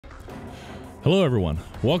Hello everyone,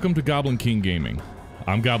 welcome to Goblin King Gaming.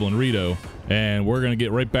 I'm Goblinrrito, and we're gonna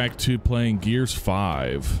get right back to playing Gears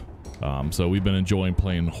 5. So we've been enjoying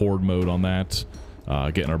playing Horde mode on that,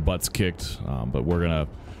 getting our butts kicked, but we're gonna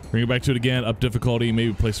bring it back to it again, up difficulty,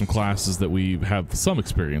 maybe play some classes that we have some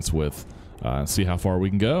experience with, and see how far we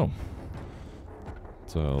can go.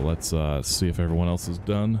 So let's see if everyone else is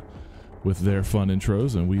done with their fun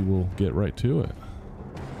intros, and we will get right to it.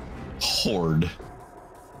 Horde.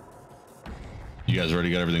 You guys already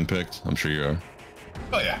got everything picked? I'm sure you are.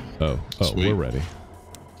 Oh yeah. Oh, Sweet. We're ready.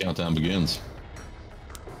 Countdown begins.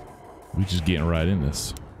 We just getting right in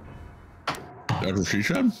this. After she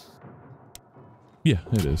said? Yeah,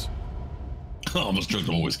 it is. I almost drank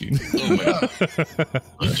the whiskey. Oh my god.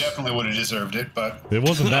 You definitely would have deserved it, but It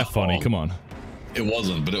wasn't that funny. Come on. It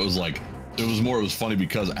wasn't, but it was like, it was funny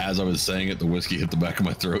because as I was saying it, the whiskey hit the back of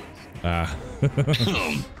my throat. Ah.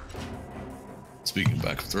 Speaking of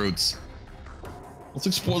back of throats, let's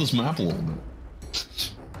explore this map a little bit.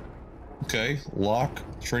 Okay, lock,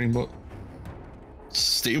 training book.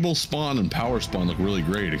 Stable spawn and power spawn look really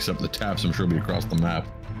great, except the taps I'm sure will be across the map.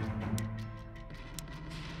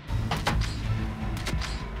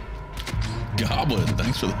 Goblin,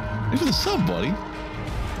 thanks for the sub, buddy.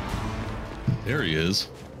 There he is.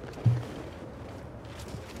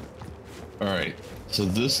 All right, so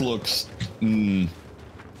this looks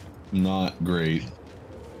not great.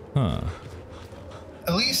 Huh.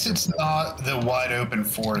 at least it's not the wide open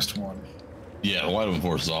forest one. Yeah, the wide open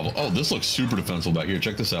forest is awful. Oh, this looks super defensible back here.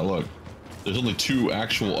 Check this out. Look, there's only two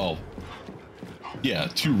actual. Oh, yeah,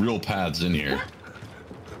 two real paths in here.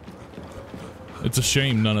 It's a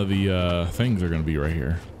shame none of the things are going to be right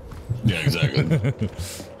here. Yeah, exactly.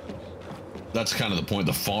 That's kind of the point.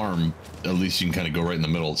 The farm, at least you can kind of go right in the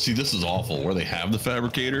middle. See, this is awful. Where they have the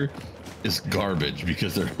fabricator is garbage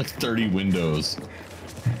because there are like 30 windows.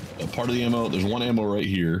 Part of the ammo, there's one ammo right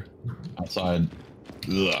here outside.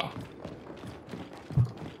 Ugh.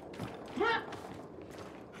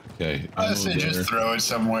 Okay. I say just throw it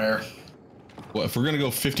somewhere. Well, if we're gonna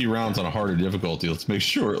go 50 rounds on a harder difficulty, let's make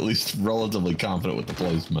sure we're at least relatively confident with the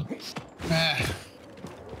placement.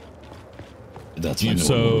 That's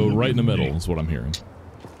so right in the middle is what I'm hearing.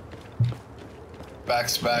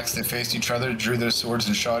 Backs to backs, they faced each other, drew their swords,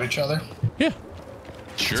 and shot each other. Yeah.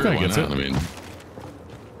 Sure, why not? I mean,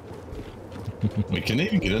 wait, can they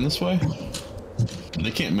even get in this way?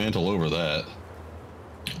 They can't mantle over that.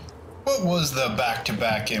 What was the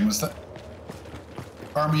back-to-back game? Was that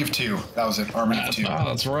Army of Two? That was it. Army of Two. Ah,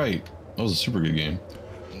 that's right. That was a super good game.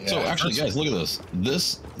 Yeah, so actually, guys, look at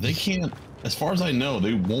this. They can't, as far as I know,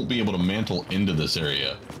 they won't be able to mantle into this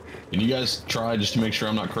area. And you guys try just to make sure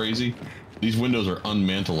I'm not crazy. These windows are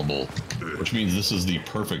unmantleable, which means this is the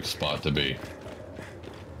perfect spot to be.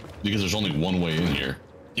 Because there's only one way in here.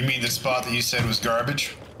 You mean the spot that you said was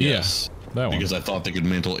garbage? Yes. That one. Because I thought they could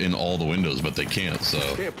mantle in all the windows, but they can't, so.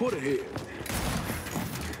 Can't put it here.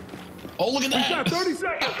 Oh, look at that! We got 30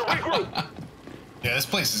 seconds to regroup. Yeah, this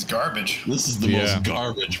place is garbage. This is the most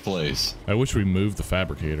garbage place. I wish we moved the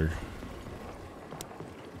fabricator.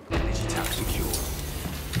 Tap secure.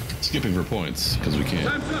 Skipping for points, because we can't.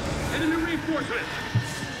 Time's up. Enemy reinforcement.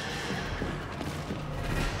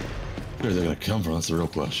 Where are they gonna come from? That's the real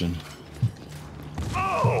question.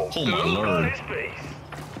 Oh my lord.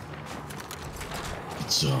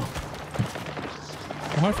 So. Oh,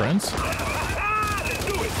 hi, friends.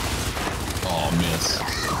 Oh, miss.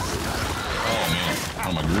 Oh, man.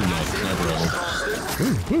 Oh, my groove now. Sniper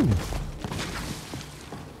level. Ooh.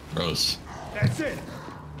 Gross. That's it.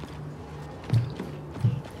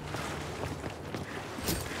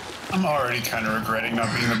 I'm already kind of regretting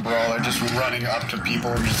not being the brawler, just running up to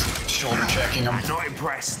people and just shoulder checking them. Not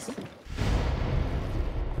impressed.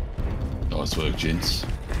 Nice work, gents.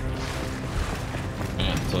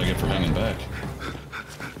 Man, that's what I get for hanging back.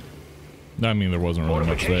 I mean, there wasn't really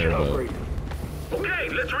much there, but... Okay,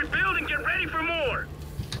 let's rebuild and get ready for more.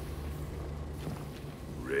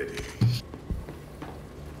 Ready.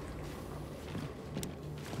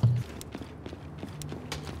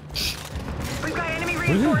 We've got enemy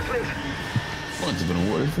reinforcements. Points have been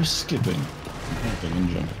awarded for skipping. Jumping and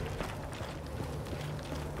jumping.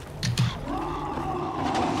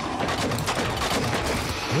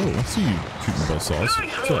 Oh, I see you shooting buzzsaws.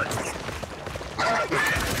 What's up?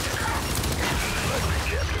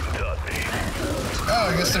 Oh,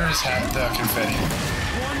 I guess there is confetti.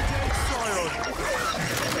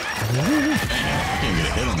 I can't get a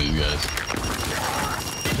hit on these guys.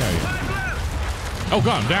 Yeah. Oh,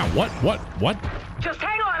 God, I'm down. What? Just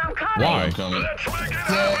hang on, I'm coming. Why? I'm coming.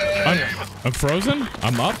 I'm frozen?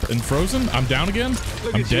 I'm up and frozen? I'm down again?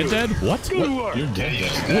 I'm dead? What? You're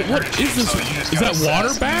dead. What is this? Is that water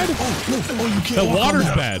bad? Oh, you can't That walk water's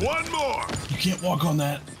on that. bad. One more. You can't walk on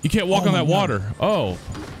that. You can't walk on that water. Oh.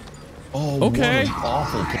 Oh, Okay. what an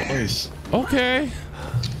awful place. Okay.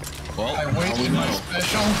 Well, I how we wasted my know?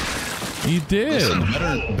 special. You did.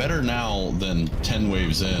 Listen, better now than 10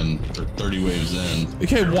 waves in or 30 waves in.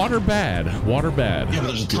 Okay, water bad. Water bad. Yeah, but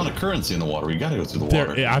there's a ton of currency in the water. We gotta go through the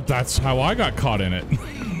water. Yeah, that's how I got caught in it.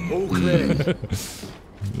 Okay.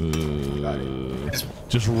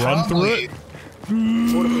 Just run through it.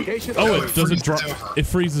 Fortification. Oh, it it doesn't drop. freezes over. It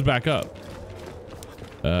freezes back up.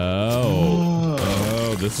 Oh,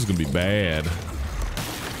 this is gonna be bad.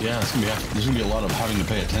 Yeah, there's gonna be a lot of having to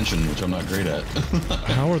pay attention, which I'm not great at.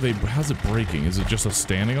 How's it breaking? Is it just us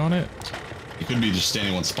standing on it? It could be just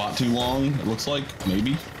standing one spot too long, it looks like,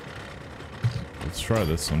 maybe. Let's try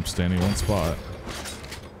this. I'm standing one spot.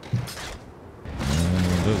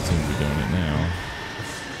 It doesn't seem to be doing it now.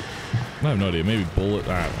 I have no idea. Maybe bullet.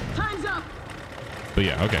 I don't know. Time's up. But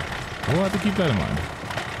yeah, okay. We'll have to keep that in mind.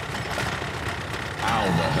 Ow,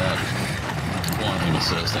 that heck. One hit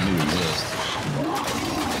assist, I knew it exists.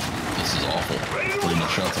 This is awful. 40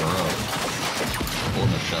 enough shots in a row. 4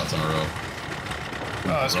 enough shots in a row. Oh,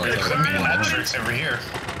 that's great. Because I'm getting hat tricks over here.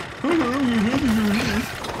 Did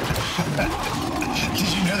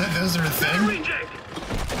you know that those are a thing? Reject.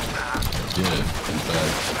 Did, in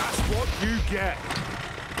fact. That's what you get.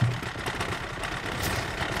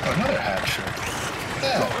 Oh, another hat trick.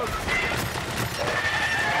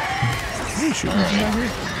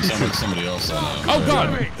 Sounds like somebody else I know. Oh god!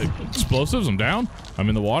 Explosives, I'm down. I'm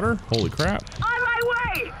in the water. Holy crap. On my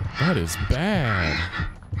way. That is bad.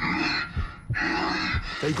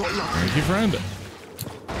 They got lucky. Thank you, friend.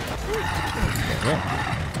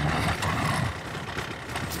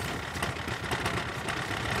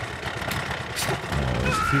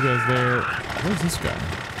 There's a few guys there. Where's this guy?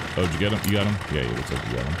 Oh, did you get him? You got him? Yeah, it looks like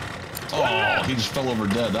you got him. Oh, he just fell over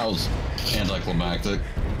dead. That was anticlimactic.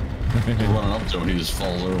 Running up to him, he just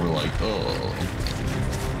falls over like, oh.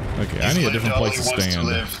 Okay, I need a different place to stand.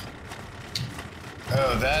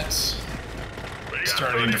 Oh, that's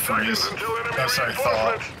starting to freeze. Oh, sorry,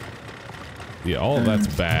 thaw. Yeah, all of that's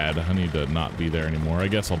bad. I need to not be there anymore. I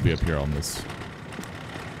guess I'll be up here on this.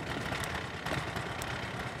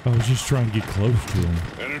 I was just trying to get close to him.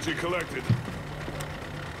 Energy collected.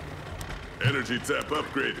 Energy tap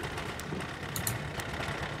upgraded.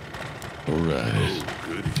 All right.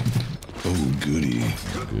 Oh, goody.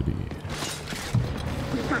 Oh, goody. Goody.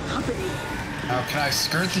 We've got company. Now, can I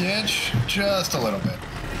skirt the edge? Just a little bit.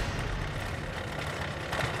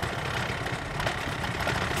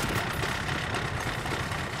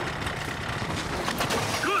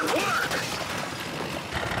 Good work.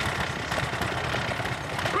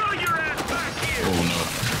 Throw your ass back here. Oh, no.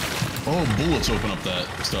 Oh, bullets open up that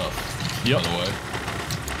stuff. Yep. By the way.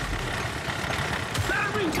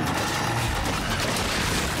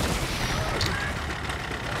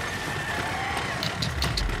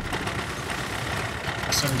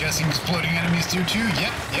 So I'm guessing exploding enemies do too?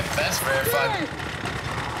 Yep, that's verified.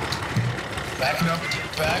 Backing up,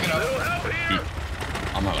 backing Little up. help here.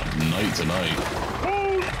 I'm having a night tonight.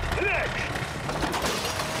 Who's next?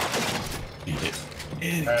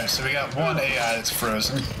 Alright, so we got one AI that's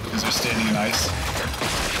frozen because they're standing in ice.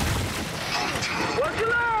 What's your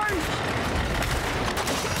line?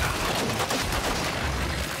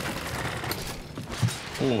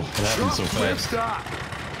 Oh, it happened so fast. Stop.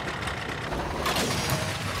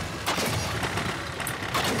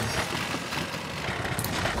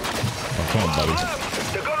 Oh, come on, buddy.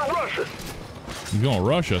 They're gonna rush us. You're gonna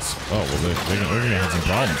rush us? Oh, well, they're gonna have some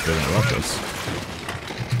problems if they don't rush us.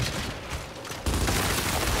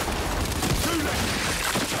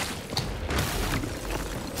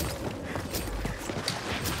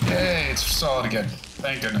 Hey, it's solid again.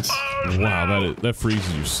 Thank goodness. Wow, that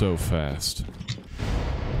freezes you so fast.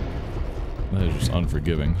 That is just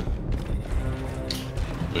unforgiving.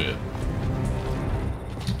 Yeah.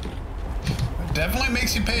 It definitely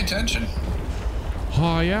makes you pay attention.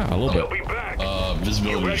 Oh, yeah, a little They'll bit. be back.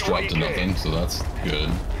 Visibility just dropped to nothing, so that's good.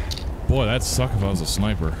 Boy, that'd suck if I was a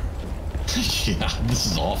sniper. Yeah, this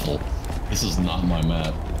is awful. This is not my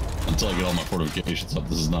map. Until I get all my fortifications up,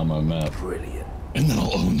 this is not my map. Brilliant. And then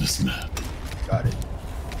I'll own this map. Got it.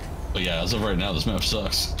 But yeah, as of right now, this map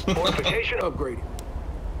sucks. Fortification upgraded.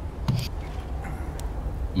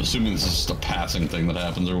 I'm assuming this is just a passing thing that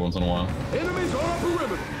happens every once in a while. Enemies on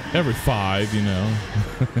perimeter. Every 5, you know.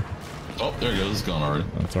 Oh, there it goes. It's gone already.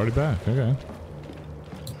 It's already back. Okay.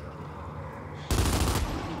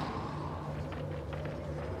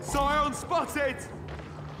 Sire, Drone spotted!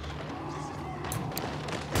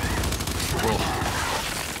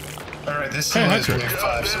 Alright, this still is wave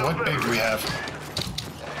 5, so what big do we have?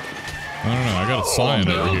 I don't know. I got a sign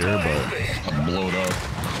over here, but I'm blowed up.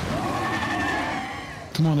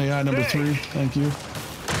 Come on, AI number 3. Thank you.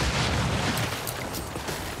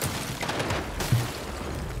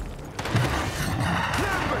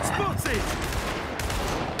 Lambert spotted!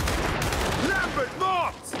 Lambert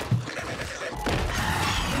marked!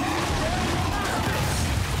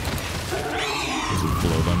 does it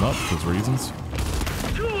blow them up for reasons?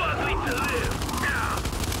 Too ugly to live!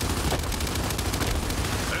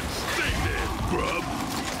 And stay there, grub!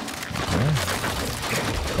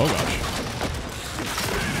 Oh gosh.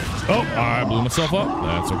 Oh, I blew myself up.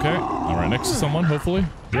 That's okay. All right, next to someone, hopefully.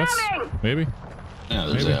 Yes, maybe. Yeah,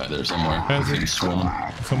 there's AI there somewhere. Has it? He's swimming.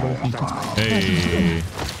 Somebody. Hey.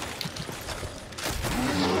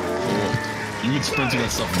 You can sprint to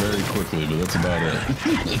that stuff very quickly, but that's about it.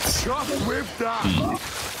 It's Just whip that!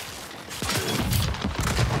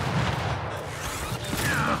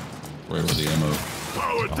 right with the ammo.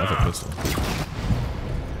 Power I have a pistol.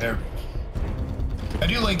 There. I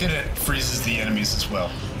do like that it freezes the enemies as well.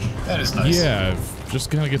 That is nice. Yeah, just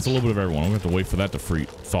kind of gets a little bit of everyone. We have to wait for that to freeze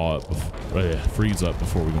up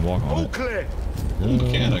before we can walk on All it. clear! Good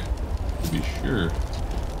mechanic, to be sure.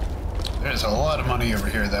 There's a lot of money over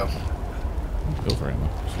here, though. Go for ammo.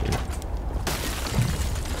 Sweet.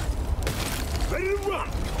 Ready to run!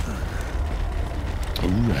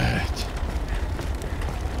 Alright.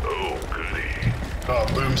 Oh, goody. Oh,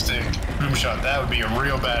 boomstick. Boom shot. That would be a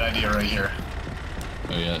real bad idea right here.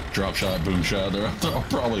 Oh yeah, drop shot, boom shot. They're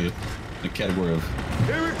probably in the category of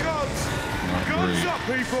Here it comes! not Guns great. up,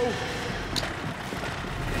 people!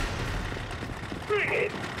 Bring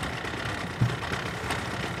it!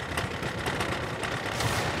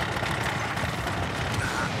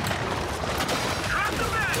 Drop the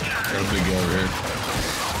bad guy! There's a big guy over here.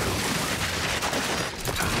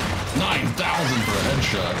 9,000 for a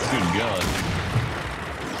headshot. Good God.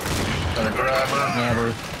 Gotta grab her. Never.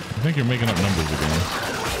 I think you're making up numbers again.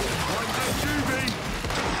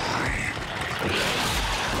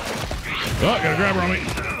 Oh, gotta grab her on me.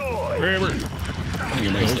 Grab her. I think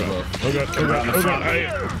you're making stuff up. Oh god, oh god, oh god.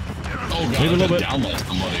 Oh God, Maybe a little I bit. downlight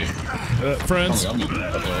somebody. Friends. Oh, All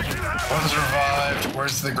One's revived.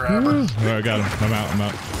 Where's the grabber? right, I got him. I'm out, I'm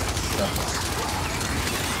out.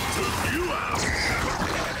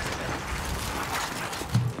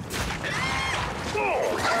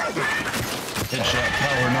 Headshot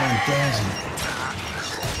power 9,000.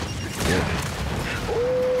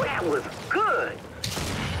 Ooh, that was good.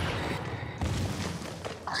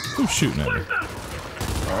 Who's shooting at me? Alright,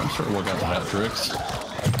 I'm starting to work out the hat tricks.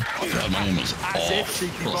 God, my aim was off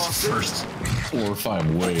for the first 4 or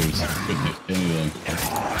 5 waves. I couldn't hit anything.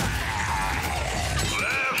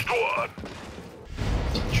 Last one!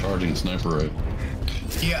 The charging sniper rifle.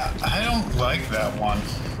 Yeah, I don't like that one.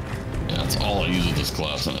 Yeah, that's all I use with this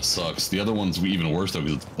class, and it sucks. The other one's even worse though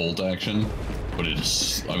because it's bolt action, but it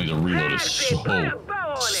is. I mean, the reload is That's it. Put a so bow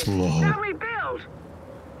on it. slow. Now rebuild.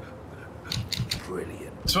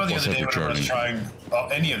 Brilliant. So the Plus other day when I was overcharging.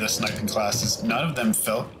 trying any of the sniping classes, none of them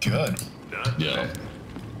felt good. Yeah.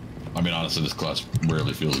 I mean, honestly, this class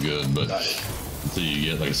rarely feels good, but until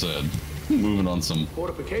you get, like I said, moving on some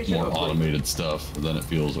Fortification more upgrade. automated stuff, then it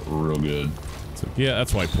feels real good. So, yeah,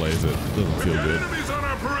 that's why he plays it. Doesn't feel good. Enemies on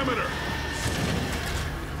our perimeter!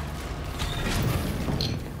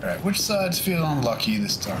 Alright, which side's feeling lucky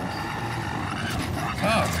this time?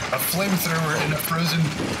 Oh, a flamethrower in a frozen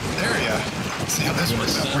area. Let's see how this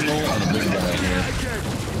works out. Where do you Sentinel and a big guy here.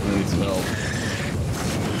 I need some help.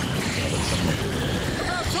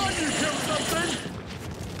 About time you killed something!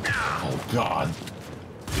 Oh God.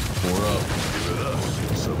 Get 4 up.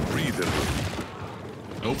 Some breathing.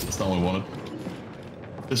 Nope, that's not what we wanted.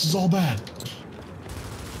 This is all bad.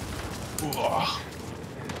 Ugh.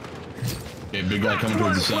 Okay, big guy coming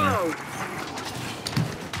towards the center.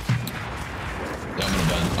 Yeah,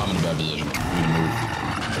 I'm in a bad position. We need to move.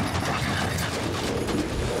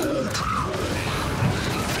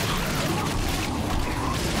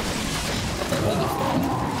 Alright, hold the phone.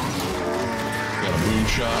 Got a boom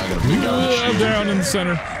shot. I got a big guy with a I'm shield. down in the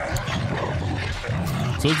center.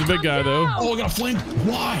 So it's a big guy though. Oh, I got a flame.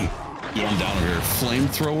 Why? Dude, I'm down over here.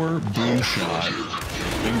 Flamethrower, boom shot.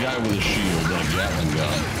 Big guy with a shield and a Gatling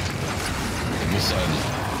gun. This side's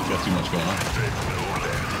got too much going on.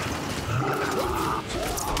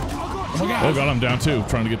 Oh my God. Oh god, I'm down too.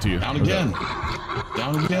 Trying to get to you. Down again.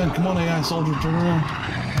 Down again. Come on, AI soldier, turn around.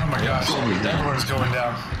 Oh my gosh, everyone's going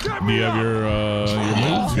down. Do you have your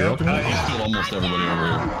moves? Your Yep, ultimate? I killed almost everybody over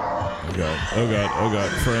here. Oh god, oh god, oh god,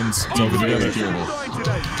 friends, it's all good together.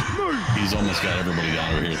 He's almost got everybody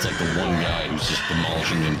down over here. It's like the one guy who's just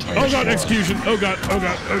demolishing the entire Oh god, squad. execution! Oh god, oh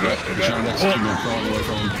god, oh god, oh He's trying to execute him, crawling away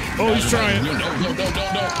from him. Oh, he's trying. No,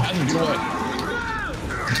 Adam, get away.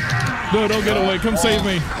 No, don't get away, come save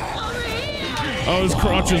me. Oh, his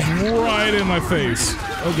crotch is right in my face.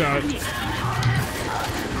 Oh god.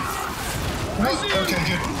 Okay,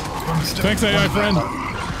 good. Thanks, AI friend.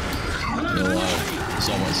 Still alive.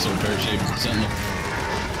 Saw my so pear-shaped sentinel.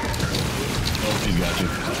 Oh, he's got you.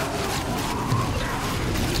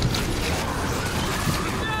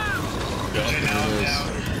 Yep, there it is.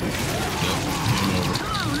 Yep, game over.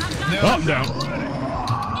 No. Oh, I'm down.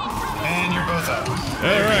 And you're both up.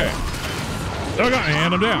 All right. Oh god,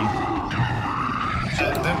 and I'm down.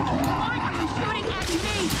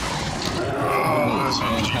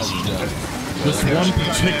 Hazard's dead. This one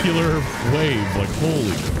particular wave, like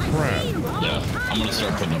holy crap. Yeah, I'm gonna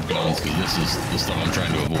start putting up guns because this is the stuff I'm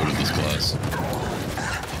trying to avoid with this class.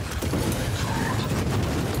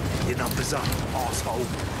 Enough is up, asshole.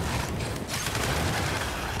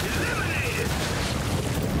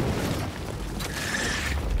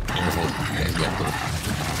 Careful.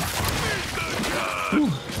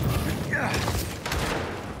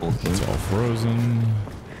 It's all frozen.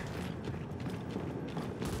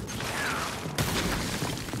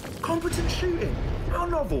 Competent shooting. How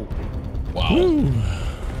novel. Wow. Woo.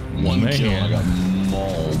 One Man. kill and I got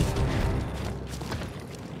mauled.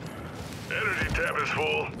 Energy tab is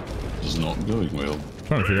full. Just not going well.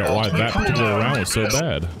 Trying to figure out why that particular round was so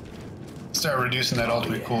bad. Start reducing that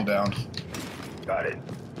ultimate cooldown. Got it.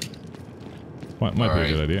 Might be a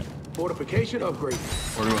good idea. Fortification upgrade.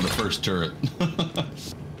 We're doing the first turret.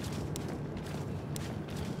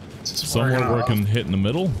 Somewhere where I can hit in the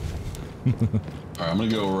middle. Alright, I'm gonna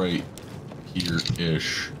go right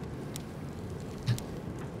here-ish.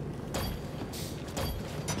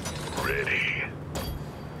 Ready.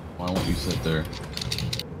 Why won't you sit there?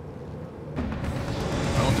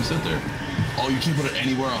 Why won't you sit there? Oh, you can't put it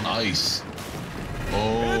anywhere on ice.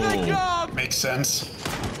 Oh. Makes sense.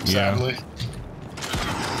 Yeah. Sadly.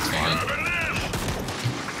 It's fine.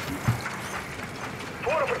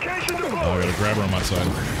 Fortification to Oh, I gotta grab her on my side.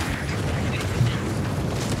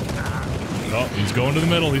 Oh, he's going to the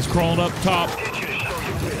middle. He's crawling up top.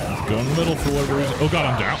 Going to the middle for whatever reason. Oh god,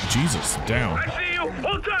 I'm down. Jesus, down. I see you.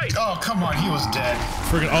 Hold tight. Oh, come on. He was dead.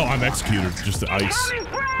 Friggin', oh, I'm executed. Just the ice.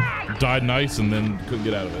 Died in ice and then couldn't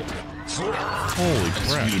get out of it. Holy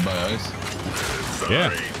crap. Executed by ice. Yeah.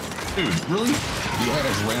 Dude, really? The guy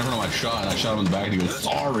just ran in front of my shot and I shot him in the back and he goes,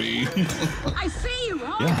 sorry. I see you.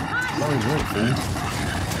 Oh, Yeah, sorry's right, fool.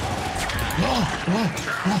 No.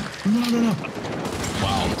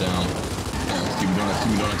 Wow, down. Give me donuts,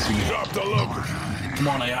 give me donuts, give me. Drop the look. Come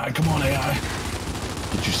on, AI, come on, AI.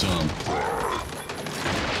 Get you some.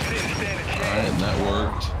 Alright, and that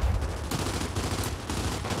worked.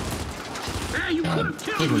 God, I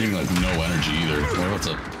feel like we're getting like no energy either. Well, that's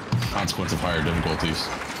a consequence of higher difficulties.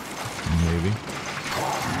 Maybe.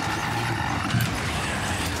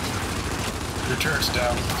 Your turret's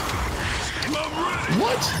down.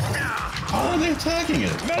 What? How are they attacking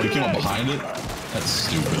it? Oh, you came up behind it? That's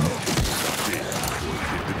stupid. Yeah,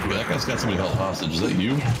 that guy's got somebody held hostage. Is that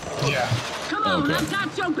you? Yeah. come on, Okay. I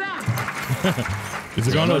got your back. Is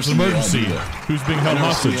it going to? It's an emergency. Who's being held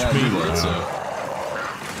hostage? Yeah, Me.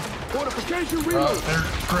 Fortification reload. They're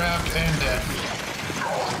grabbed and dead.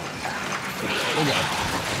 Oh god.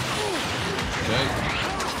 Okay.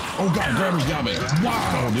 Oh god, Grabber's got me.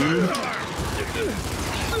 Wow, dude.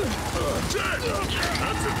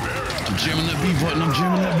 I'm jamming that B button. I'm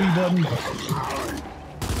jamming that B button.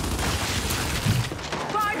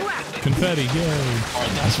 5 left. Confetti, yay.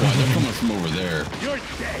 Alright, that's why they're coming from over there.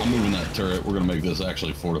 I'm moving that turret. We're gonna make this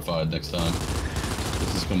actually fortified next time.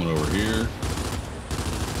 This is coming over here.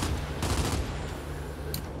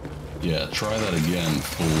 Yeah, try that again,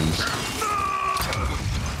 fools.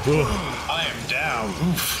 I am down.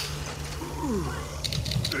 Oof.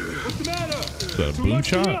 What's the matter? Is that a boom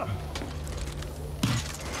shot? I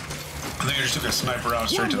think I just took a sniper round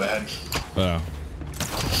straight to the head. Oh.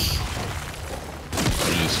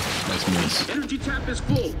 Jeez, nice miss. Energy tap is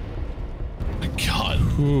full. My god.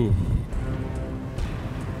 Ooh.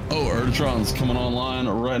 Oh, Erdatron's coming online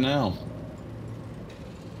right now.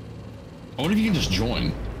 I wonder if you can just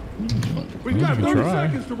join. We've got can 30 try.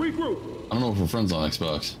 seconds to regroup. I don't know if we're friends on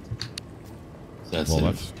Xbox. That's Well,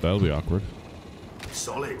 it. that'll be awkward.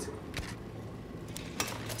 Solid.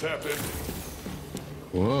 Tap in.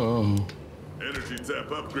 Whoa. Energy tap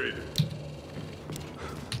upgraded.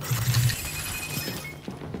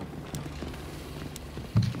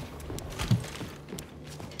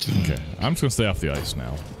 Okay. I'm just gonna stay off the ice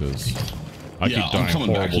now because I keep dying I'm coming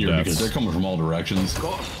back horrible here deaths. because they're coming from all directions.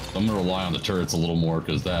 So I'm gonna rely on the turrets a little more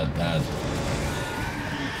because they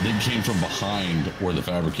came from behind where the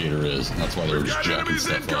fabricator is. And that's why they were just jacking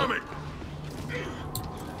stuff up.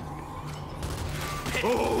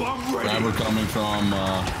 Oh, I'm ready. Grabber coming from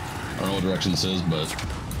I don't know what direction this is, but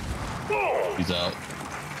he's out.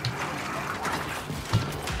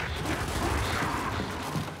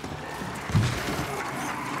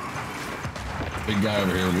 Big guy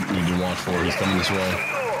over here we need to watch for. He's coming this way.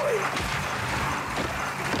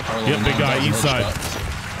 Yep, big guy east side.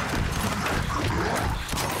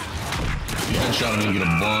 He headshot him and get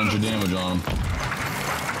a bunch of damage on him.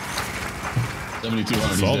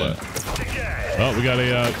 7,200. Saw He's dead. that. Oh, we got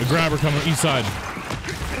a grabber coming east side.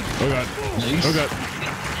 Oh god. Nice. Oh god.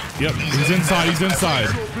 Yep, he's inside. He's inside.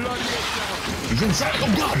 He's inside.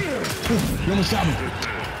 Oh god. You almost got me.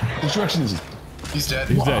 Which direction is he? He's dead.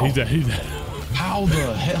 He's dead. He's dead. He's dead. How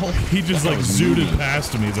the hell? He just like zooted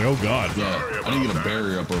past him. He's like, oh god. Yeah, I need to get a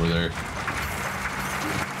barrier up over there.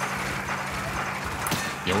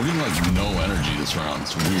 Yeah, we're getting like no energy this round.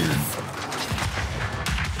 It's weird.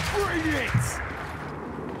 Bring it.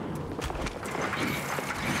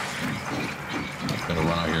 Gotta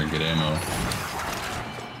run out here and get ammo.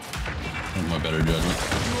 That's my better judgment.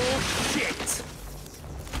 Oh, shit.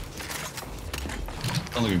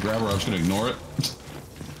 Sounds like a grabber. I'm just gonna ignore it.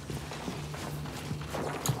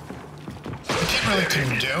 Can't really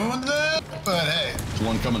condone that, but hey. There's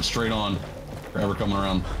one coming straight on. Grabber coming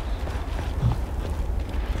around.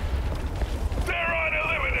 They're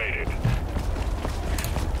uneliminated.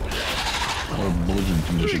 More belligerent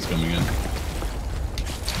conditions coming in.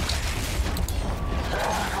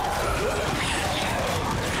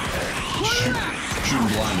 Shooting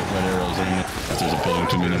blind at red arrows. I don't know if there's a building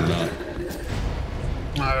to me or not.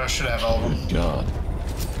 I should have all of them. God.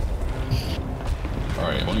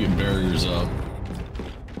 Alright, I want to get barriers up.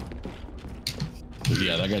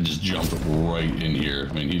 Yeah, that guy just jumped right in here.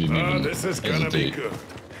 I mean, he didn't even This is gonna be hesitate. good.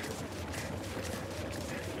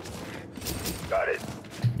 Got it.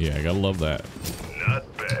 Yeah, I gotta love that.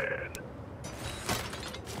 Not bad.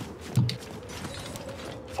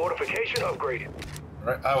 Fortification upgraded.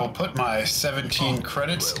 Right, I will put my 17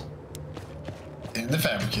 credits in the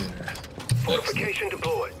fabricator. Fortification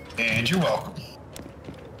deployed. And you're welcome.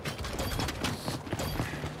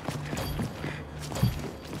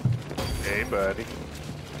 Hey, buddy.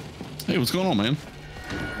 Hey, what's going on, man?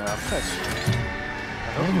 No, that's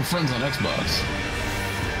I have friends on Xbox.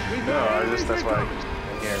 that's why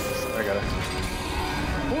I got it.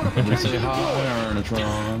 They say hi,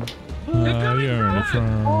 Arnatron.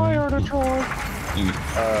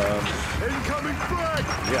 Incoming frag!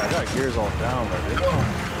 Yeah, I got gears all down there, dude.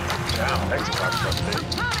 Xbox stuff.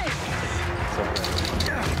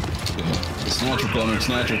 It's launcher corner,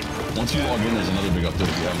 snatcher. Once you log in, there's another big update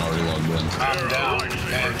if you haven't already logged in. I'm down.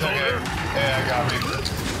 And okay. Yeah, I got me.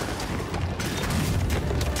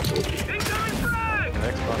 Incoming frag!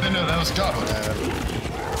 Xbox. No, that was Goblin.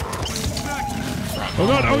 Oh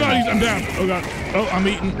god, I'm down. Oh god. Oh, I'm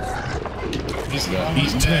eating. He's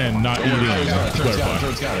Eat 10, not eating. Turret's got it, Clarify.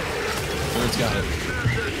 turret's got it. Turret's got it.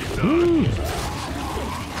 Woo.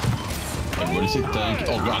 Everybody say thank you.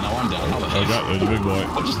 Oh god, now I'm down. How the Oh heck? god, there's a big boy.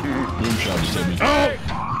 Boom shot just hit me. Oh!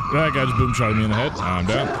 That guy just boom shot me in the head. I'm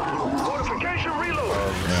down. Fortification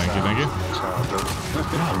reload. Thank you.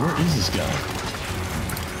 God, where is this guy?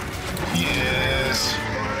 Yes.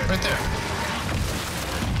 Right there.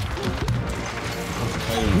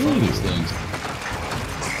 Right in front of these things.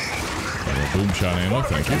 Boom shot ammo,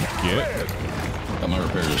 thank you. Get it. God, my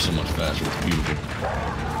repairs are so much faster. It's beautiful.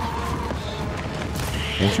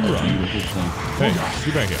 Won't you run? Beautiful thing. Hey,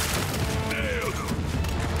 get back here.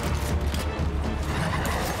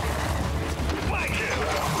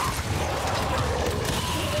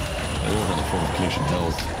 I work on the fortification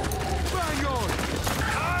health. Bang on.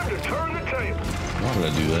 Time to turn the table. Why did I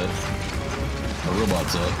do that? Our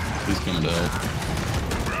robot's up. He's coming to help.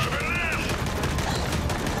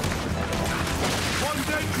 One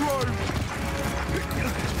dead drone.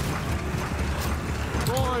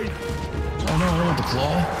 Right. Oh no, I want the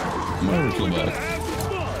claw. I'm gonna go back.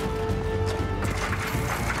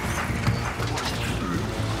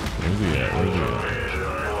 Where's he at? Where's he at?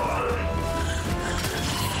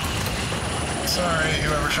 Sorry,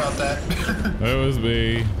 whoever shot that. That was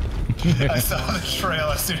me. I saw the trail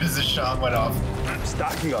as soon as the shot went off.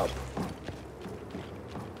 Stocking up.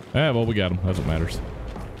 Yeah, well, we got him. That's what matters.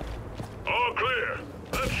 All clear.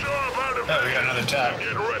 Let's show up out of Oh, we got another tag.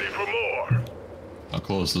 Get ready for more. How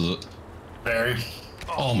close is it? Very.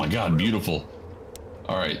 Oh my god, beautiful.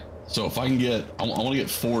 Alright, So if I can get, I want to get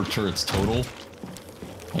 4 turrets total.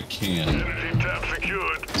 I can. Energy tap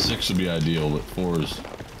secured. 6 would be ideal, but 4 is a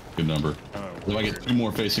good number. If I get 2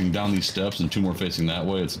 more facing down these steps and 2 more facing that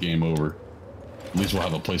way, it's game over. At least we'll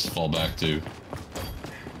have a place to fall back to.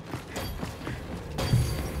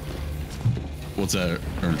 What's that,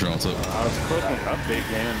 Erdron? What's up? I was clicking update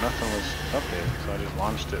game and nothing was updated, so I just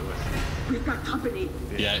launched it with. We've got company.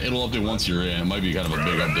 Yeah, it'll update once you're in. It might be kind of a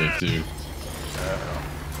big update too.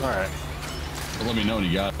 All right. But let me know when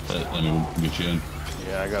you got that. Let me get you in.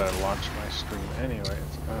 Yeah, I gotta launch my stream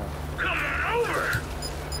anyways. Come on over.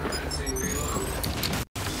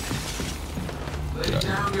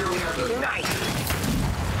 Nice.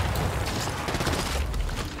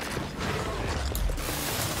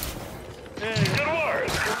 Good work.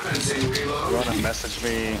 You wanna message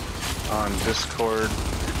me on Discord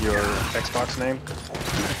your Xbox name?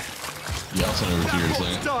 Yeah, I'll send it over to you in a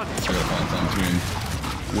second. I gotta find time between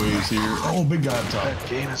waves here. Oh, big guy up top. That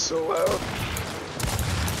game is so loud.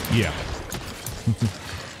 Yeah.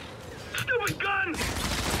 Stupid gun.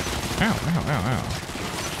 Ow, ow, ow, ow.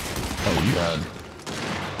 Oh, you had.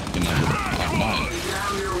 Mine.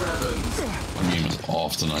 My game is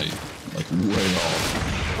off tonight. Like, way off.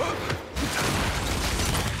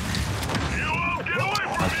 You won't get away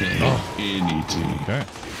from I can't hit anything. Okay.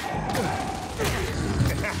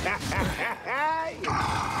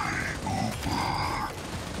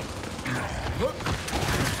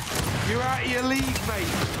 You're out of your league, mate.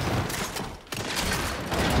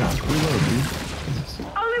 Gosh, reload, dude.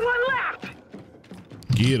 Only one left.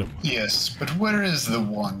 Get him. Yes, but where is the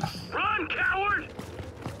one? Run, coward.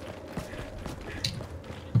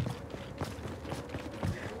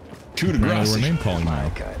 Coup de Apparently grace. we're name calling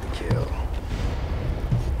now.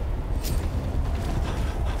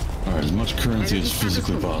 Alright, as much currency as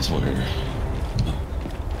physically possible here.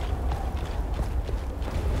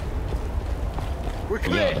 We're Oh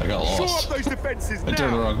god, I got Shore lost. up those defenses I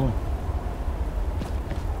turned the now. wrong way.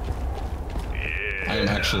 I am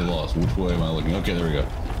actually lost. Which way am I looking? Okay, there we go.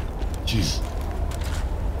 Jeez.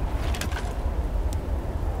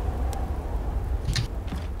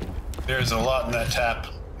 There's a lot in that tap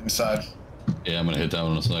inside. Yeah, I'm gonna hit that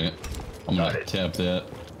one in a second. I'm gonna tap that.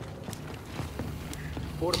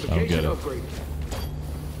 I'll get it. upgrade.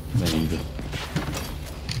 Made.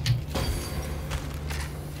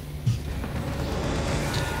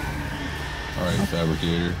 Alright,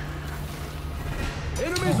 fabricator.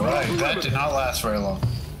 Enemies All are right, on the that ribbon. did not last very long.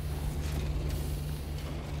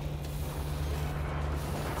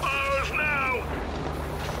 ours now.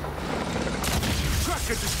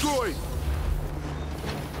 Tracker destroyed.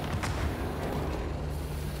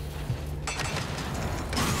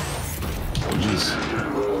 Oh, jeez.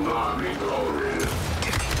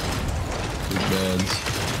 Big beds.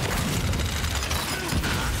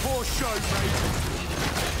 Poor show, mate.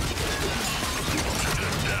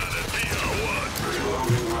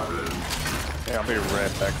 Yeah, I'll be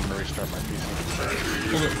right back. I'm gonna restart my PC.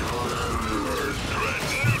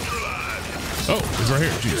 Oh, it's right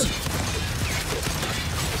here. Jeez.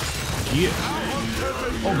 Yeah.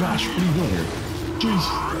 Oh gosh, what are you doing here? Jeez.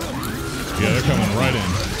 Yeah, they're coming right in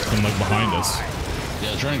from like behind us.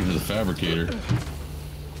 Yeah, trying to get to the fabricator.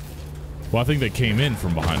 Well, I think they came in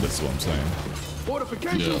from behind us, is what I'm saying.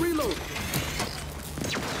 Fortification Yeah. reload.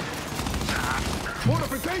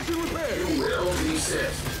 Fortification repair.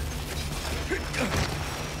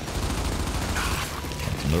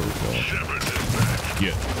 No recall.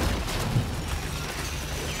 Yeah.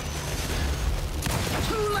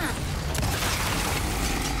 Two left.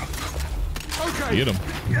 Okay. Get him.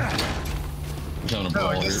 I'm having a No, I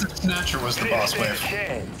brawl guess here. the Snatcher was the boss wave.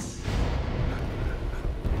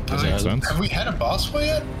 Does that make sense? Have we had a boss wave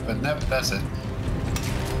yet? But that's it.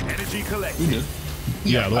 Energy We collected. did.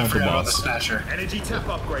 Yeah, the I one with the forgot about the boss. Snatcher. Energy tap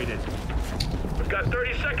upgraded. We've got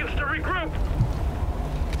 30 seconds to regroup.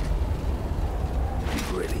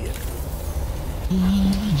 Brilliant.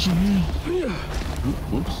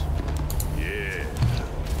 Whoops. Yeah.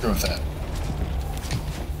 Go with that.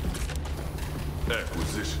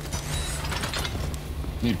 Acquisition.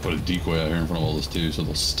 Need to put a decoy out here in front of all this too, so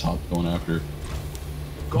they'll stop going after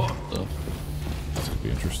Got him. stuff. This could be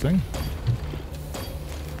interesting.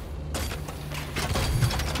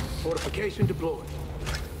 Fortification deployed.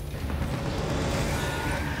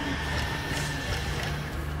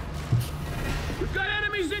 We've got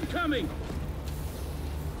enemies incoming.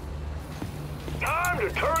 Time to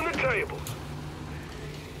turn the tables.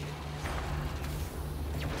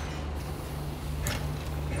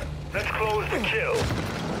 Let's close the kill.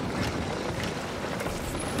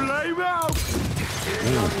 Flame out.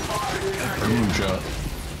 Moonshot.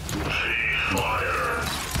 Fire.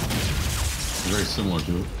 similar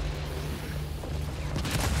to it.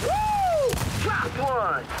 Woo! Dropped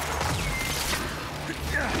one.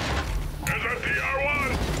 There's our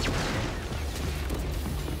TR1.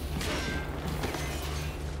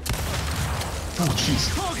 Oh, jeez.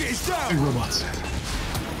 Target is down. Big robots.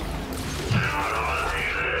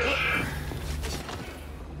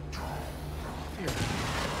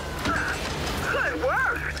 Good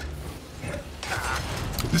work.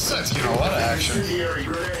 This side's getting a lot of action.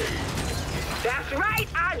 That's right.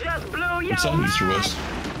 I just blew your Which side, Mr. mind. West?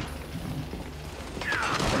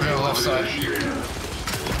 We're going left side.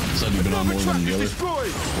 Side you've been on more than the other?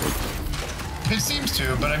 Destroyed. It seems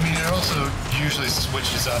to, but I mean, it also usually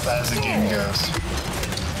switches up as the game goes.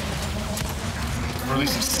 Or at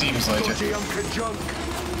least it seems like it. Dodgy Uncle Junk.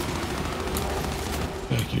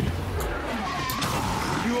 Thank you.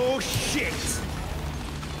 Your shit.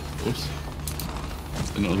 Whoops.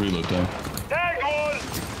 Didn't know reload time. Tag one.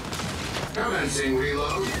 Commencing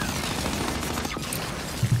reload.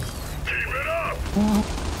 Keep it up.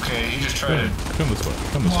 Okay, he just tried to Come this way.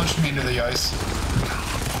 Come this way. launch me into the ice.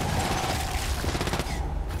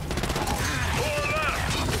 Four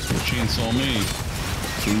left. Chainsaw me.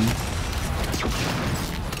 2.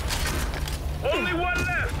 Only one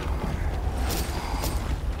left.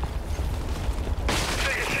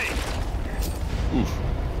 Take a seat. Oof.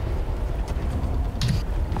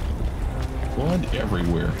 Blood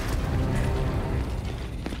everywhere.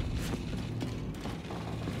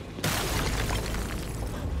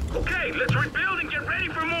 Okay, let's rebuild and get ready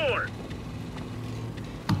for more.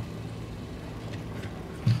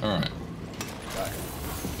 Alright.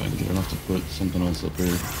 I can get enough to put something else up here.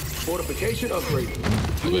 Fortification upgraded.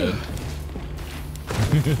 Too bad.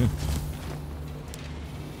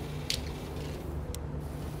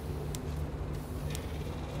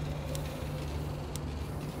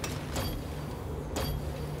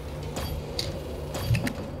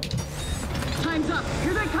 Time's up.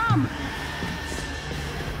 Here they come.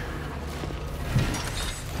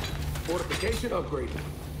 Fortification upgraded.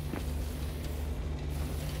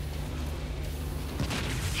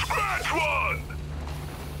 Scratch one.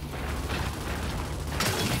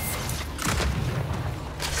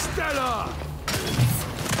 Stella.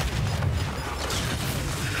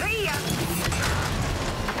 See ya.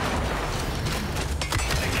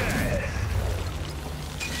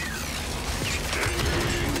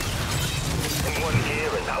 One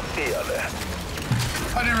here and out the other.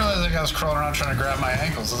 I didn't realize that guy was crawling around trying to grab my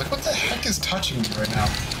ankles. I was like, what the heck is touching me right now?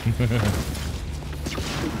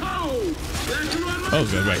 Oh,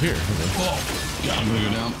 it's right here. Okay. Oh, yeah, I'm gonna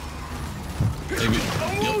go down. Maybe.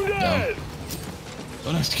 Yep, down.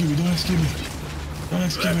 Don't execute me, don't execute me. Don't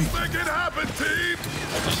execute me. Make it happen, team.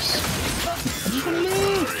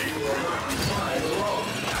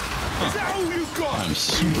 Is that all you got? I'm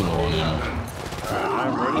super low on ammo.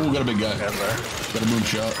 Oh, we got a big guy. Got a boom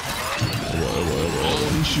shot. Oh,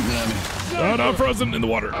 he's shooting at me. Oh, no, I'm frozen in the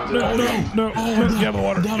water. No, no, no. Get in the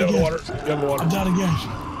water. Get in the water. Get in the water. I'm down again.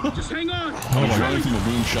 Just hang on. Oh my god, from a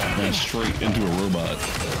boom shot man straight into a robot.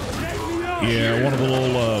 Yeah, one of the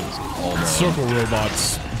little circle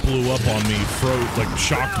robots blew up on me, like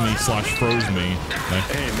shocked me / froze me.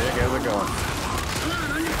 Hey, Nick, how's it going?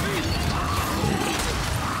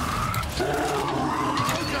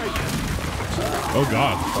 Oh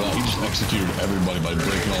god. Wow, he just executed everybody by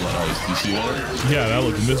breaking all that ice. Do you see that? Yeah, that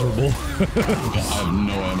looked miserable. I have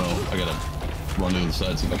no ammo. I gotta run to the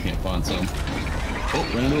side see if I can't find some. Oh,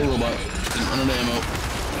 ran into a robot. Run into ammo.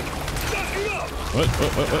 What? Oh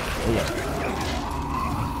god.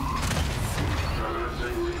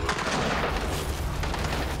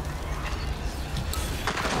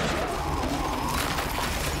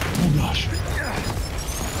 Oh gosh.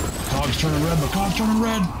 Cog's turning red. My cog's turning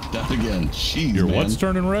red. Down again. Jeez, Your man. what's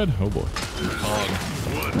turning red? Oh boy. Cog.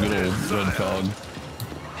 Good old red cog.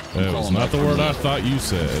 That was not the word I thought you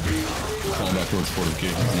said. Calling back towards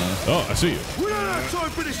fortifications now. Oh, I see you. We don't have time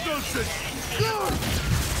for this nonsense.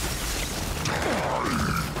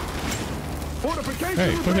 Fortification.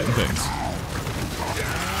 Hey, quit hitting things.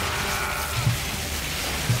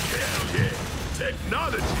 Hell yeah.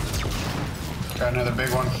 Technology. Got another big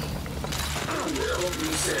one.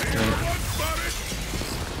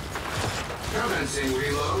 Commencing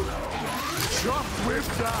reload. Drop with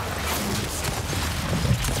that.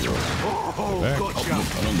 Oh, Back. gotcha. I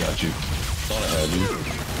don't got you. Thought I had you.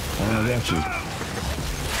 I got you.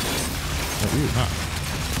 Oh, weird, huh?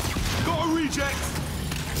 Got a reject.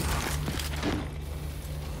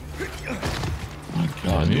 My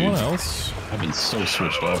God, Anyone dude. else? I've been so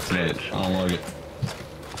switched off tonight. I don't like it.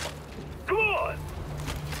 Come on.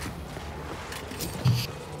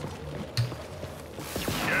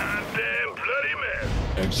 Goddamn bloody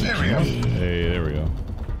There we go. Hey, there we go.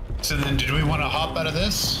 So then, did we want to hop out of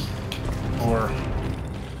this, or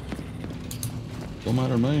Don't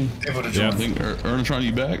matter to me. able to I join? think Ernatron,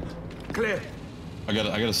 you back? Clear. I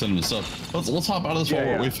gotta send him the stuff. Let's hop out of this while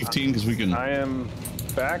we're at wave 15 because we can. I am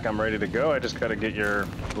back. I'm ready to go. I just gotta get your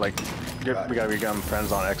we gotta become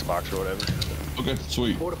friends on Xbox or whatever. Okay,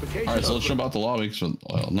 sweet. All right, so let's jump out the lobby. So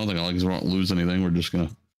nothing like we won't lose anything. We're just gonna.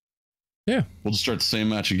 Yeah. We'll just start the same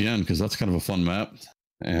match again because that's kind of a fun map,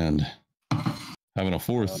 and having a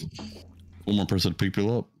fourth, one more person to pick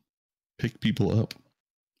people up,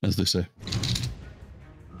 as they say.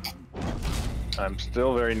 I'm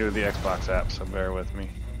still very new to the Xbox app, so bear with me.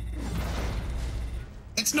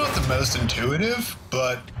 It's not the most intuitive,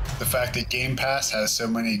 but the fact that Game Pass has so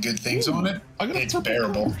many good things on it, it's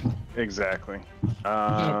bearable. Exactly.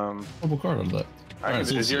 Double card out of that.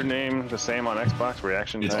 Is your name the same on Xbox?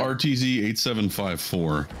 Reaction It's time?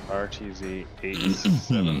 RTZ8754.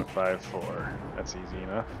 RTZ8754. That's easy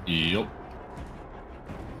enough. Yep.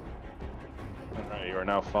 Alright, you are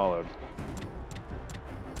now followed.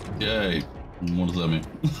 Yay. What does that mean?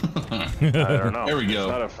 I don't know. There we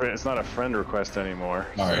go. It's not a friend request anymore.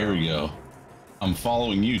 All right, here we go. I'm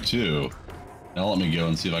following you too. Now let me go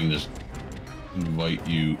and see if I can just invite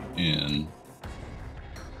you in.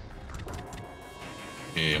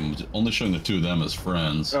 Okay, I'm only showing the two of them as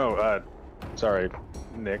friends. Oh, sorry,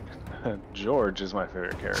 Nick. George is my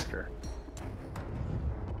favorite character.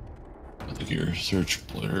 I think your search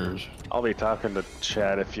players. I'll be talking to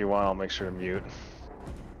Chad if you want. I'll make sure to mute.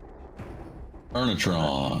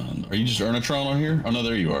 Ernatron. Are you just Ernatron on here? Oh no,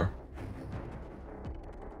 there you are.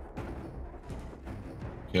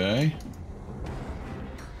 Okay.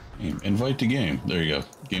 Invite to game. There you go.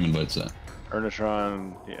 Game invite set.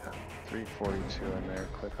 Ernatron, yeah, 342 in there.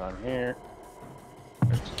 Click on here.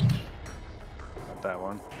 Not that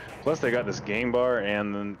one. Plus, they got this game bar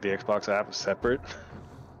and then the Xbox app is separate.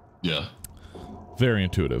 Yeah. Very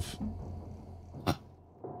intuitive.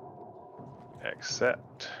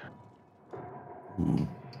 Accept. Ooh,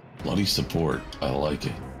 bloody support. I like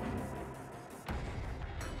it.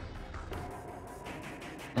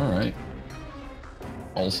 All right.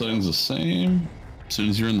 All settings the same. As soon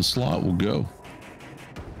as you're in the slot, we'll go.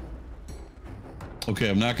 Okay,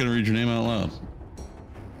 I'm not going to read your name out loud.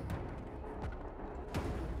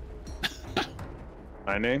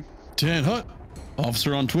 My name? Tan Hut,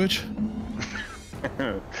 officer on Twitch.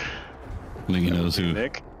 I think he knows who.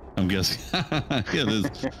 Nick? I'm guessing. Yeah,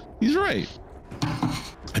 he's right.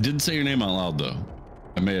 I didn't say your name out loud though.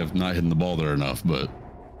 I may have not hidden the ball there enough, but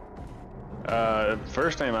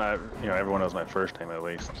First name, everyone knows my first name at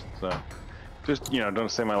least. So, just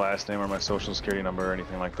don't say my last name or my social security number or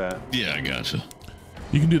anything like that. yeah, I gotcha.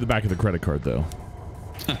 You can do the back of the credit card though.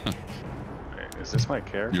 Wait, is this my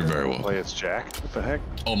character? You're very welcome. Play as Jack. What the heck?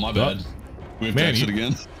 Oh, my bad. We have to Man, exit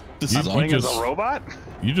again. This is Playing as just- a robot?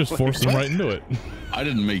 You just forced him right into it. I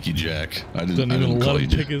didn't make you Jack. I Doesn't didn't even call let you him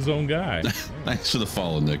pick Jack. his own guy. Thanks for the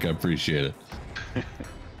follow, Nick. I appreciate it.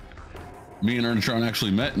 Me and Ernatron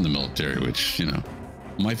actually met in the military, which,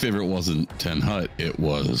 my favorite wasn't 10 Hut. It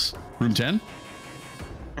was room 10.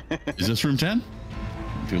 Is this room 10?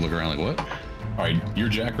 If you look around like, what? All right, you're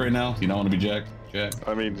Jack right now. You not want to be Jack? Jack?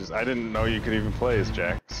 I mean, I didn't know you could even play as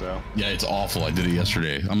Jack, so. Yeah, it's awful. I did it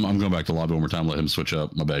yesterday. I'm going back to lobby one more time, let him switch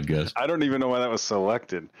up. My bad, guys. I don't even know why that was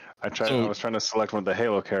selected. I was trying to select one of the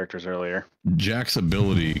Halo characters earlier. Jack's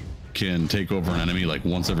ability can take over an enemy like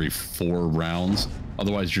once every 4 rounds.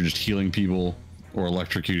 Otherwise, you're just healing people or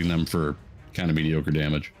electrocuting them for kind of mediocre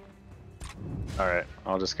damage. All right,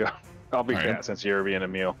 I'll just go. I'll be All Cat right. since you're being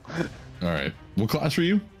Emil. All right. What class are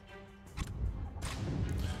you?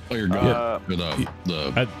 Oh, you're good. You're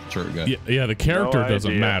the turret guy. Yeah, the character No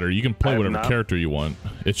doesn't idea. matter. You can play I have whatever not- character you want.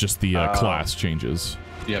 It's just the class changes.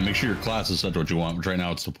 Yeah, make sure your class is set to what you want. Which right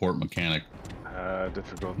now it's support mechanic.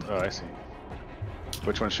 Difficult. Oh, I see.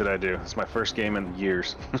 Which one should I do? It's my first game in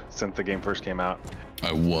years since the game first came out.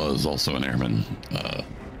 I was also an airman.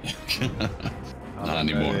 Not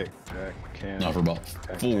anymore. Not for about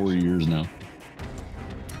 4 years now.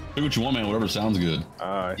 Pick what you want, man. Whatever sounds good.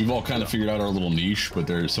 We've all kind of figured out our little niche, but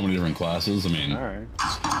there's so many different classes. I mean, All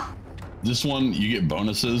right. this one you get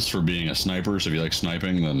bonuses for being a sniper. So if you like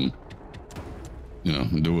sniping, then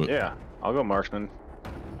do it. Yeah, I'll go marksman.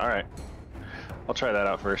 All right. I'll try that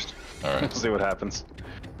out first. All right. We'll see what happens.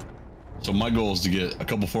 So my goal is to get a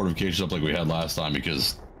couple fortifications up like we had last time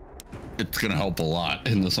because it's gonna help a lot.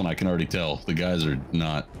 In this one, I can already tell the guys are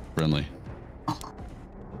not friendly.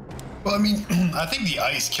 Well, I mean, I think the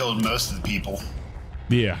ice killed most of the people.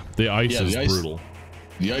 Yeah, the ice is the ice- brutal.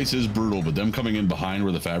 The ice is brutal, but them coming in behind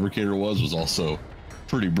where the fabricator was also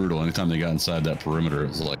pretty brutal. Anytime they got inside that perimeter, it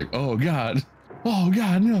was like, oh God,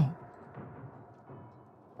 no.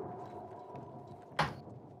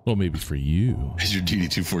 Well, maybe for you. Is your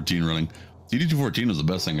DD-214 running? DD-214 was the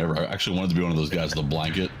best thing ever. I actually wanted to be one of those guys with a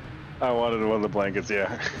blanket. I wanted one of the blankets,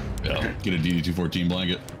 yeah. Yeah, get a DD-214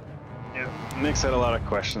 blanket. Yeah. Nick's had a lot of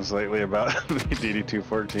questions lately about the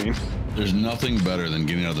DD-214. There's nothing better than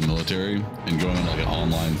getting out of the military and going on like an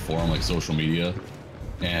online forum like social media,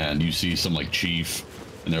 and you see some like chief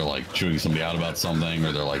and they're like chewing somebody out about something,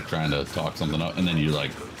 or they're like trying to talk something up, and then you're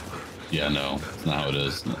like, yeah, no, it's not how it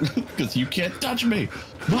is. Because you can't touch me.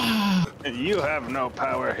 You have no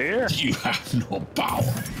power here. You have no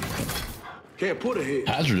power. Can't put it here.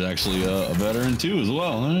 Hazard's actually a veteran too as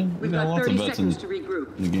well. Huh? We've got 30 seconds to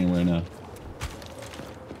regroup. In the game right now.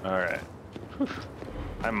 All right.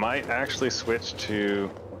 I might actually switch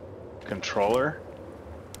to controller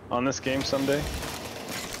on this game someday.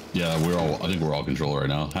 Yeah, I think we're all controller right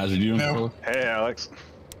now. Hazard, you doing controller? Hey, Alex.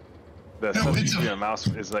 The sensitivity on the mouse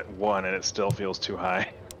is at 1 and it still feels too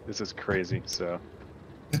high. This is crazy, so.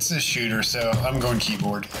 It's a shooter, so I'm going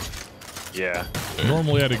keyboard. Yeah.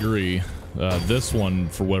 Normally I'd agree. This one,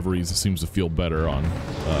 for whatever reason, seems to feel better on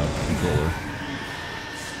controller.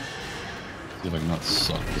 See if I can not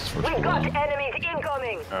suck this first We've one. got enemies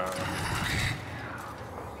incoming.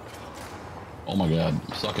 Oh my God,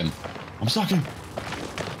 I'm sucking. I'm sucking.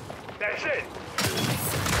 That's it.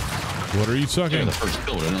 What are you sucking? Yeah, the first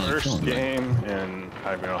kill. First game, and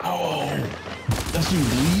I don't know how long. That's new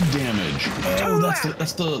bleed damage. Oh,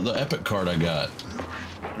 that's the epic card I got.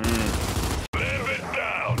 Live it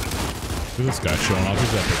down. Look at this guy showing off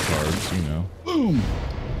his epic cards, you know. Boom.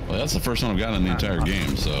 Well, that's the first one I've gotten in the entire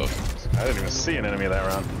game, so. I didn't even see an enemy that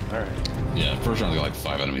round. All right. Yeah, first round I got like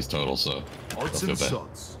 5 enemies total, so. Hearts and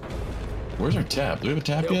sons. Where's our tap? Do we have a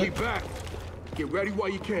tap They'll yet? be back. Get ready while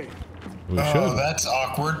you can. We Oh, should. that's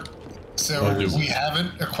awkward. So we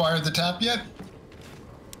haven't acquired the tap yet?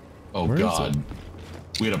 Oh Where is God. it?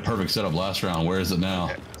 We had a perfect setup last round. Where is it now?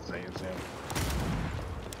 What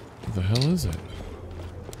the hell is it?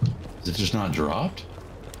 Is it just not dropped?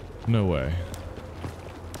 No way.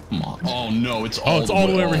 Come on. Oh no, it's all the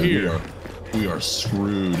way over here. We are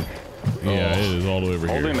screwed. Yeah, it is all the way over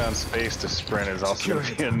Holding here. down space to sprint is also going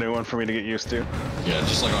to be a new one for me to get used to. Yeah,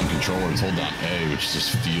 just like on controller, it's hold down A, which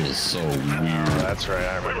just feels so weird. Oh, that's right,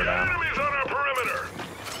 I remember now. Enemies on our perimeter.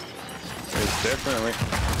 It's definitely.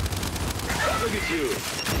 Look at you.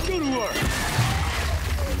 Good work.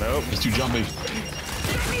 Nope. It's too jumpy.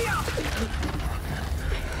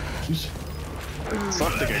 Jeez.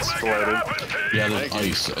 Something exploded. Yeah, there's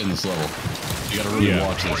ice in this level. You gotta really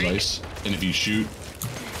watch this ice, and if you shoot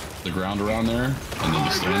the ground around there, and then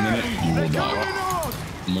you stand in it, you will die.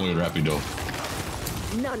 Muy rápido.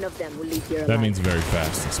 None of them will leave here That alive. means very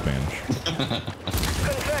fast in Spanish.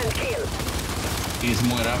 Confirmed kill. Es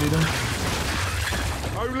muy rápido.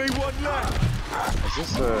 Only one left. Is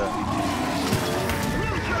this a...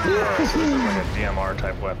 Oh, so this is like a DMR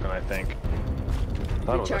type weapon, I think. I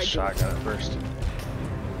thought it was a shotgun at first.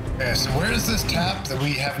 Okay, so where is this tap that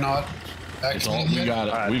we have not It's all activated we yet?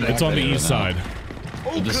 got it. It's on the east side.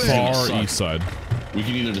 Far east side. We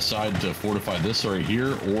can either decide to fortify this right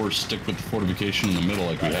here, or stick with the fortification in the middle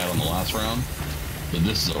like we had on the last round. But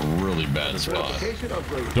this is a really bad spot.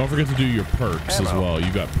 Don't forget to do your perks as well.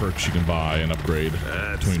 You got perks you can buy and upgrade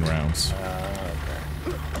between rounds.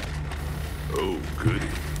 Oh, goody.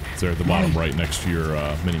 It's there at the bottom right next to your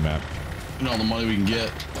mini-map. And all the money we can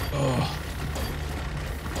get. Oh.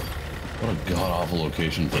 What a god-awful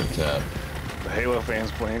location for a tap. The Halo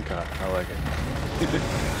fans playing COD. I like it.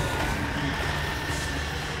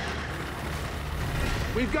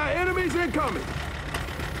 We've got enemies incoming.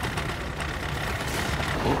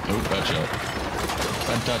 Oh, bad shot.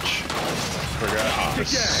 Bad touch. Forgot the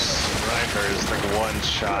sniper is like one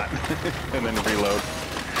shot and then reload.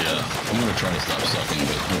 Yeah, I'm gonna try to stop sucking,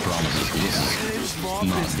 but no promises. This is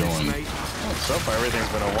not going. So far, everything's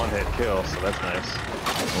been a one-hit kill, so that's nice.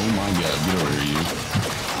 Oh my god, get over here, you.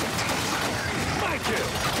 My kill.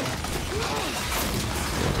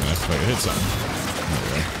 That's if I can hit something.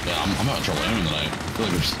 Yeah, I'm having trouble aiming tonight. I feel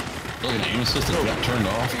like an aim assist that got turned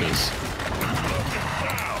off because.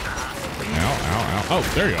 Ow, ow, ow. Oh,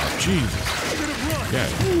 there you are. Jesus. Yeah.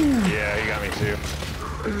 Yeah, you got me too.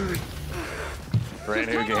 Brand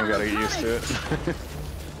new game, gotta get used to it.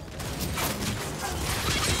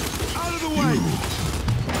 Out of the way.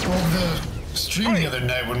 Well, the stream the other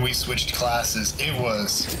night when we switched classes, it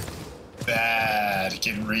was bad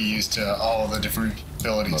getting reused to all the different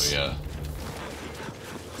abilities. Oh yeah.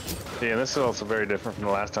 Yeah, this is also very different from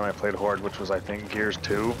the last time I played Horde, which was, I think, Gears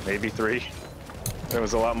 2, maybe 3. It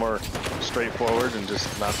was a lot more straightforward and just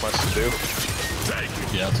not much to do.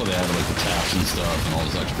 Yeah, that's why they added like the taps and stuff and all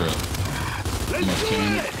this extra. Much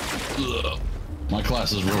cannon. Ugh. My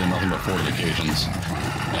class is really nothing but fortifications.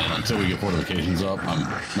 And until we get fortifications up, I'm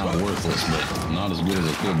not worthless, but not as good as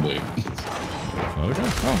it could be. Okay.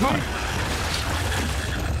 Oh, hi.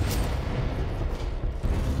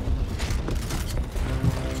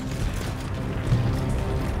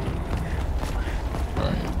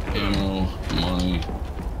 Alright, ammo, money.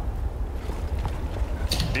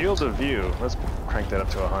 Field of view. Let's crank that up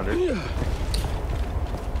to 100.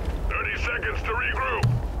 30 seconds to regroup.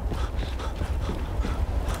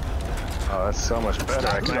 Oh, that's so much better.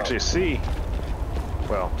 I can actually see.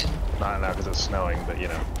 Well, not now because it's snowing, but you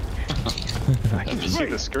know. I can see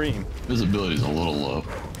the screen. Visibility's a little low.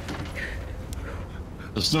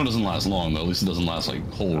 The snow doesn't last long, though. At least it doesn't last like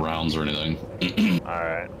whole rounds or anything.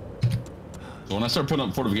 Alright. So when I start putting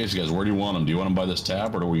up fortifications, guys, where do you want them? Do you want them by this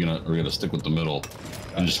tap, or are we gonna stick with the middle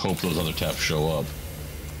and just hope those other taps show up?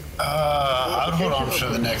 I'd hold on for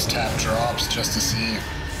the next tap drops just to see.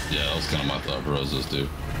 Yeah, that was kind of my thought process, too.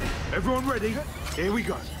 Everyone ready? Here we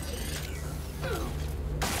go.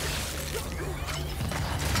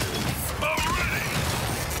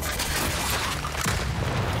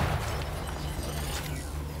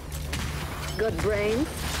 Good brains.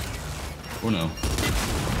 Oh no.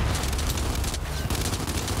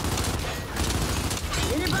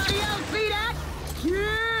 Anybody else see that?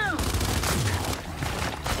 Yeah!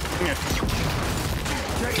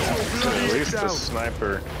 At least the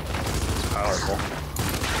sniper is powerful.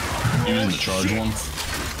 You mean the charge one?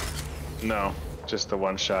 No, just the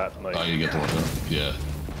one shot. Like, Oh, you get the one shot. Yeah.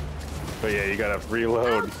 but yeah, you gotta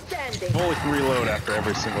reload. Outstanding. Fully reload after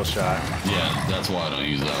every single shot. Yeah, that's why I don't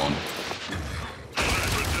use that one.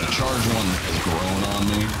 The charge one has grown on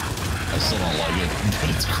me. I still don't like it, but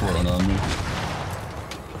it's grown on me.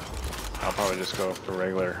 I'll probably just go for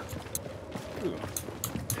regular.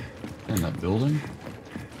 In that building?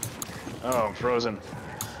 Oh, I'm frozen.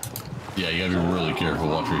 Yeah, you gotta be really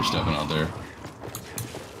careful after you're stepping out there.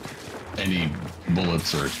 Any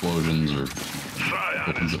bullets or explosions or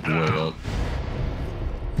opens it way up.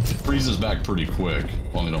 It freezes back pretty quick,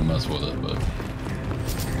 as long as you don't mess with it,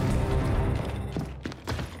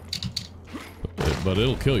 But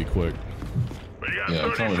it'll kill you quick. yeah,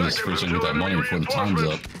 I'll probably just freeze and get that money before the time's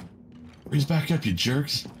up. Freeze back up, you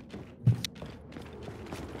jerks.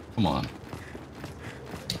 Come on.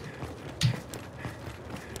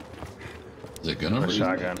 Is it gonna A freeze?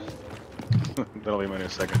 shotgun. That'll be my new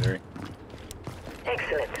secondary.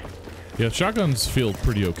 Excellent. Yeah, shotguns feel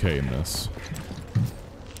pretty okay in this.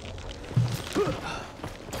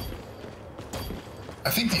 I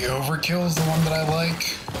think the overkill is the one that I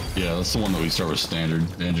like. Yeah, that's the one that we start with standard.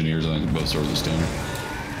 The engineers, I think, both start with the standard.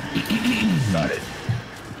 Got it.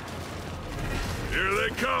 Here they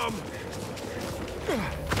come.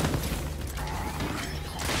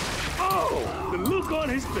 Oh, the look on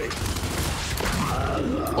his face.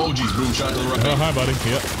 Oh, geez, boom shot to the right. Oh, hi, buddy.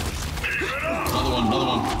 Yep. Another one, another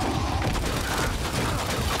one.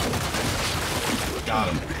 Got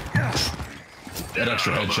him. That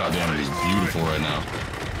extra headshot damage is beautiful right now.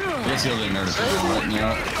 That's the other thing Nerd is saying right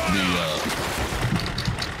now.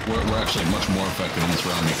 We're actually much more effective in this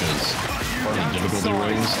round because part of the difficulty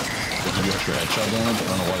raise is to do extra headshot damage. I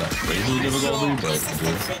don't know why that raises the difficulty, but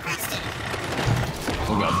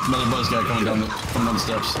oh god, another buzz guy coming down the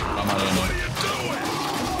steps. I'm out of ammo.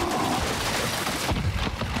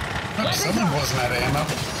 Nope, someone wasn't out of ammo.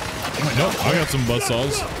 Nope, I got some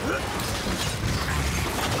buzzsaws.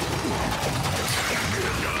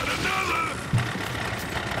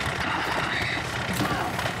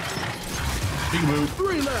 Big move.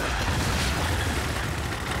 3 left.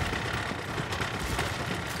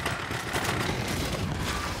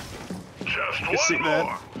 Just You see one that?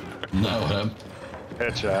 more. No, him.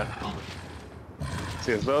 Headshot.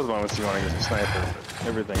 See, it's those moments you want to use a sniper, but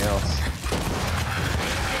everything else.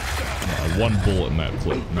 One bullet in that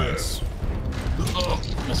clip. Nice. Oh,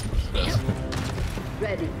 that's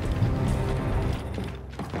Ready.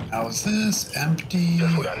 Now is this empty?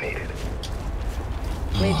 That's what I needed.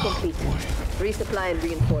 Wave complete. Resupply and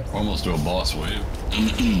reinforce. almost to a boss wave.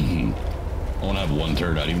 I want to have one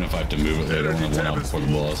turret out, even if I have to move it later. I want to have one out before the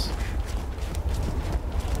boss.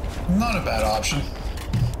 Not a bad option.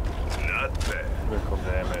 Not bad. Critical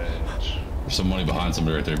damage. There's some money behind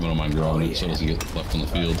somebody right there, but I don't mind grabbing it so it doesn't get left on the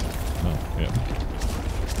field. Oh, yeah.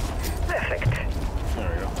 Perfect. There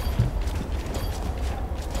we go.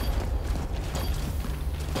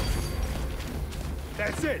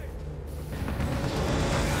 That's it.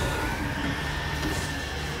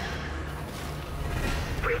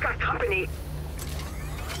 We've got company.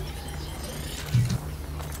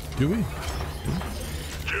 Do we?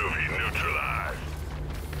 Juvie neutralized.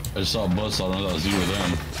 I just saw a buzzsaw. I don't know if that was you or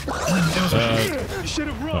them. You should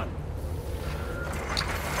have run.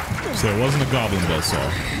 So it wasn't a goblin buzzsaw.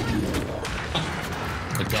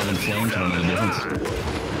 The goblin flames, I don't know the difference.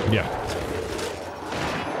 Yeah.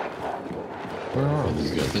 Where are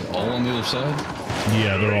these guys? They all on the other side?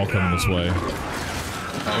 Yeah, they're all coming this way.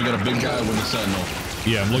 Oh, we got a big guy with a sentinel.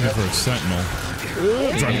 Yeah, I'm looking for a sentinel.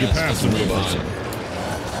 Trying to get past him. Move behind.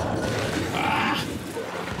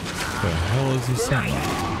 The hell is this sentinel?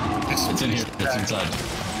 It's in here. It's inside.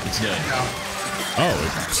 It's dead. Oh,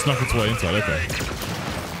 it snuck its way inside. Okay.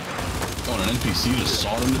 Oh, and an NPC just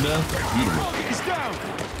sawed him to death? Beautiful. He's down.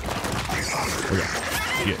 Okay.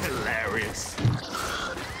 Yeah. Hilarious.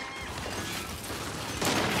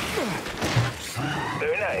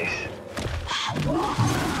 Very nice.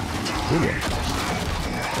 Ooh.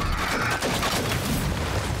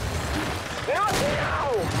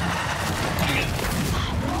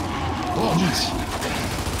 Oh, jeez.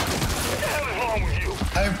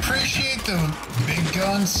 I appreciate the big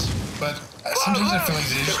guns, but sometimes I feel like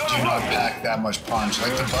they just do not pack that much punch.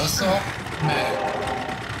 Like the buzzsaw,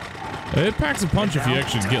 man. It packs a punch if you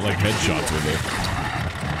actually get like headshots with it.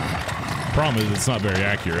 Problem is, it's not very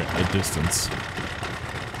accurate at distance.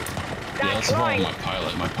 Yeah, that's the problem with my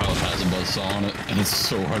pilot. My pilot has a buzzsaw on it, and it's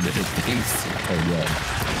so hard to hit things. Oh, God.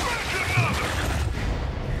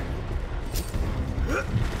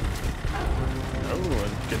 Oh,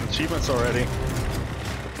 getting achievements already.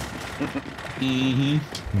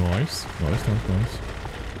 Nice.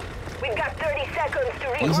 We've got 30 seconds to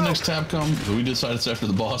regroup. When's the next tab come? Do we decide it's after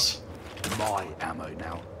the boss? My ammo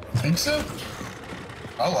now. Think so?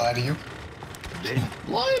 I'll lie to you.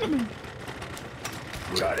 Lie to me.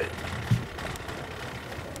 Got it.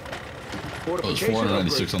 Oh, there's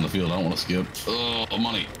 496 on the field. I don't want to skip. Oh,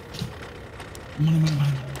 money. Money.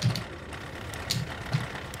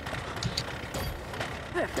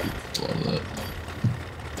 That's a lot of that.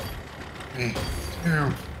 3,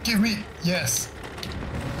 2, give me, yes.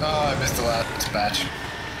 Oh, I missed the last batch.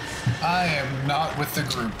 I am not with the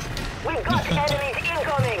group. We've got enemies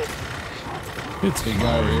incoming. It's Big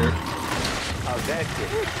guy over here. Oh, that's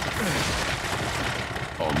it.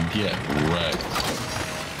 Oh, get wrecked.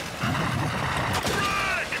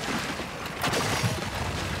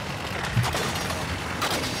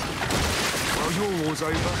 Well, your war's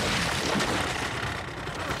over.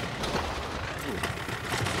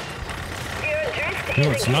 You know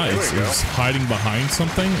what's nice is hiding behind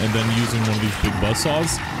something and then using one of these big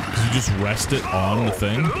buzzsaws, because you just rest it on the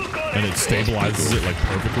thing and it stabilizes it like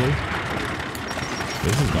perfectly.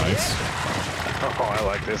 This is nice. Oh, I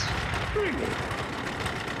like this.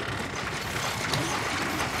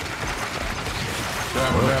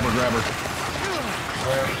 Grab her.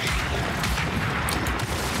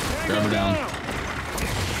 Grab her down.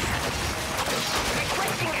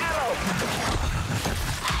 Requesting ammo.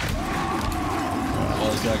 Oh,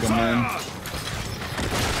 this guy coming in.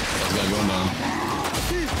 This guy going down.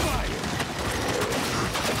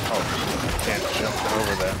 Oh, can't jump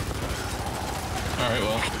over that. Alright,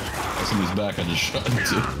 well. Somebody's back I just shot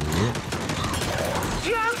into.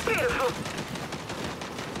 Yeah, beautiful.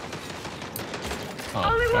 Oh,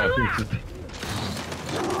 Only one left.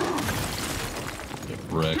 Get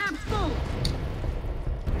wrecked. Cap full.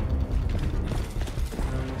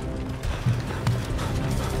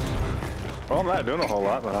 Well, I'm not doing a whole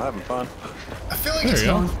lot, but I'm having fun. I feel like There it's you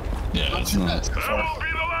go. not Yeah, it's too not. bad so That far. won't be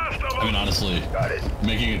the last of I mean, them. honestly, Got it.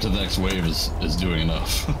 making it to the next wave is doing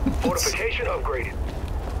enough. Fortification upgraded.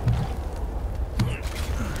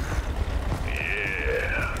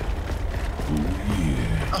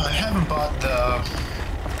 Oh, I haven't bought the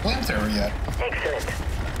flamethrower yet. Excellent.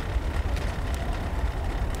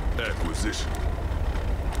 Acquisition.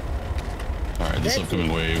 Alright, this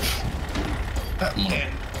upcoming wave.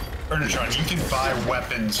 And Ernatron, you can buy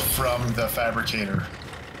weapons from the fabricator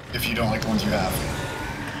if you don't like the ones you have.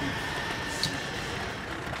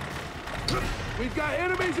 We've got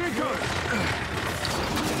enemies incoming.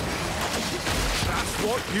 That's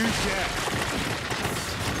what you get.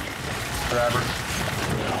 Grab her.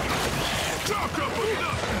 Talk up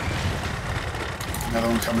enough. Another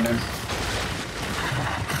one coming in.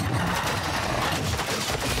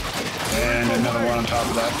 And another one on top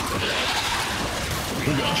of that.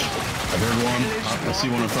 Oh gosh. I heard one. I see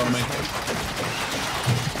one in front of me.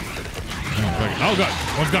 Oh god,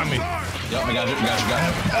 one's got me. Yep, I got you.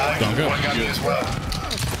 Don't go. One got me as well.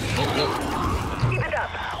 Oh. Keep it up.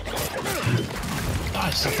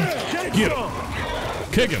 Nice. Get him.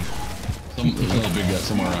 Kick him. There's another big guy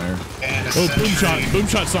somewhere around here. And a Oh, boom sentry.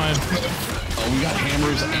 shot sign. Oh, we got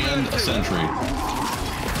hammers and a sentry.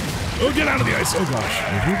 Oh, get out of the ice. Oh, gosh.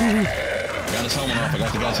 I got his helmet off. I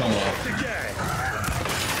got the guy's helmet off.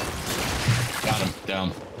 Got him.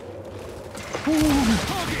 Down.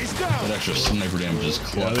 That extra sniper damage is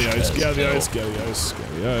clutch. Get out of the ice. Get out of the ice. Get out of the ice. Get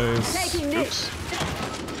out of the ice. Taking this.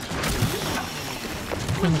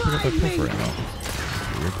 I'm gonna pick up that puffer ammo.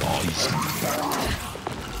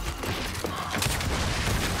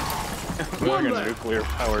 Wearing a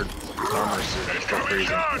nuclear-powered armor suit. I'm still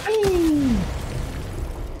freezing.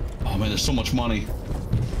 Oh man, there's so much money.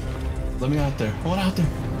 Let me out there. I want out there.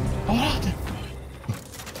 I want out there.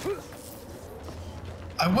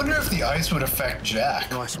 I wonder if the ice would affect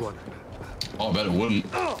Jack. Nice one. Oh, I bet it wouldn't.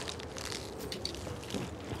 I'm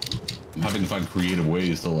having to find creative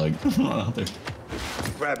ways to like run out there.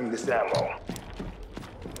 Grabbing this ammo.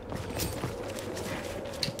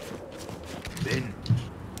 Then.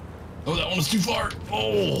 Oh, that one was too far.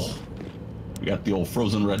 Oh, we got the old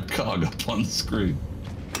frozen red cog up on the screen.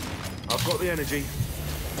 I've got the energy.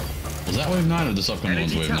 Was that wave 9 or this upcoming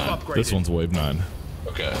one's wave 9? This one's wave 9.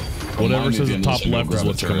 Okay. Whatever says the the top left is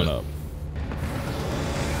what's coming up.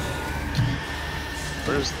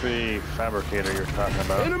 Where's the fabricator you're talking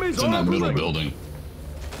about? It's in that middle building.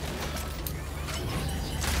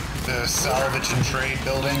 The salvage and trade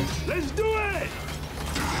building. Let's do it!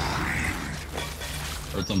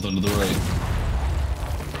 Or something to the right.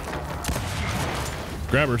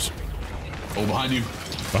 Grabbers. Oh, behind you.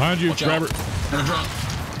 Behind you. Watch Grabber. out. Gonna drop.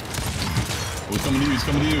 Oh, he's coming to you. He's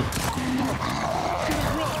coming to you.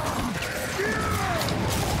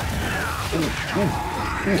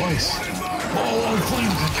 Oh, ice. Oh,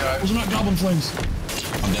 flames. Those are not goblin flames.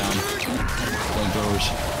 I'm down. Flamethrowers.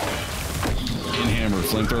 And hammer.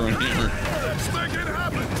 Flamethrower and hammer.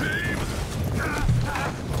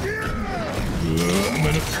 I'm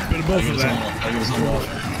in a bit of both of that. I give us one off.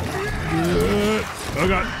 Oh,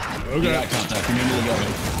 God. Oh, Yeah, God. contact. You need to look at me.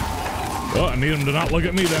 Oh, I need him to not look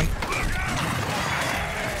at me then.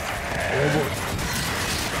 Oh, boy.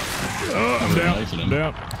 Oh, I'm down. I'm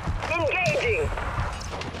down. Engaging.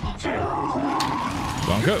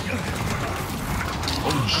 Bonko.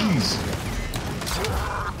 Oh, jeez.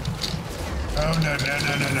 Oh no.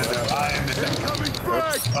 I am in the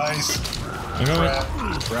ice.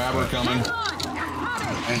 Grabber coming.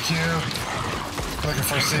 Thank you. Looking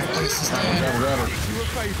for a safe place to stand. Grabber.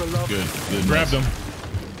 Good. Grabbed him.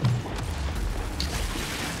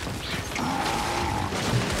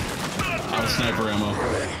 Out of sniper ammo.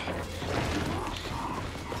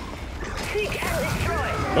 Seek and destroy.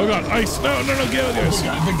 Oh, God. Ice. No. Get out of the ice.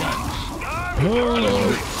 Big guy.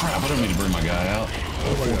 Oh. Crap, I don't need to bring my guy out.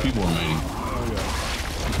 4 people remaining.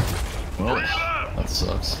 Well, that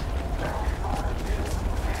sucks.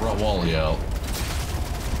 Brought Wally out.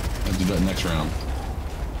 I'll do that next round.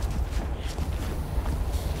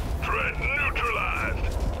 Threat neutralized.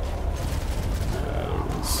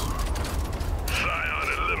 Scion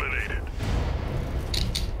eliminated.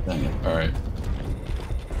 Dang it. Alright.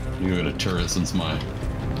 You go to turret since my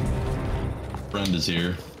friend is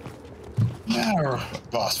here. Now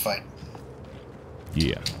boss fight.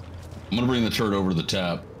 Yeah. I'm gonna bring the turret over to the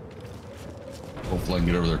tap. Hopefully I can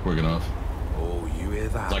get over there quick enough. Oh, you hear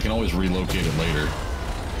that? I can always relocate it later.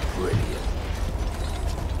 Brilliant.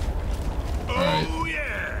 Alright. Oh,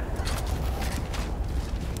 yeah.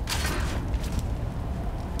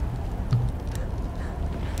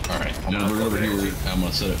 Alright, I'm gonna bring it over here. I'm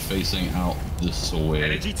gonna set it facing out this way.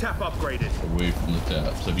 Energy tap upgraded. Away from the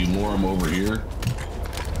tap. So if you lure them over here,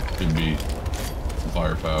 could be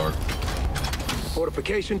firepower.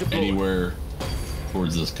 Fortification deployed. Anywhere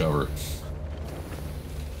towards this cover.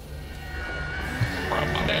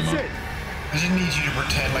 That's it. I didn't need you to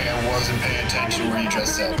pretend like I wasn't paying attention where you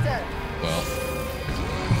just said. Well,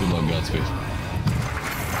 good luck, Godspeed.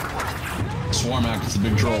 Swarm act, it's a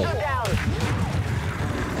big troll. Down.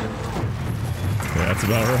 Yeah, that's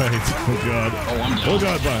about right. Oh, God. Oh, I'm down. Oh,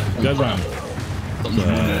 God. Bye. God, bye. Something's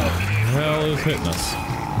moving out. Hell is hitting us.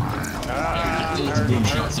 It's a boom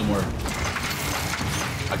shot somewhere.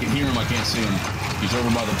 I can hear him, I can't see him. He's over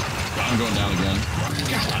by the... I'm going down again.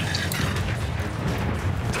 God.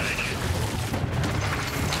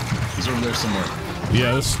 He's over there somewhere.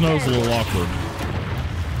 Yeah, this snow's a little awkward.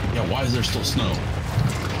 Yeah, why is there still snow?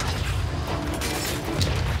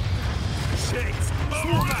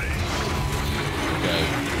 Okay.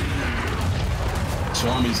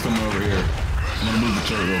 Swarmy's coming over here. I'm gonna move the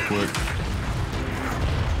turret real quick.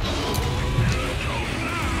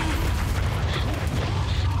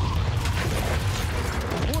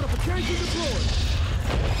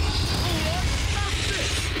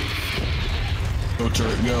 Go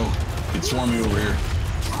turret, go. Get Swarmy over here.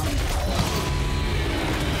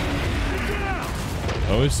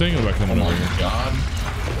 Oh, he's thinking about coming over here. God.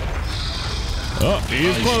 Oh, he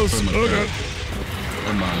is close. Oh, God.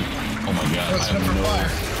 Never mind. Oh, my God. I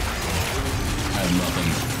have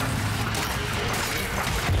nothing.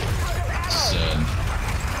 Sad.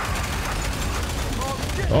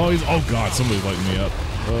 Oh, he's. Oh, God. Somebody's lighting me up.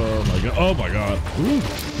 Oh, my God. Oh, my God. Ooh.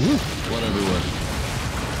 Ooh. Blood everywhere.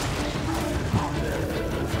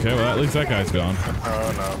 Okay, well, at least that guy's gone.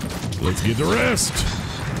 Oh, no. Let's get the rest.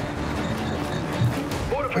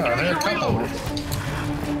 There are a couple.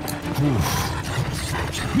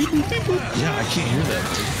 Yeah, I can't hear that.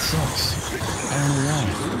 It sucks. I don't know why.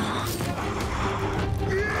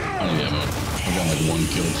 I don't have ammo. I got like 1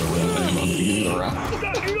 kill to run ammo at the beginning of the round.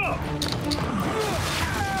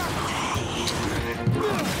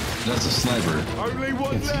 That's a sniper. Only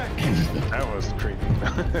one left. That was creepy.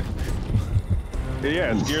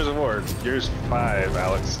 Yeah, it's Gears of War. Gears 5,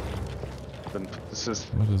 Alex. This is.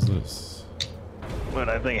 What is this? But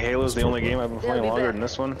I think Halo's the only game I've been playing longer than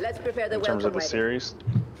this one. Let's prepare the in terms of the welcome series.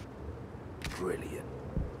 Brilliant.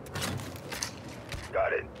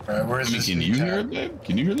 Got it. All right, where is this? Can you hear it, babe?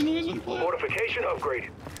 Can you hear the noise when you play it? Fortification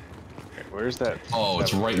upgraded. Okay, where's that? Oh,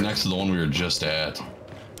 it's right next to the one we were just at.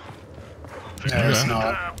 No, it's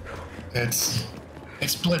not. It's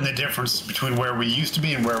splitting the difference between where we used to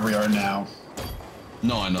be and where we are now.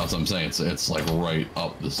 No, I know that's what I'm saying. It's like right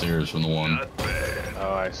up the stairs from the one.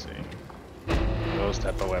 Oh, I see. Those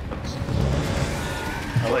type of weapons.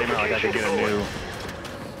 I'll let you know I got to get a new,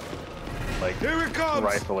 like,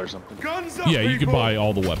 rifle or something. Guns up, Yeah, you can people. buy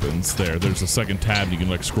all the weapons there. There's a second tab. You can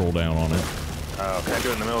like scroll down on it. Can I do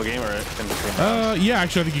it in the middle of the game or in between? Yeah,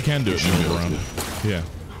 actually, I think you can do it in the middle round. Yeah.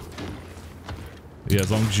 Yeah,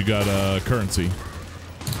 as long as you got currency.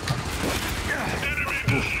 Enemy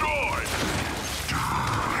destroyed.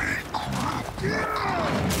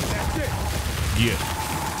 Yeah.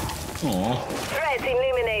 Aw. Threat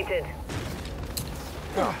eliminated.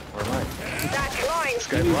 Oh, where am I? That's mine. This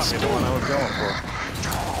guy brought me the one I was going for.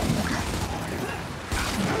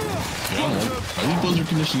 Yeah, are you blizzard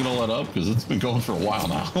conditioning all that up? Because it's been going for a while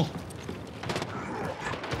now.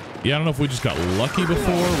 Yeah, I don't know if we just got lucky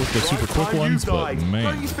before with the super quick ones, but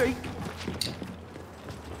man.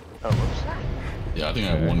 Oh, whoops. Yeah, I think I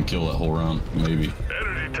had 1 kill that whole round, maybe.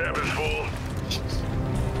 Energy tab is full.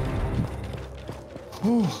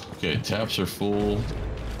 Whew. Okay, taps are full.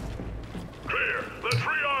 Clear. Let's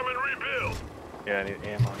rearm and rebuild. Yeah, I need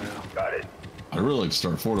ammo now. Got it. I'd really like to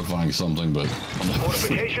start fortifying something, but I'm not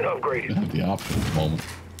Fortification upgraded. have the option at the moment.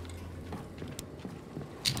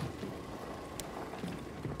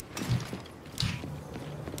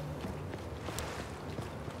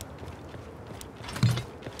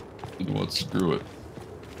 You know what? Screw it.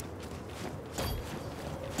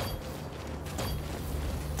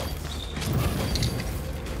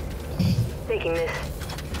 Taking this.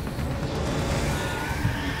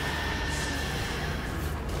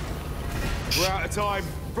 We're out of time.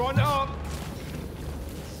 Front up.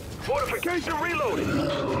 Fortification reloaded.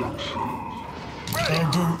 Oh,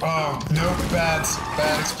 boo. Oh, nope. Bad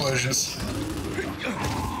explosions.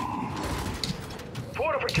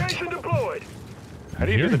 Fortification deployed. How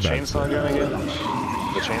do you do the Hearing chainsaw gun again?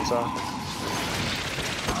 The chainsaw?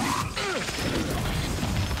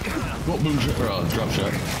 Well, boom, drop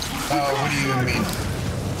shot. Oh, what do you mean?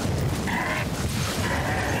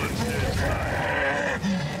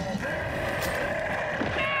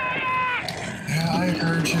 Yeah, I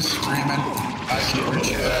heard you screaming. I can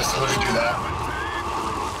hear you. That's the way to do that.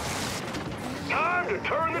 Time to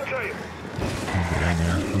turn the table.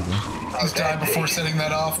 Please die before setting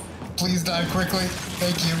that off. Please die quickly.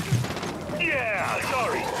 Thank you. Yeah,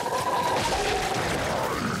 sorry.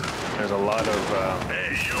 There's a lot of,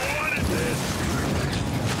 Hey, you wanted this.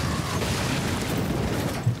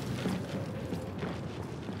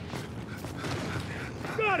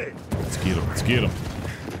 Got it. Let's get him. Let's get him.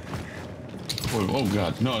 Oh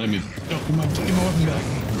god, no, I didn't mean. No, come on, give my weapon back.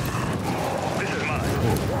 This is mine.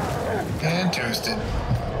 And toasted.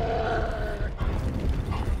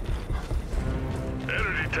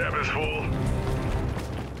 Energy tab is full.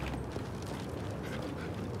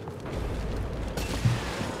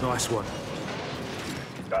 Nice one.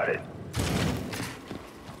 Got it.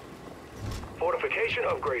 Fortification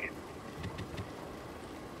upgraded.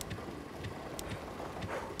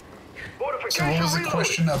 So what was the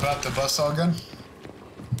question about the buzzsaw gun?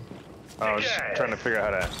 I was just trying to figure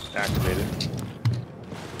out how to activate it.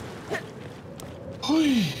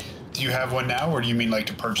 Do you have one now, or do you mean like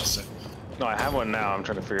to purchase it? No, I have one now. I'm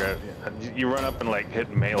trying to figure out. You run up and like hit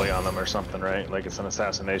melee on them or something, right? Like it's an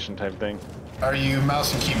assassination type thing. Are you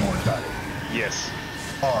mouse and keyboard? Yes.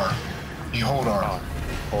 R. You hold R.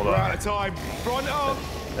 Hold We're on. out of time. Front up.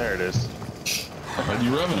 There it is. How are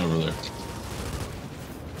you revving over there?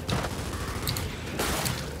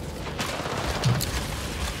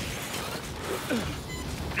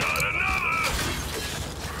 Got another.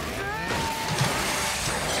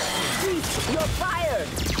 You're fired.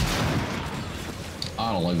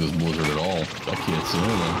 I don't like this blizzard at all. I can't see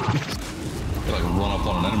anything. I like run up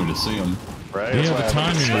on an enemy to see them. Right? Yeah, That's why the I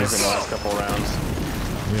haven't been timing is- sniping the last couple rounds.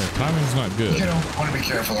 Yeah, timing's not good. You don't want to be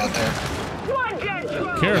careful out there. One dead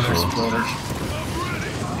drone. Careful. Exploders.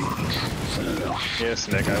 Yes,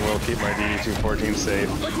 Nick, I will keep my DD-214 safe.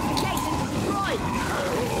 Fortification destroyed.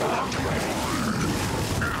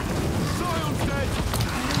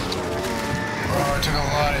 Oh, I took a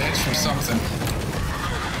lot of hits from something.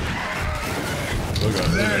 Oh god,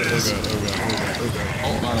 There it is.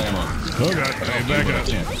 Oh, not ammo. Oh god, hey, back up.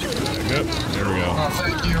 Yep, there we go. Oh,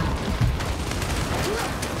 thank you.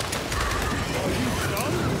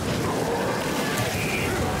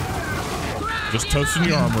 Just toasting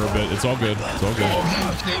your armor a bit. It's all good. It's all good.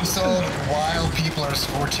 Chainsaw while people are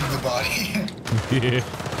scorching the body. Yeah.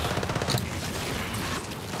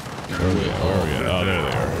 Where are we at? Where are we at? Oh, there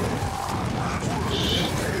they are.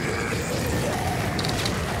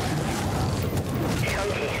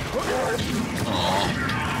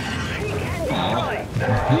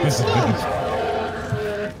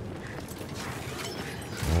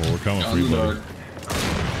 Oh, we're coming for you, buddy.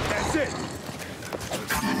 That's it.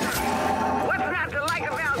 What's not to like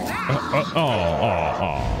about that?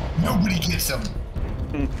 Oh. Nobody gets him.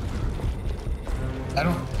 I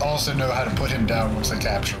don't also know how to put him down once I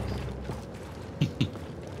capture him.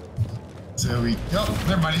 So we... Oh,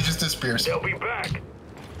 never mind, he just disappears. They'll be back.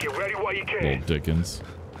 Get ready while you can. Little Dickens.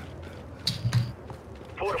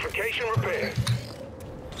 Fortification repaired.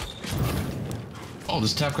 Oh,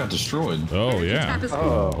 this tap got destroyed. Oh, yeah.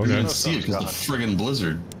 Oh, I Okay. didn't see it because the friggin'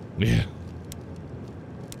 blizzard. Yeah.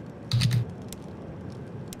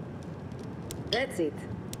 That's it.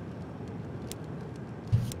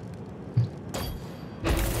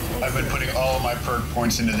 I've been putting all of my perk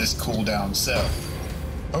points into this cooldown, so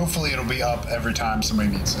hopefully it'll be up every time somebody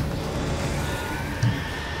needs it.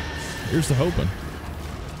 Here's the hoping.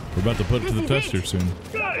 We're about to put it to the tester soon.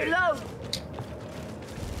 Got it. Low.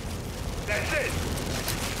 That's it.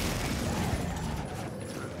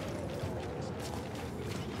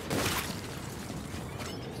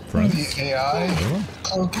 One of Friends? the AI Oh.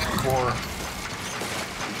 cloaking or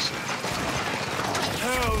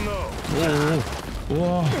Hell no.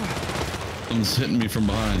 Whoa. Someone's hitting me from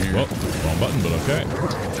behind here. Well, wrong button, but okay.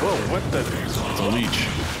 Whoa, what the? It's a leech.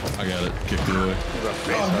 I got it. Kicked it away.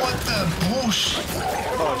 oh, what the bullshit!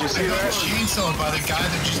 Oh, did you see I got that? chainsawed by the guy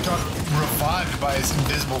that just got revived by his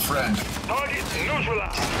invisible friend. Target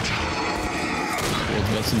neutralized. Well,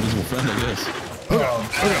 that's an invisible friend, I guess. Oh,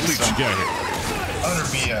 I got leech. some Get out here. utter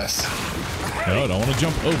BS. No, I don't want to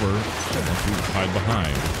jump over. I want to hide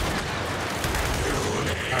behind.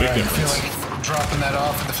 Big Alright, I feel difference. like dropping that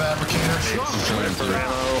off at the fabricator. Sniper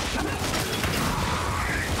ammo.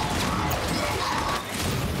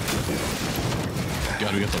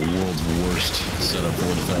 God, we got the world's worst setup for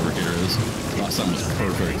what the fabricator is. Last time was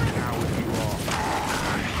perfect.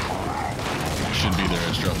 Should be there. I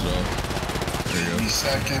just dropped it off. There you Give go. me a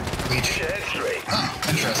second. Leech. Head straight. Oh,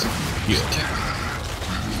 interesting. Yeah.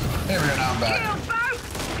 There we go, now I'm back. Kill first.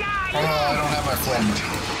 Got Oh, I don't have my flame.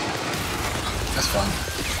 That's fine.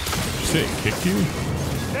 Shit, kick you?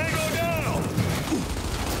 Tango down.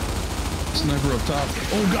 Sniper up top.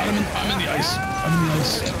 Oh God, I'm in the ice. I'm in the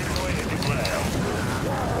ice.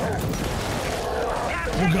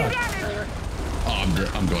 Oh God. Oh,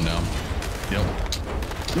 I'm going down. Yep.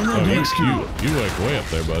 No, Oh, don't you like way up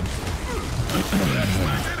there, bud.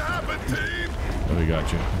 Oh, he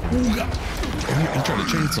got you. Oh God. He tried to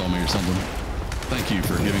chainsaw me or something. Thank you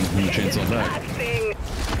for giving me a chainsaw back.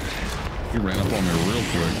 He ran up on me real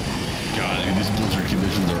quick. God, dude, these blizzard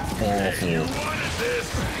conditions are awful.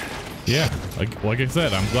 Yeah, like I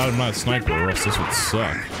said, I'm glad I'm not a sniper, or else this would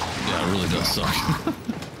suck. Yeah, it really does suck.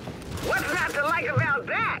 What's not to like about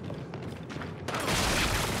that?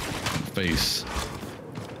 Face.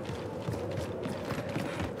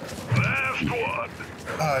 Last one.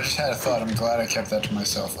 Oh, I just had a thought. I'm glad I kept that to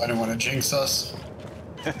myself. I didn't want to jinx us.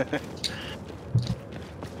 There's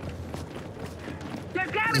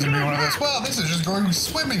gotta It's be gonna be one of a those. Well, this is just going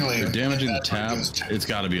swimmingly. They're damaging the That's what it tab. goes to. It's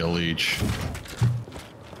got to be a leech.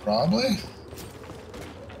 Probably.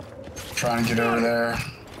 Trying to get over there.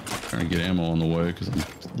 Trying to get ammo on the way because I'm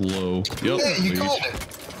low. Yep. Hey, you leech. called it.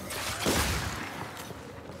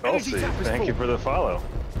 Elsie, thank you for the follow.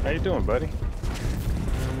 How you doing, buddy?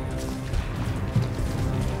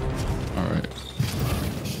 All right.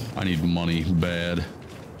 I need money bad.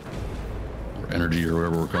 Or energy or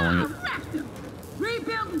whatever we're calling it.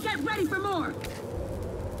 Rebuild and get ready for more.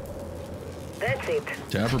 That's it.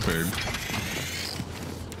 Tab prepared.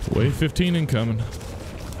 Wave 15 incoming.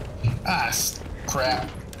 Ah, crap.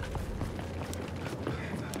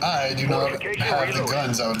 I do not have the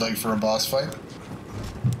guns I would like for a boss fight.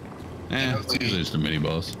 It's usually just a mini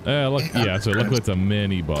boss. Look, yeah, so it looks like it's a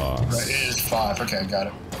mini boss. Right, it is 5. Okay, got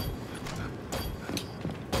it.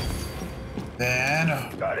 Then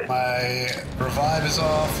my revive is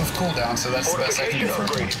off of cooldown, so that's the best I can do for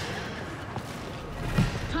it.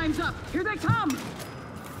 Time's up. Here they come.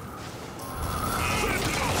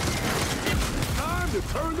 Time to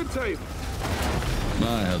turn the table.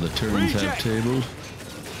 I have the turns have tables.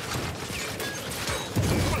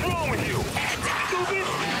 What's wrong with you?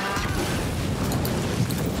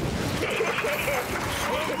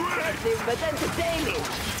 Impressive, but entertaining.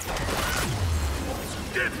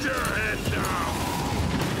 Get your head down.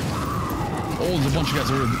 Oh, there's a bunch of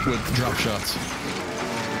guys over with drop shots.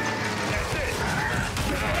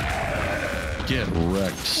 Get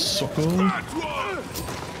wrecked, sucker.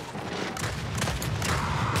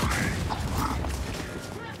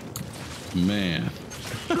 Man.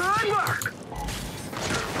 Good work.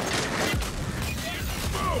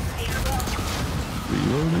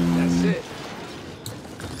 Reloading. That's it.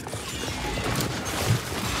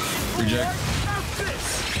 Reject.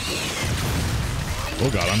 Oh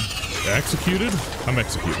god, I'm executed? I'm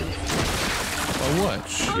executed. Oh, what?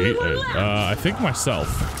 Shit. I think myself.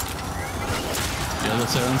 Yeah,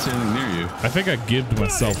 let's say I don't see anything near you. I think I gibbed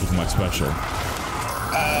myself with my special.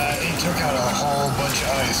 It took out a whole bunch of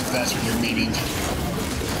ice, if that's what you're meaning.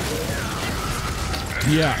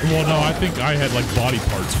 Yeah, well, no, I think I had like body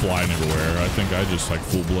parts flying everywhere. I think I just like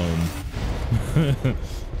full blown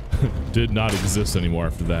did not exist anymore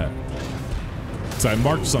after that. So I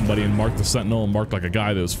marked somebody and marked the sentinel and marked like a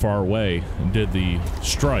guy that was far away and did the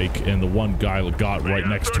strike, and the one guy got right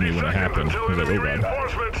next to me when it happened. I was like, oh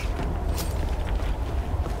god.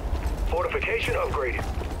 Fortification upgraded.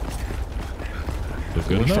 It's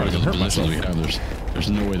good enough. I can hurt myself. We have, there's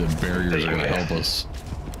no way the barriers are going to help us.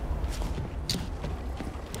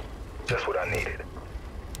 Just what I needed.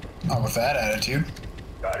 Not with that attitude.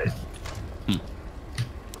 Got it.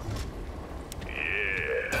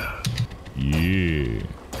 Yeah.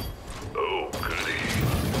 Oh, goody.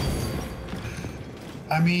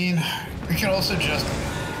 I mean, we could also just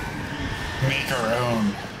make our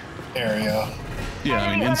own area. Yeah,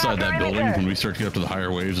 I mean, inside that building, when we start to get up to the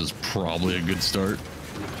higher waves, is probably a good start.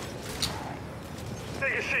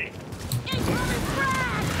 Take a seat.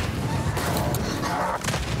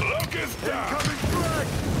 Locust down. Incoming frag.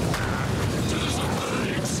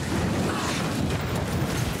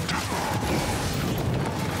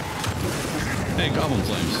 Hey, Goblin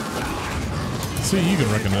Flames. See, you can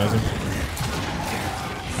recognize him.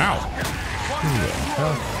 Ow. Who the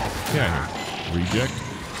hell? Yeah, reject.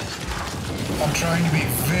 I'm trying to be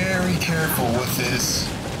very careful with this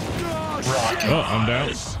rocket. Oh, I'm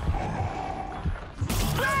down.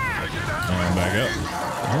 I'm back up.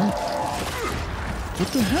 Huh? What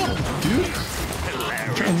the hell, dude?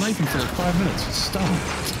 I'm trying to knife him for like 5 minutes. Stop.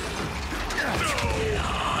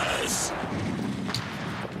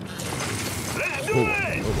 Oh, oh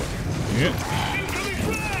boy. Yeah.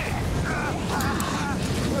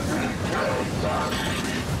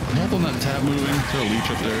 Hold on that tab moving. There's a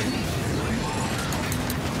leech up there.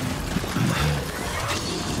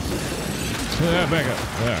 Yeah, back up.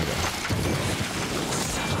 There I go.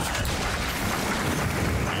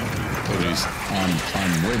 Oh, geez.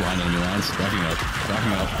 I'm way behind enemy lines. Backing up.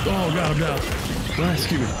 Backing up. Oh, God, I'm down. Don't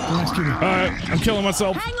rescue me. Don't rescue me. Alright, I'm killing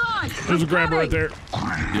myself. Hang on. There's a grabber right there.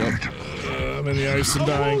 Yep. I'm in the ice and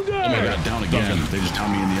dying. Oh my god, down again. They just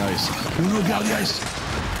found me in the ice. Oh no, get out of the ice.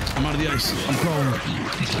 I'm out of the ice. I'm crawling.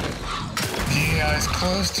 Yeah, it's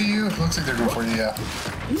close to you. Looks like they're going for you, yeah.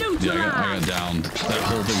 Yeah, I got downed. That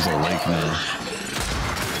whole thing's a lake now.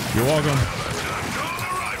 You're welcome.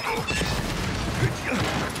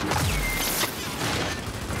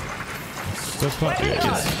 That's not it.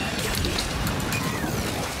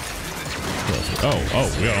 Oh,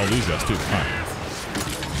 we got all these guys too. All right.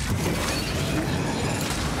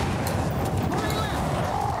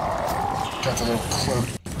 Got the little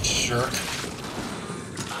cloaked jerk.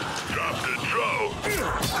 Drop the drone.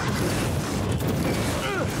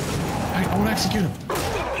 I want to execute him.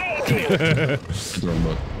 Wrong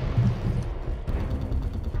button.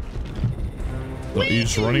 Well, you're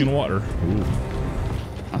just running in water. Ooh.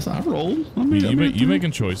 I rolled. You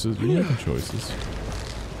making choices. You making choices.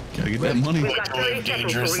 Gotta get that money. We got 30 seconds for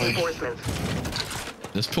dangerously. reinforcements.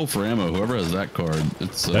 This pull for ammo. Whoever has that card,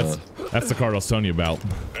 it's that's the card I was telling you about.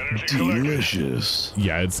 Delicious.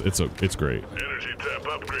 Yeah, it's great. Energy tap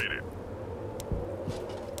upgraded.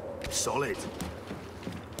 Solid.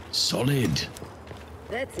 Solid.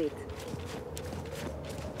 That's it.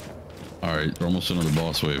 All right, we're almost another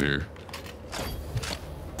boss wave here.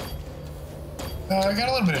 I got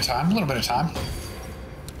a little bit of time.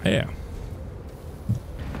 Yeah.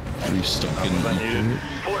 Are you stuck in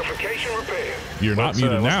Fortification repair. You're not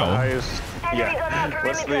muted now.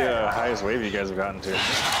 What's the highest wave you guys have gotten to?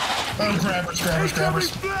 Oh,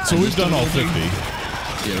 grabbers. So we've done all 50.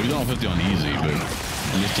 Yeah, we've done all 50 on easy, but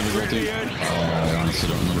on this difficulty, I honestly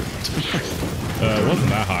don't remember. It wasn't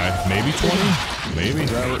that high. Maybe 20? Maybe.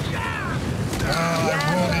 I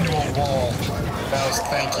rolled into a wall. That was,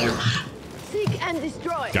 thank you. Seek and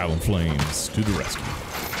destroy. Goblin Flames to the rescue.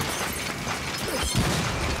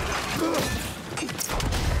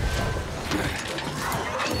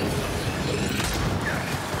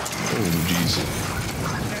 Oh, jeez.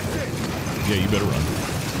 Yeah, you better run.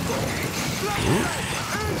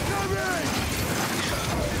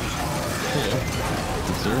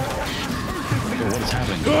 Is there? Oh, what is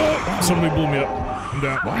happening? Oh, somebody blew me up. I'm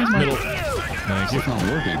down. Why is my middle? Thank you. It's not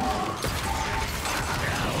working.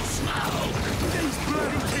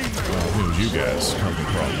 Who are you guys? Having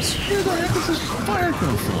problems. Where the heck does this fire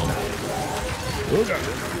come from? Oh, God.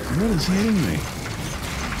 What is hitting me?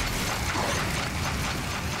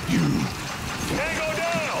 You. Tango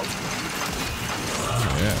down.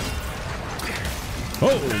 Oh, yeah.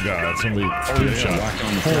 Oh, God. Somebody boom shot.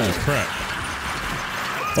 Holy crap.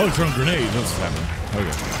 Oh, he's throwing grenades. That's what's happening.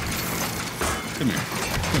 Okay. Come here.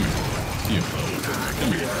 You.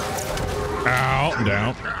 Come here. Ow. I'm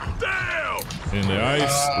down. In the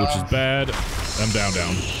ice, which is bad. I'm down.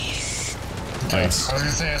 Ice. I was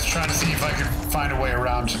gonna say, I was trying to see if I could find a way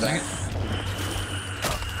around to that.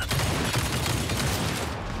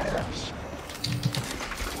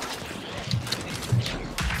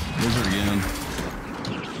 Wizard again.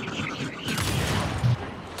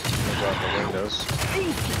 About the windows.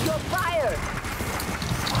 Cease your fire.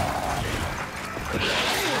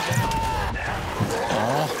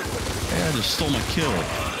 Oh, hey, I just stole my kill.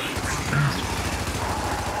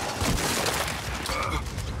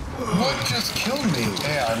 What just killed me?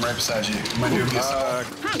 Yeah, I'm right beside you. Am I doing this?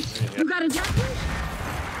 Hey, you got a jacket?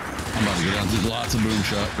 I'm about to go down through lots of boom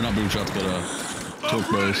shot. Or not boom shots, but torque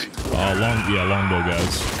bows. Longbow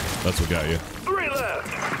guys. That's what got you. 3 left.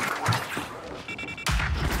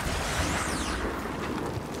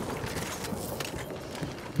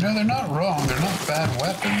 No, they're not wrong. They're not bad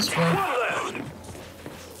weapons, but 1 left.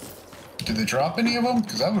 did they drop any of them?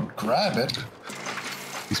 Because I would grab it.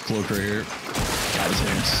 He's cloak right here. Got his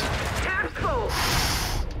hands. Tap full.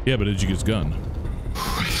 Yeah, but did you get his gun?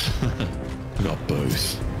 I got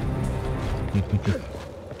both.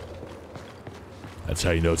 That's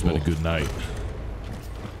how you know it's been a good night.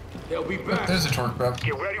 They'll be back. There's a torque bow.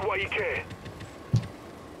 Get ready while you can.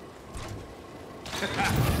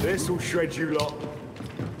 This will shred you lot.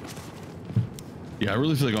 Yeah, I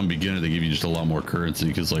really feel like on beginner they give you just a lot more currency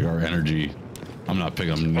because like our energy, I'm not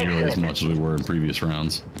picking up nearly as much as we were in previous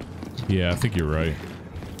rounds. Yeah, I think you're right.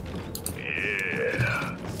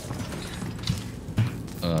 Yeah.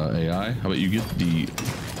 AI, how about you get the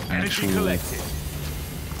actual... Energy collected.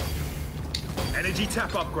 Energy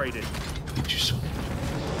tap upgraded. Get you some.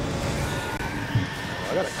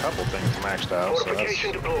 I got a couple things maxed out, so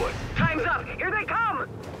Fortification that's... deployed. Time's up. Here they come.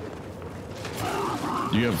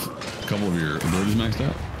 Do you have a couple of your abilities maxed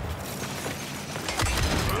out?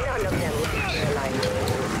 None of them will be alive.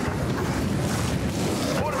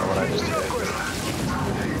 What I just did.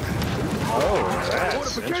 Oh, that's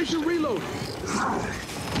Fortification reload.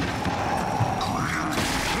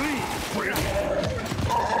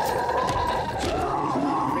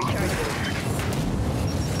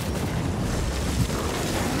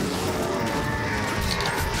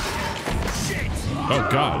 Oh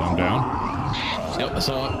God, I'm down. Yep, I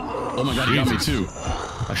saw it. Oh my God, he got me too.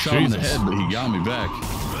 I shot him in the head, but he got me back.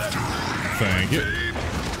 Thank you.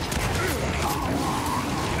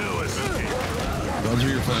 Dodge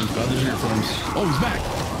your flames. Dodge your flames. Oh, he's back.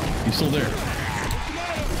 He's still there.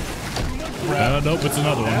 Nope, it's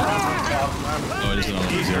another one. Oh, it is another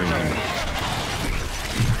one. He's there.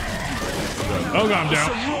 Oh God, I'm down.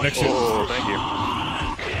 Next hit. Oh, thank you.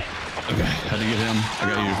 Okay, had to get him. I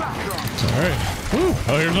got you. All right. Woo.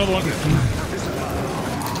 Oh, here's another one.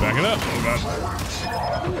 Back it up. Oh God.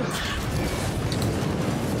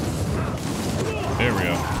 There we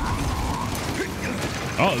go.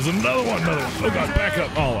 Oh, there's another one. Oh God, back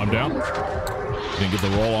up. Oh, I'm down. Didn't get the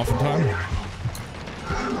roll off in time.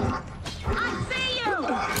 I see you!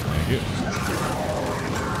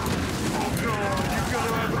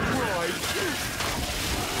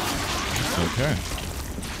 Okay.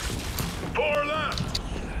 4 left.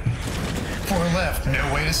 4 left.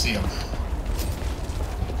 No way to see them.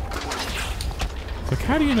 Like,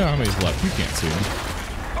 how do you know how many's left? You can't see them.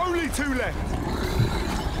 Only 2 left.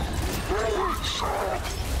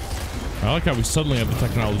 I like how we suddenly have the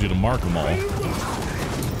technology to mark them all.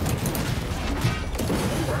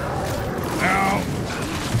 Ow!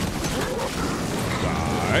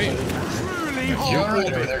 Die. You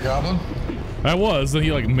alright over there, Goblin? I was. Then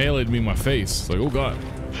he like meleeed me in my face. It's like, oh god.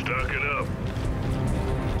 Stock it up.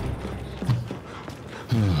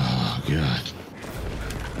 Oh god.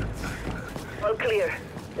 All clear.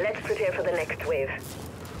 Let's prepare for the next wave.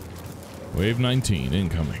 Wave 19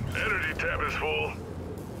 incoming. Energy tab is full.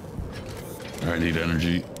 I need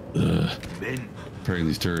energy. Repairing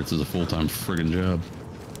these turrets is a full-time friggin' job.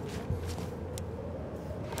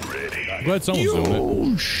 Ready. I'm glad someone's doing it.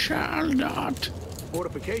 You shall not.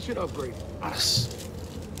 Fortification upgrade. Us.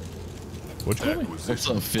 Which way? What's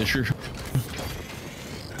up, Fisher?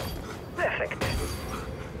 Perfect.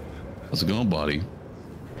 How's it going, buddy?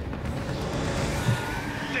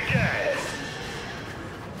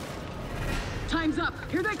 Time's up.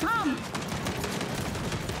 Here they come.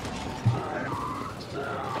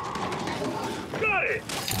 Got it.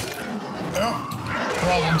 Oh,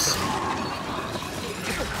 problems.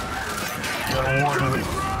 Gotta warn them.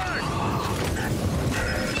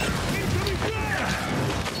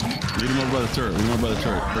 Lead him over by the turret. Lead him over by the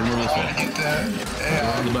turret. Bring him over this way. Get that.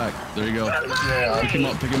 Yeah. On the back. There you go. Yeah. Pick him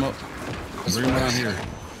up. Pick him up. Bring him around here.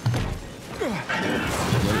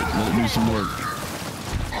 Let it do some work.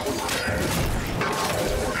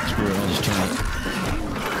 Screw it. I'll just turn it.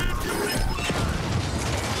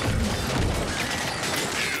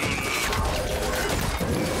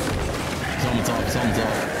 Helmet's off. Helmet's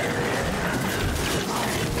off.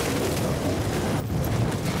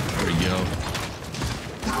 There we go.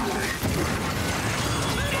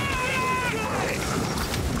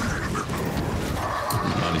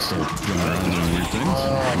 Body's still jumping around doing weird things.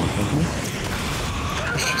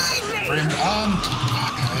 Bring it on.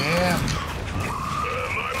 Yeah.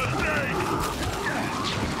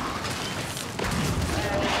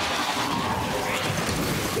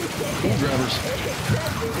 Grabbers.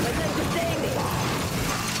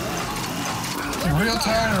 Real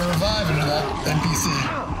tired of reviving that NPC.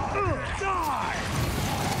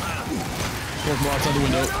 Fourth block outside the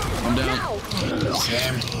window. I'm down.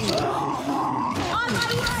 Sam. On my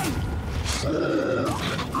way.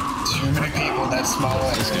 Too many people in that small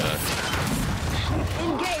This area. guy.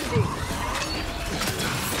 Engaging.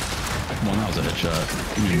 Come on, that was a headshot.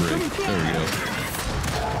 Give me a break. There we go.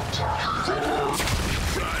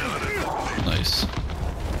 Nice.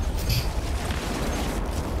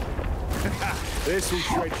 This will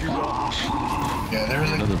shred you up. Yeah, there was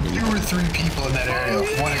like 2 or 3 people in that area.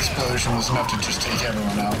 One explosion was enough to just take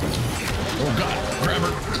everyone out. Oh god, grab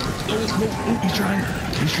her. Oh, he's trying.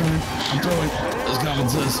 He's trying. I'm throwing. As Goblin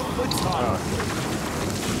says.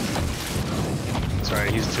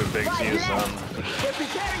 Sorry, he's too big to use We're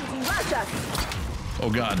preparing to rush us. Oh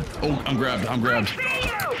god. Oh, I'm grabbed. I'm grabbed.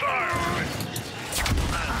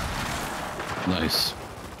 Nice.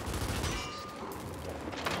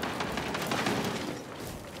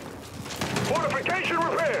 Fortification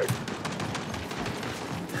repaired.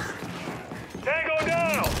 Tango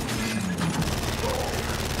down.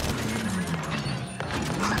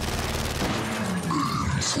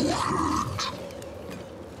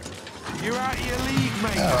 You're out of your league,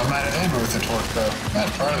 mate. Oh, I'm out of ammo with the torque though.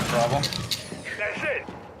 That's part of the problem. That's it.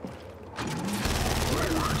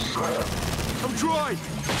 I'm dry.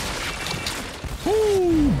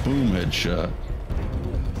 Woo! Boom, headshot.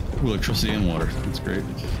 Ooh, electricity and water. That's great.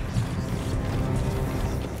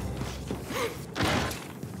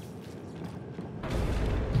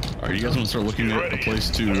 Alright, you guys want to start looking at a place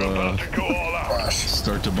to Go all out.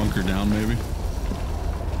 start to bunker down, maybe?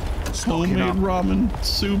 Homemade ramen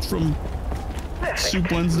soup from Soup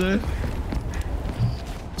Wednesday.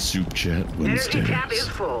 Soup Chat Energy tab is Wednesdays.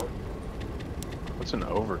 full. What's an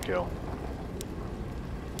overkill?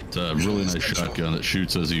 It's a really nice shotgun that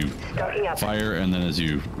shoots as you Starting up. fire and then as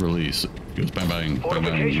you release. It goes bang bang bang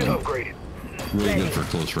Fortification bang. upgraded. Really good for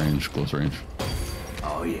close range. Close range.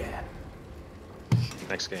 Oh yeah.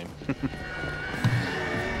 Next game.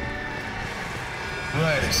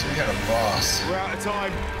 Right, so we got a boss. We're out of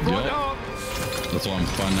time. Right Yep. up. That's why I'm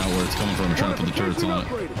finding out where it's coming from. I'm trying to put the turrets on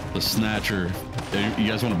it. The Snatcher. You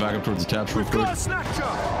guys want to back up towards the taps real quick? Got a snatcher. I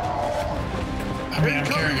mean, I'm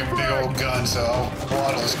carrying a big old gun, so I'll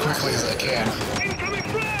waddle as quickly as I can. Incoming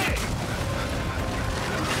flag.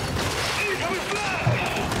 Incoming flag.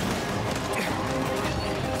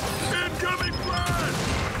 Incoming flag.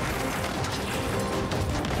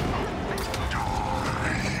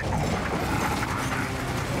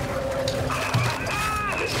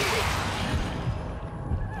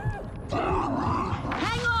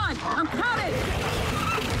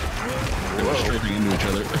 strafing into each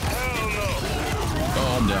other.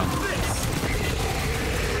 Oh, I'm down.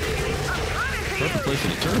 Perfect place for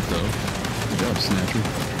the turret, though. Good job, Snatcher.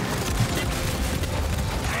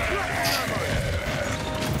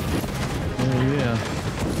 Oh, yeah.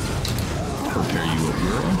 Prepare you up,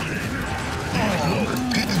 Euro.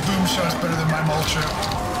 His boom shot's better than my mulcher.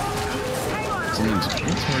 Something's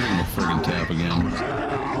targeting the friggin' tap again.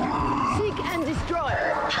 Seek and destroy.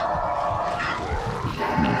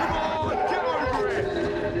 Come on, get over it!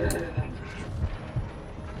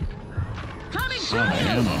 Coming Son of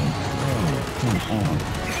ammo. Oh, come on.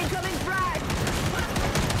 Incoming frag.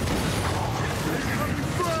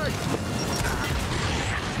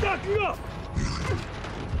 Stacking up!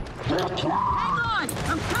 Hang on!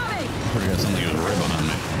 I'm coming! I got something that was right behind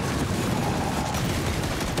me.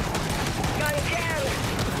 Gun jammed.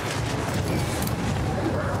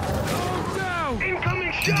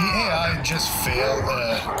 Incoming Did the shot! AI just fail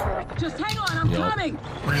Just hang on, I'm coming!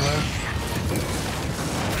 reload?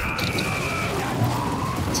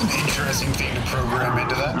 It's an interesting thing to program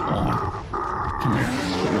into that. Come here.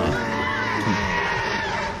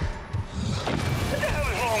 What the hell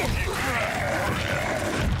is wrong with you?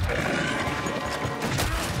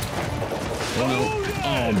 Oh, no.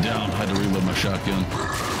 Oh, I'm down. I had to reload my shotgun.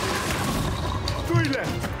 3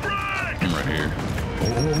 left. I'm right here.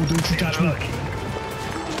 Oh, don't you touch me.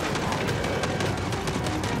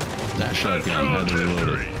 That shotgun had to reload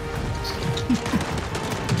it.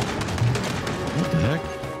 What the heck?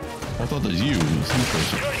 I thought that was you. Some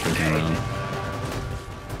person poking around.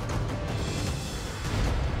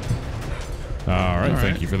 All right,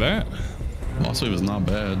 thank you for that. Also, it was not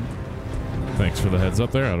bad. Thanks for the heads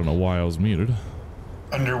up there. I don't know why I was muted.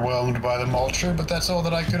 Underwhelmed by the mulcher, but that's all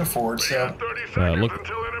that I could afford, so. 30 seconds look-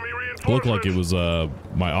 until enemy It looked like it was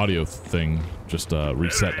my audio thing just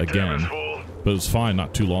reset again, but it was fine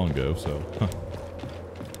not too long ago. So,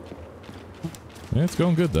 yeah, it's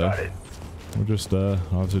going good though. We're just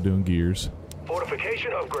obviously doing gears.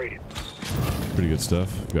 Fortification upgraded. Pretty good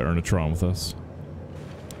stuff. We got Ernatron with us.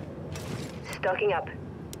 Stocking up.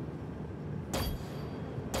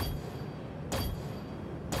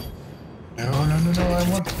 No, I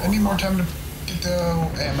want any more time to get the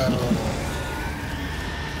ammo.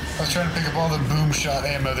 I was trying to pick up all the boom shot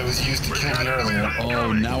ammo that was used to kill me earlier.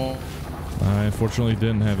 Oh, now. I unfortunately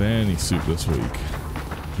didn't have any soup this week.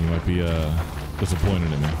 You might be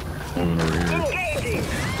disappointed in me. Moving over here. Engaging.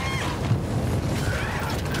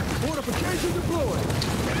 Fortification deployed.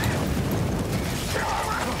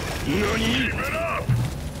 Keep it up.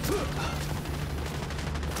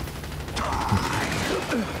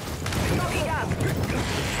 Stocking up.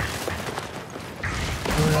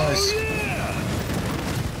 Very nice.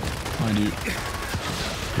 I do.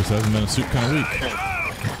 This hasn't been a soup kind of week.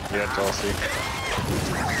 Yeah, Tulsi.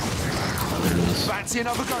 There it is. Fancy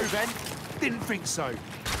another go, then? Didn't think so.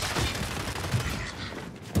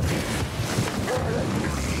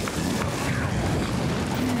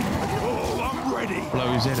 Oh, I'm ready.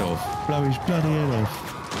 Blow his head off. Blow his bloody head off.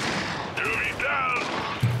 Duty down.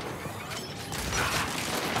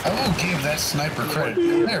 I will give that sniper credit.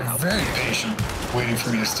 They're very patient, waiting for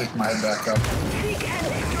me to stick my head back up. Seek and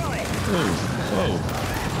destroy. Whoa.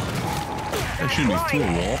 They shooting me through a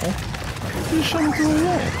wall. They shot me through a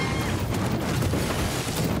wall.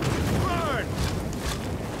 Burn.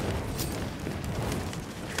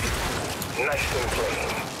 Nice and clean.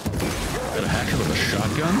 Got a hacker with a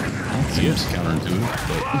shotgun? I don't think it's counterintuitive,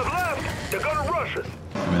 but 5 left. They're gonna rush us.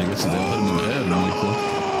 I mean, I guess they'll hit him in the head. I'm like,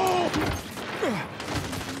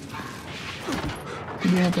 what do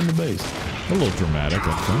you have in the base? A little dramatic, I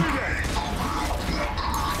think.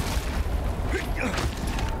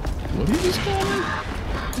 What did you just call me?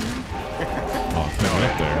 Oh, it's coming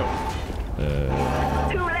up there.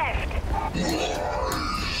 2 left.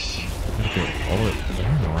 Okay, all the way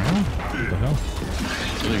around? What the hell?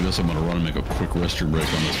 I think this I'm gonna run and make a quick restroom break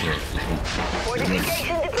on this foot.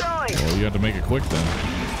 Fortification deployed. Well, you have to make it quick then.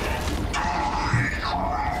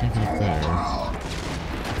 Can't get up there.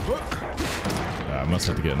 I must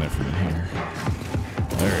have to get in there from in here.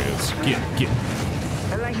 There he is. Get.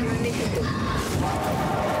 I like your initiative.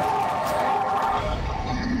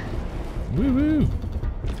 Woo woo.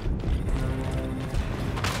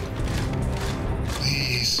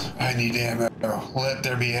 Please, I need ammo. Let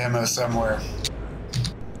there be ammo somewhere.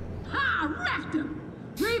 Ha! Wrecked him!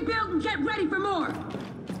 Rebuild and get ready for more!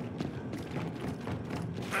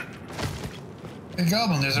 Hey,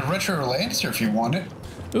 Goblin, there's a retro Lancer if you want it.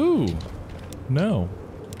 Ooh. No.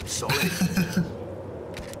 Solid.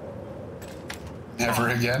 Never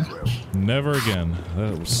again. Never again.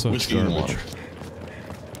 That was such Whiskey and garbage. water.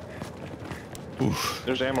 Oof.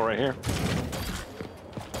 There's ammo right here.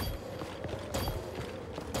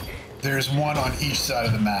 There's one on each side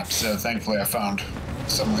of the map, so thankfully I found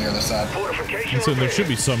some on the other side. And so there should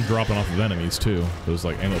be some dropping off of enemies too. Those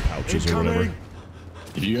like ammo pouches or whatever.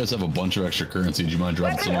 If you guys have a bunch of extra currency, do you mind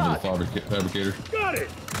dropping some over the fabricator? Got it.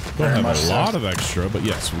 Don't have a lot of extra, but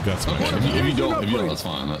yes, we've got some extra. If you don't, that's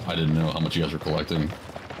fine. I didn't know how much you guys were collecting.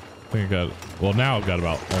 I think I got, well, now I've got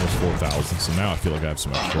about almost 4,000, so now I feel like I have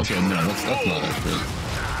some extra. Okay, no, that's not extra.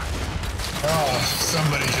 Oh,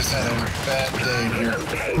 somebody just had a bad day here.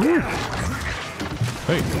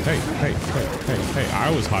 Hey, I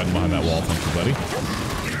was hiding behind that wall, thank you, buddy.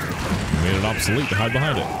 You made it obsolete to hide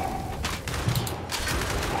behind it.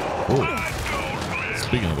 Ooh.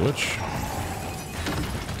 Speaking of which.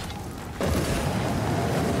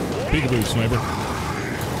 Peekaboo, sniper.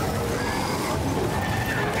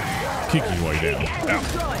 Kick you while you're down. Ow.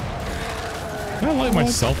 Can I light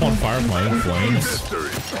myself on fire with my own flames?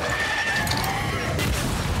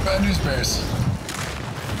 Bad news bears.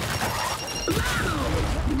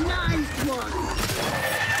 Nice one.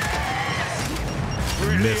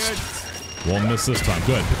 Missed. Won't miss this time.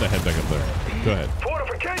 Go ahead, put that head back up there. Go ahead.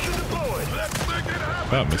 Fortification deployed. Let's make it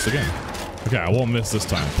happen. Oh, missed again. Okay, I won't miss this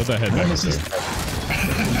time. Put that head back up there.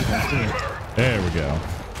 There we go.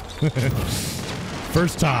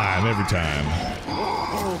 First time, every time.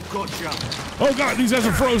 Oh, gotcha. Oh god, these guys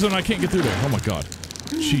are frozen. I can't get through there. Oh my god.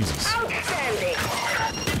 Jesus. Outstanding.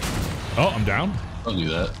 Oh, I'm down. Don't do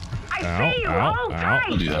that. Ow.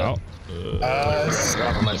 Don't do that.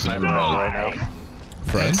 Drop my sniper right now.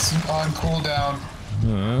 Friends? It's on cooldown.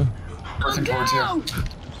 Working towards you.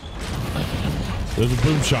 There's a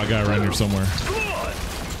boom shot guy around here somewhere.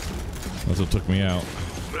 That's what took me out.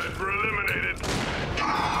 Sniper eliminated.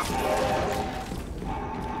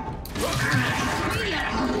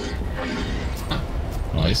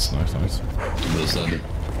 Nice. Listen.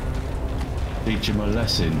 Teach him a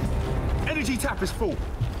lesson. Energy tap is full.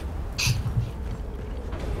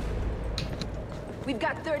 We've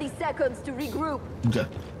got 30 seconds to regroup. Okay.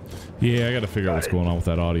 Yeah, I gotta figure out what's going on with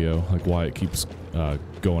that audio. Like why it keeps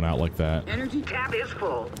going out like that. Energy tap is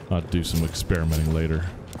full. I'll do some experimenting later.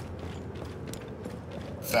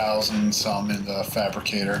 1,000 some in the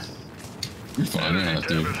fabricator. You're fine,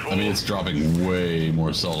 dude. I mean, it's dropping way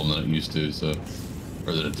more seldom than it used to, so.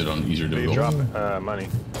 Or than it did on easier You difficulty. drop money.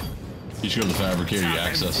 You should go to the fabricator, you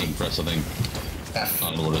access it, and press, I think. I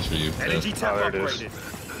don't know what it is for you. Energy tap there it is. upgraded.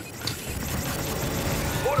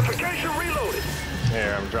 Fortification reloaded.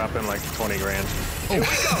 Here, I'm dropping like 20 grand. Here we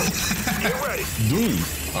go. Get ready. Dude.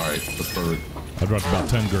 Alright, that's perfect. I dropped about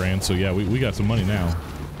 10 grand, so yeah, we got some money now.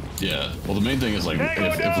 Yeah, well the main thing is like,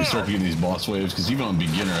 if we start getting these boss waves, because even on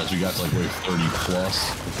beginner, as we got to like wave 30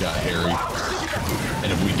 plus, it got hairy.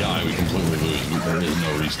 And if we die, we completely lose. There is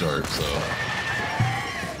no restart, so.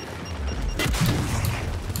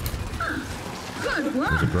 Good work.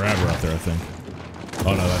 There's a grabber out there, I think.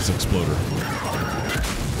 Oh no, that's an exploder.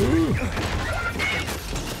 Ooh.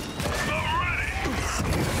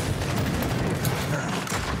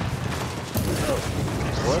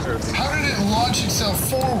 How did it launch itself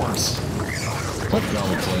forwards? What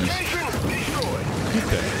Goblin flames? Get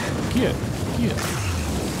that. Get.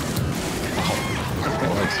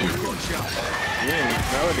 Oh, that's you. Me and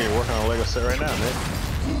Melody are working on a Lego set right now, man.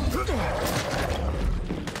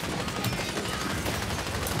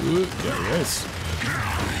 Ooh, there he is.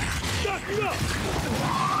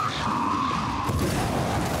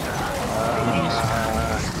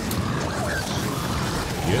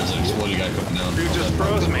 Yeah, there's an exploding guy coming down. Dude just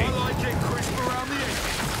froze me.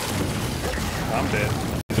 I'm dead.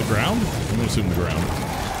 The ground? I'm gonna assume the ground.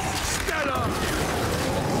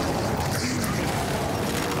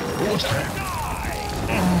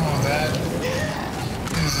 Oh, that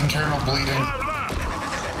is internal bleeding.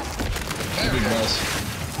 There we go.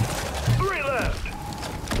 3 left.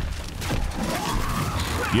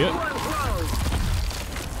 Yep.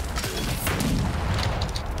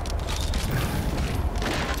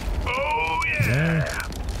 Oh yeah.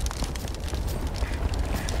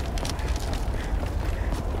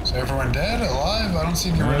 Is everyone dead? Alive? I don't see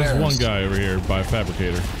any red There's arrows. one guy over here by a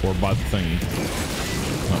fabricator, or by the thingy.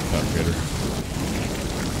 Not fabricator.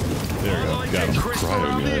 There you go. Got him.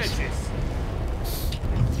 Cryo guys.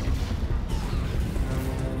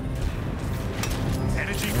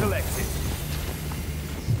 Energy collected.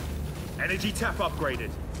 Energy tap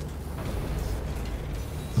upgraded.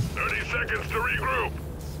 30 seconds to regroup.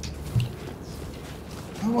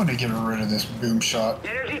 I want to get rid of this boom shot.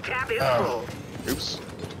 Energy tap is Oh. full. Oops.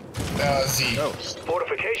 Z. Oh,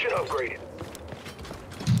 Fortification upgraded.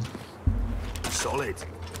 Solid.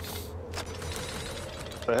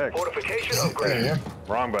 the heck? Fortification There you upgraded. go.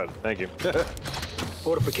 Wrong button. Thank you.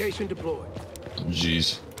 Fortification deployed.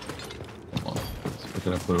 Jeez.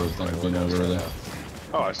 could I put those things in over there?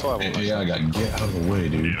 Oh, I still have one. Hey, yeah, I gotta get out of the way,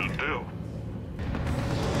 dude. I've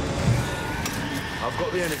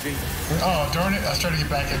got the energy. Oh, darn it. I was trying to get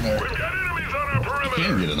back in there. We've got enemies on our You perimeter.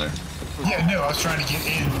 can get in there. Yeah, no, I was trying to get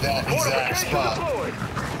in that exact spot.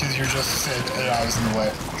 Because you just said that I was in the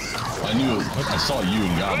way. I knew it. I saw you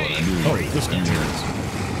and Goblin. I knew you were this you were.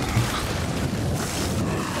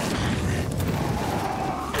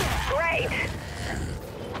 Great.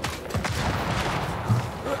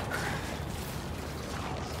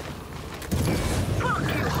 Fuck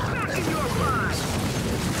you! Back in your line!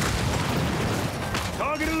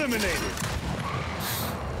 Target eliminated.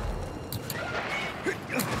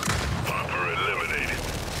 Popper eliminated.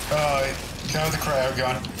 Got the cryo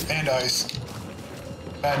gun and ice.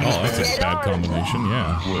 Bad news, Oh, that's bears. a bad combination,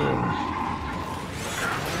 yeah. Where?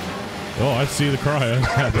 Oh, I see the cryo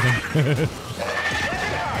happening.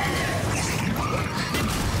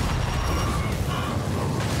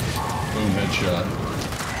 Boom, headshot.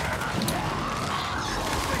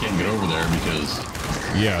 Can't get over there because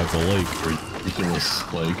Yeah, it's a lake.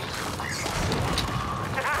 ridiculous lake. Is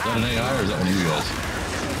that an AI or is that one of you guys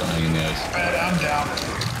dying in the ice? Bad, I'm down.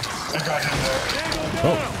 I got him there.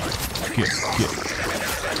 Oh, get.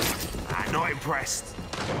 Not impressed.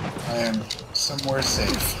 I am somewhere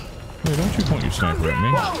safe. Hey, don't you point your sniper at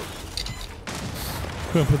me. Go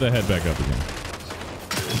ahead and put that head back up again.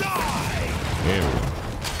 There we go.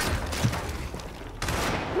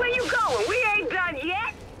 Where you going? We ain't done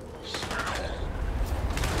yet.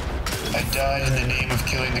 I died in the name of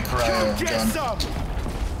killing the cryo Get gun. some.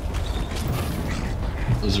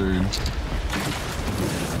 Lizard.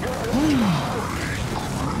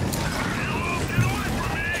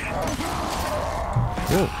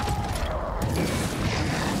 Whoa.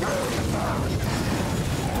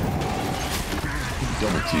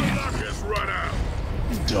 Double team. Just run out.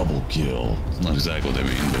 Double kill. It's not exactly what I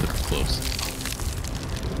mean, but it's close.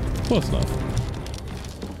 Close enough.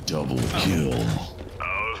 Double kill.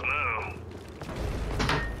 Ours now.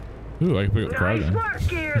 Ooh, I can pick up the cryo Nice gun. work,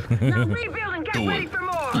 Gears. Now rebuild and get Do ready it. for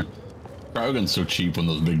more. Cryogun's so cheap when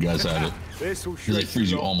those big guys had it. This will Because they freeze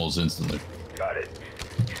you almost instantly. Got it.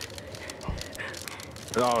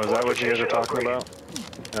 Oh, is that what you guys are talking about?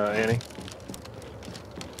 Annie?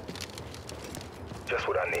 Just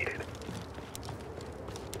what I needed.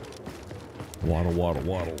 Waddle, waddle,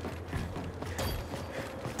 waddle.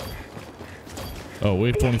 Oh,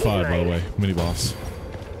 wave 25, by the way. Mini boss.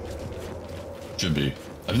 Should be.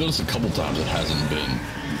 I've noticed a couple times it hasn't been.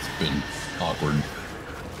 It's been awkward.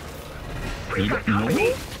 You know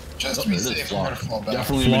what? Just to be It is safe, I'm gonna fall back.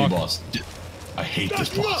 Definitely a mini boss. I hate this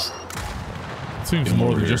boss. Seems Get him more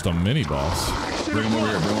over than here. just a mini boss. Bring him over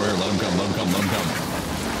here, bring him over here. Let him come, let him come, let him come.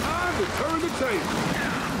 Time to turn the table.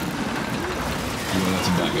 You want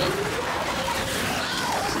to back up.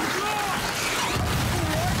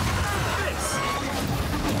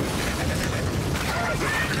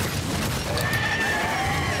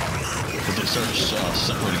 But they start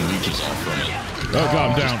separating leeches off from it. Oh,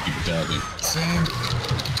 god, I'm Just down. keep tapping. Same.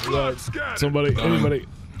 Somebody, anybody.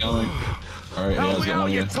 Going. Alright, yeah, let's get one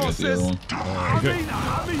here. Get the other one.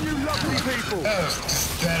 I mean, you lovely people.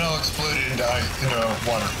 That all exploded into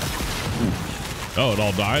water. Oh, it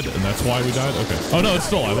all died, and that's why we died? Okay. Oh, no, it's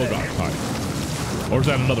still alive. Oh, god. Hi. Or is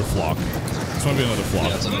that another flock? This might be another flock.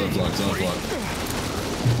 Yeah, it's another flock, it's another flock.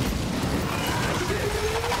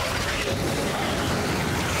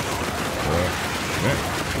 Okay.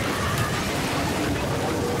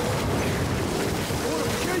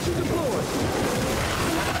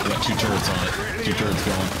 We got two turrets on it. Two turrets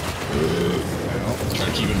going. Try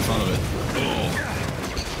to keep it in front of it.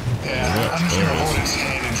 Yeah, I'm just gonna hold his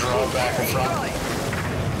hand and draw it back in front.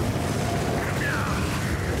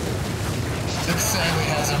 It sadly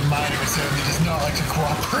has a mind of its own that does not like to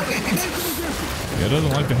cooperate. Yeah, it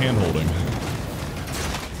doesn't like the hand holding.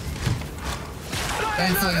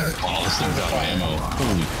 Thankfully, Oh, this thing's out of ammo.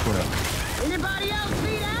 Holy crap. Anybody else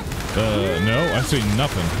see that? No, I see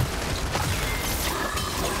nothing.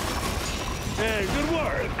 Hey, good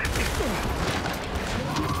work.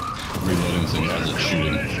 Reloading this thing as it's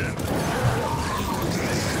shooting.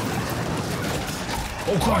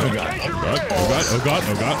 Oh god, oh god. Oh god, oh god, oh god,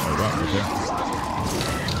 oh god, oh god, okay.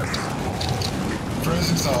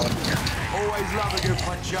 frozen solid. Always love a good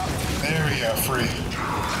punch up. There we go, free.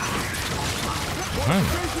 Hi.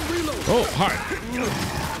 Oh, hi.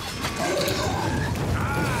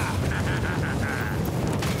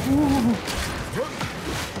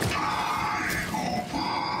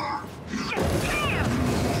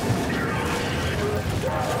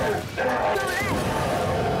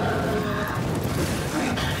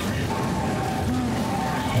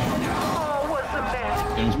 Oh, what's the matter?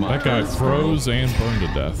 That guy froze and burned to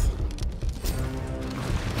death.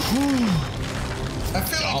 I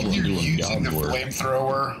feel like if you're using the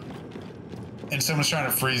flamethrower and someone's trying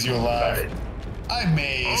to freeze you alive, I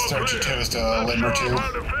may start your toast a limb or two.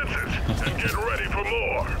 And get ready for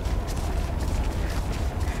more.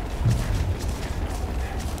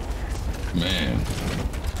 Man.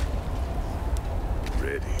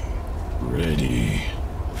 Ready.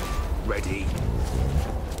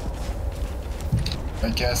 I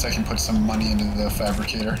guess I can put some money into the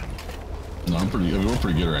fabricator. No, we're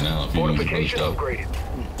pretty good right now. If you Fortification upgraded.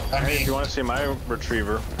 I Hey, if mean, you want to see my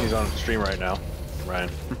retriever, he's on stream right now, Ryan.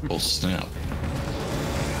 Oh snap!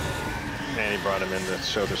 And he brought him in to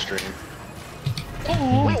show the stream.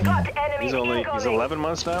 We got enemies He's 11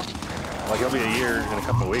 months now. Like he'll be a year in a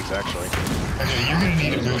couple of weeks actually. okay, you're gonna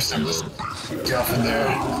need to move some stuff in there.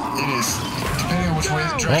 It is, depending on which way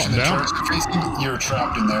the direction the turrets are facing, you're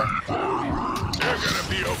trapped in there. They're gonna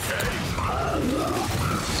be okay.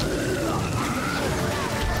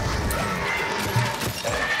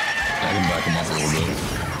 I can back him up a little bit.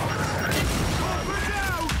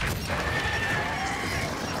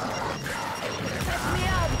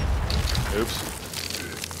 Oops.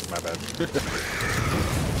 My bad.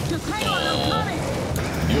 Just hang on, I'm coming.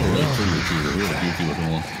 You have a red tree retriever. You have a goofy looking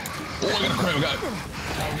one. Oh, I got a crab guy.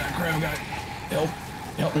 Crab guy.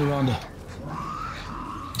 Help me, Rhonda.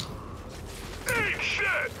 Hey,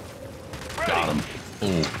 shit! Got him.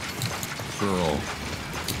 Oh, girl.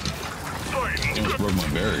 Almost broke my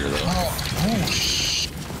barrier though.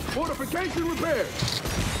 Fortification repaired.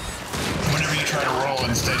 Whenever you try to roll,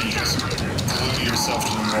 instead you just glue yourself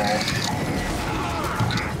to the wall.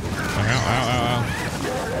 Ow.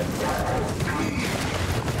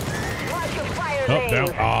 Oh, down.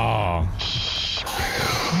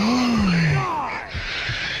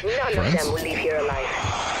 None of them will leave here alive.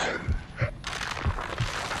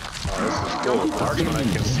 Oh, this is cool. Dark when I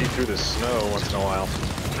can see through the snow once in a while.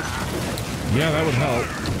 Yeah, that would help.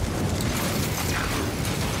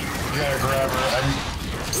 You gotta grab her.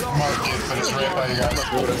 I marked it, but it's right by you guys.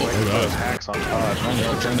 Those hacks on Todd.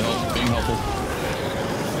 Trying to help. Being helpful.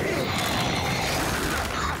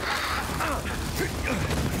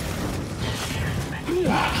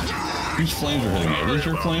 These flames are hitting me. Are these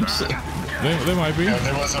your flames? They might be. Yeah,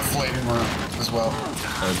 there was a flame room as well.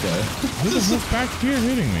 Okay. Who the hell's back here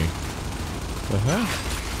hitting me? The hell?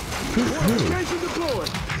 Who?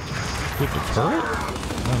 With the turret? I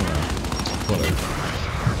don't know. Whatever.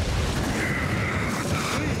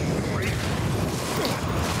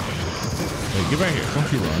 Hey, get back here. Don't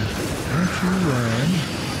you run. Don't you run.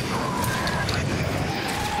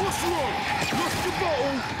 What's wrong? Lost the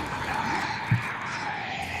bottle.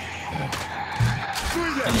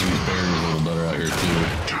 I think these barriers are a little better out here too.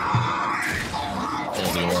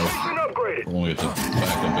 All the life. When we get to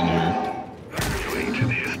back up into here.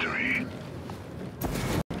 Ancient history.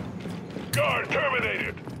 Guard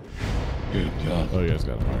terminated. Good God. Oh, you guys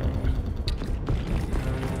got him.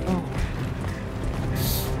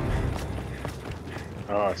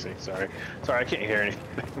 Oh, I see. Sorry, I can't hear anything.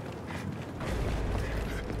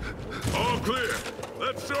 All clear.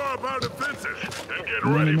 Let's show up our defenses and get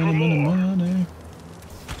ready for more.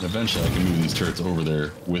 Eventually I can move these turrets over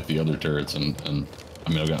there with the other turrets and I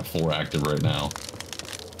mean I've got 4 active right now.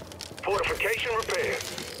 Fortification repaired.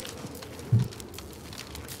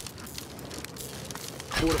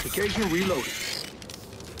 Fortification reloaded.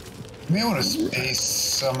 You may want to space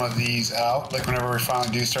some of these out, like whenever we finally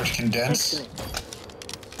do start to condense.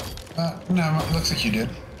 No, it looks like you did.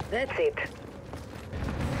 That's it.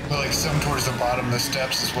 But like some towards the bottom of the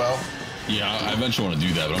steps as well. Yeah, I eventually want to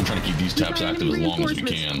do that, but I'm trying to keep these taps active as long as we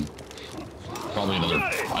can. Probably another,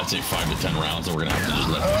 I'd say 5 to 10 rounds that we're gonna have to just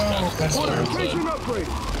let these taps go. Fortification upgrade.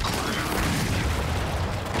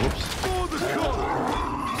 Whoops. For the gun.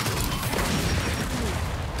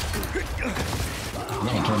 No,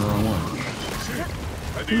 I turned the wrong one.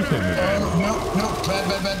 No, bad.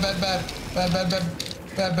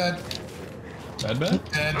 Bad?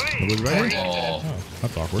 Dead. Oh,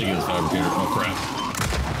 That's awkward. take this fabricator. Oh crap.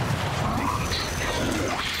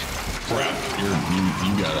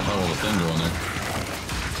 You got a hell of a thing going there.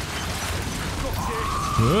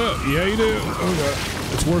 Yeah, you do. Okay.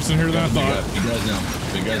 It's worse in here than I thought. Big guys down.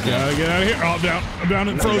 Big guys down. Gotta get out of here. Oh, I'm down. I'm down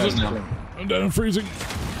and frozen. I'm down and freezing.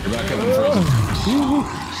 You're back up and frozen.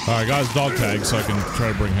 Alright, guys, dog tag so I can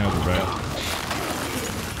try to bring Hazard back.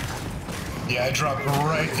 Yeah, I dropped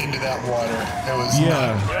right into that water. It was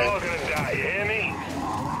Y'all gonna die, you hear me?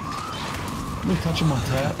 Let me touch him on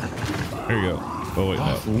tap. There you go. Oh wait,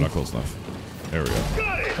 no, not close enough. There we go.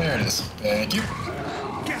 There it is. Thank you.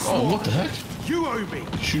 Oh, what the heck? You owe me.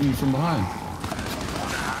 Shooting me from behind.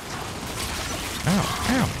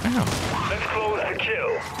 Let's close the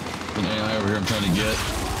kill. An AI over here I'm trying to get.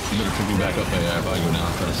 You better pick me back up, AI, if I go down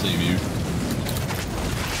and try to save you.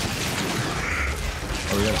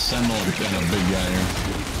 Oh, we got a sentinel and a big guy here.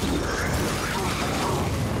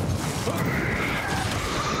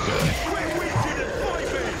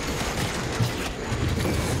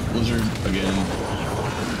 Blizzard again.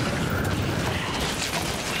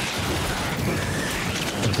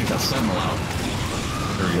 I think that sentinel out.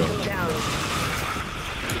 There we go.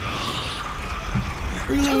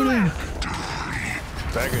 Reloading!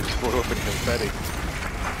 Bagger explode open confetti.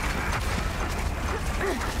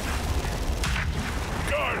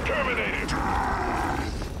 Guard terminated.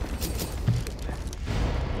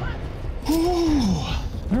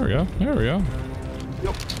 There we go. There we go.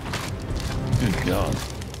 Yep. Good God.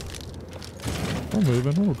 We're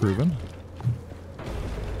moving. We're grooving.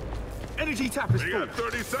 Energy tap is We got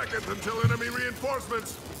 30 seconds until enemy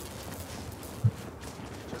reinforcements.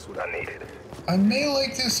 Just what I needed. I may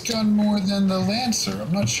like this gun more than the Lancer.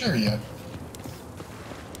 I'm not sure yet.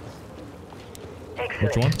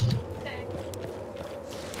 Which one?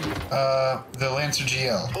 The Lancer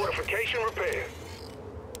GL. Fortification repair.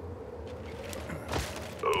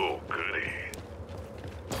 Oh, goody.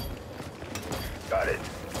 Got it.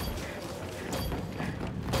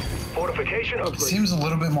 Fortification It upgrade. seems a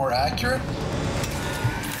little bit more accurate.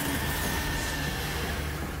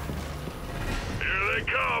 Here they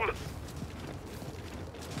come.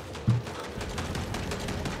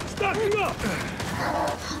 stacking up.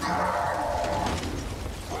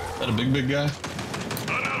 Is that a big guy?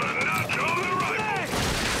 Another notch on the rifle.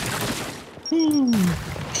 Woo.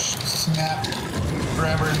 Snap.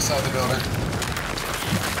 Grab her inside the building.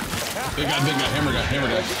 Big guy, hammer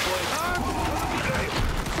guy.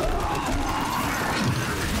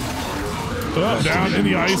 Oh, down in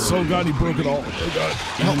the ice. Oh god, he broke it all. Oh god.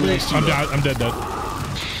 Help me. I'm dead.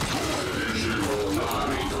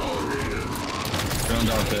 Ground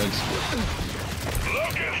out beds.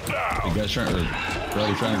 You guys trying to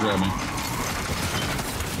grab me.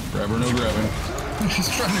 Grab her, no grabbing. He's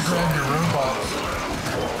trying to grab your robot.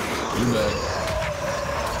 You bet.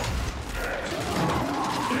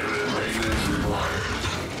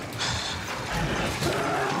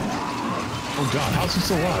 Oh god, how's he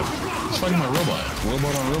still alive? He's fighting my robot.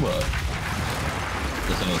 Robot on robot.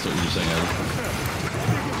 Guess I know that's what you're saying, Adam.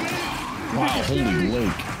 Wow, holy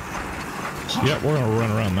lake. Yeah, we're gonna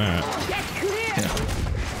run around that. Yeah,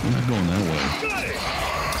 we're not going that way.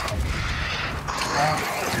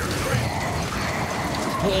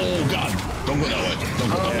 Oh god, don't go that way. Don't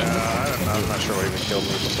go that way. I'm not sure what even killed me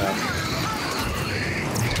with that.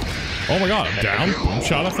 Oh my god, I'm down. One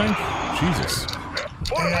shot, I think. Jesus.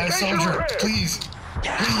 AI soldier, please.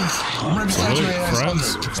 Emergency Really? AI Friends?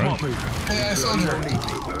 soldier. AI soldier.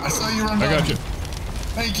 I saw you run down. I got you.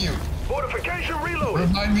 Thank you. Fortification reloaded.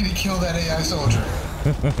 Remind me to kill that AI soldier.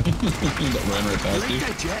 That ran right past you.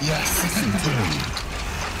 Yes.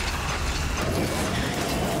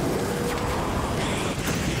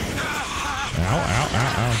 Ow.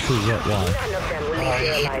 Please, why?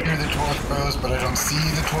 I hear the torque bows, but I don't see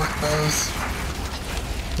the torque bows.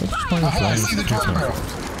 I see the torque bow.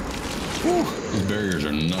 Whew. These barriers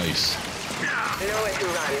are nice. Nowhere to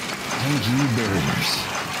run. Thank you, barriers.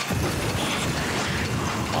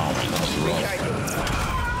 Oh man, that was rough.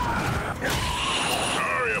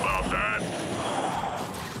 Sorry about that.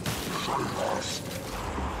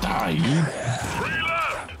 Die, dude. 3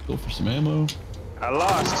 left. Go for some ammo. I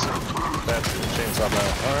lost that chainsaw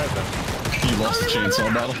battle. All right then. You lost the chainsaw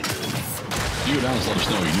battle? You go down and let us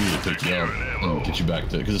know. You need to pick you up and get you back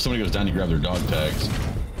to. Because if somebody goes down, you grab their dog tags,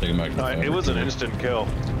 take them back to the It was an fabricator. instant kill.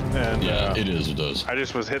 And Yeah, it is. It does. I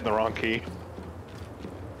just was hitting the wrong key.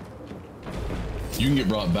 You can get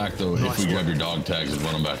brought back though if we grab your dog tags and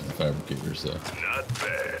run them back to the fabricator. So. Not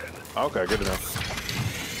bad. Okay, good enough.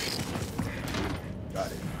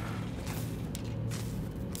 Got it.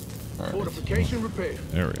 All right. Fortification repair.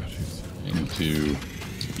 There we go. Jeez. I need to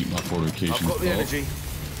keep my fortification. I've got the energy.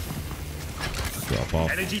 Drop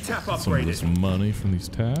off Energy tap some of upgraded. this money from these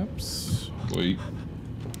taps. Wait.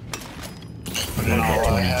 Put in all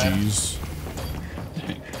I have. 20 G's.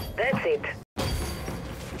 That's it.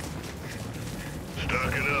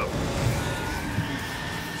 Stocking up.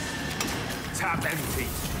 Tap empty.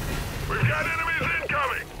 We've got enemies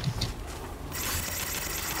incoming.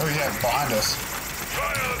 Oh yeah, behind us.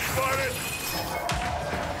 Silence spotted.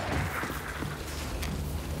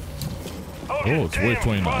 Oh, it's way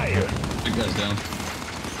 29. Big guy's down.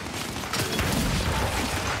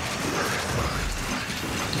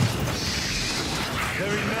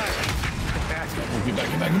 Very nice. Oh, get back.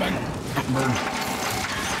 Get burned.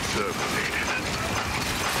 Terminated.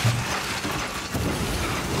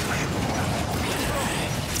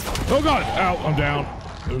 Oh god! Ow! I'm down.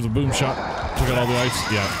 There was a boom shot. Took out all the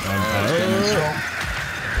ice. Yeah.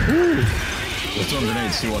 Let's throw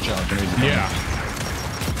grenades too. Watch out. Grenades. Yeah.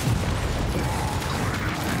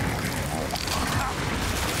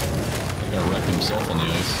 Got wrecked himself on the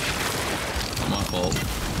ice. Not my fault.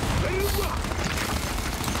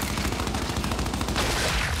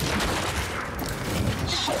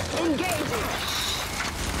 Engaging.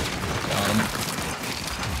 Got him.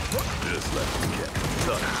 Just let me get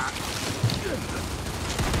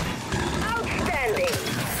Outstanding.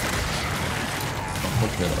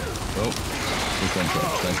 Hook that up. Oh, hook on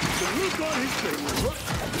track. Thank you.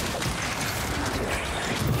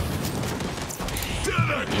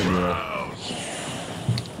 Good girl.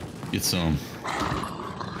 Get some.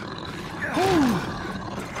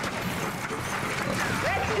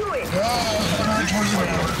 Let's do it. Oh,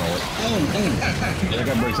 Yeah, that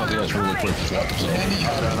guy breaks out the ice really quick to swap himself.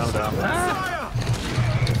 I'm down.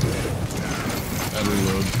 I'd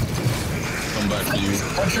reload. Come back to you.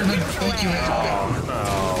 Thank you.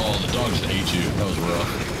 Oh, the dog just ate you. That was rough.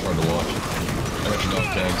 Hard to watch. I got your dog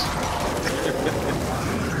tags.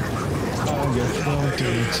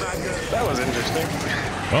 That was interesting.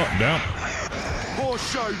 Oh, down. More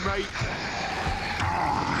show, mate.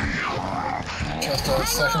 Just a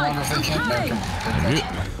second one if they can't make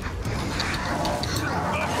them.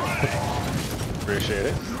 Appreciate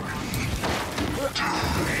it.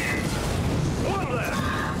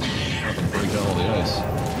 Nothing break out all the ice.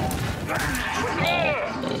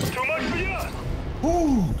 Too much for you.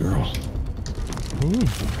 Ooh, girl. Ooh.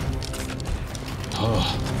 Oh,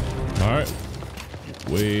 All right.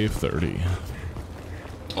 Wave 30.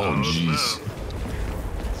 oh, jeez.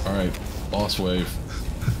 All right, boss wave.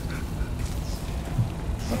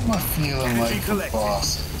 What am I feeling like for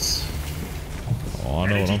bosses? Oh, I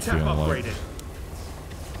know what I'm feeling like.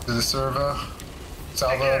 To the salvo,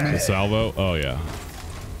 I mean. The salvo? Oh, yeah.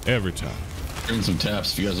 Every time. Bring some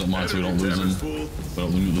taps if you guys don't mind so we don't lose them. We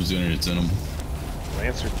don't lose the energy that's in them.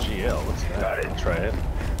 Lancer GL. What's that? I'll try it.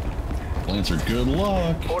 Lancer, good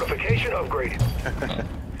luck. Fortification upgraded.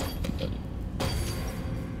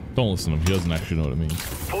 Don't listen to him. He doesn't actually know what it means.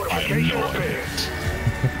 Fortification repaired.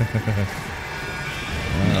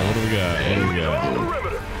 What do we got? What do we got?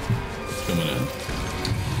 Perimeter. Coming in.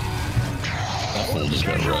 That fool just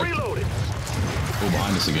got wrecked. Reloaded. Go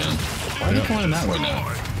behind us again. Why are you flying that way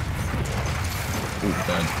now? Ooh,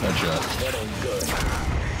 bad shot.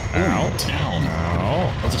 Ow. Town.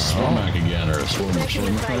 Ow. That's a Swarmac again, or a Swarmac.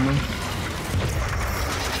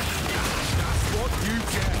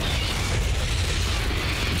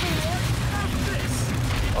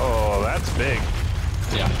 Oh, that's big.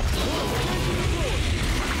 Yeah.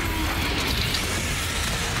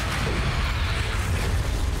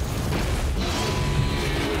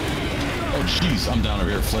 Oh, jeez, I'm down over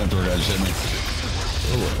here. Flamethrower guy just hit me.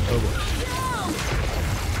 Oh boy. Oh boy.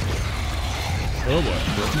 Oh boy.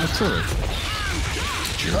 Broke my turret.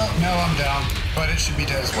 Oh, no, I'm down, but it should be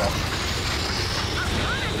dead as well.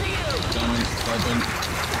 Coming, sniping,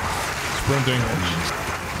 Sprinting.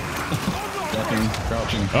 ducking,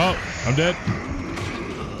 crouching. Oh, I'm dead.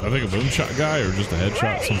 I think a boom shot guy or just a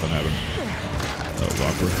headshot. Something happened. That was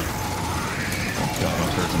awkward. God, my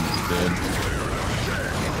person's dead.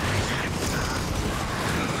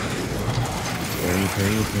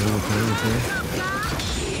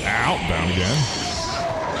 Ow, down again.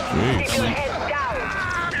 Jeez.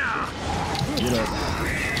 Get up.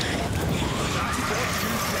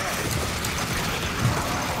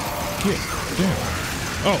 Yeah.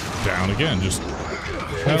 Oh, down again. Just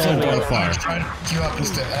hell of a lot of fire. I'm trying to pick you up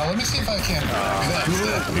instead. Let me see if I can do that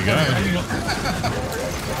instead. You got it.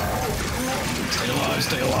 Stay alive,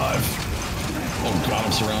 stay alive. Oh god,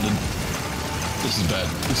 I'm surrounded. This is bad.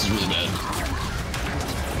 This is really bad.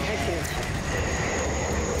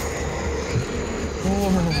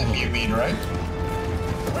 You mean, right?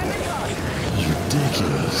 This is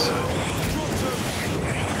ridiculous.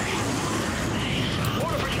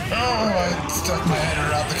 Oh, I stuck my head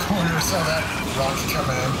around the corner, saw that rocket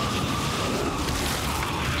coming in.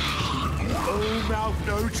 Oh, mouth,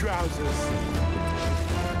 no trousers.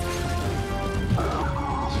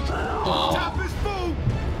 Oh, Tap is full.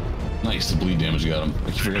 nice. The bleed damage got him.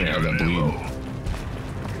 I keep forgetting I have that bleed.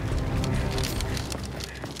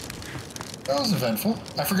 That was eventful.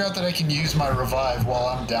 I forgot that I can use my revive while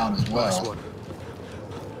I'm down as well.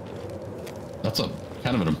 That's a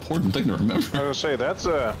kind of an important thing to remember. I was gonna say that's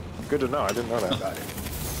good to know. I didn't know that.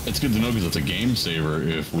 It's good to know because it's a game saver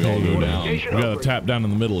if we all go down. We got a tap down in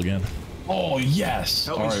the middle again. Oh yes!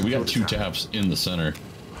 All right, we got 2 taps in the center.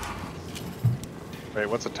 Wait,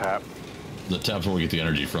 what's a tap? The taps where we get the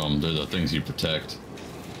energy from. They're the things you protect.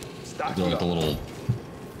 They're like the little.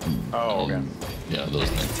 Oh, okay. Yeah, those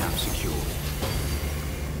things. Tap secure.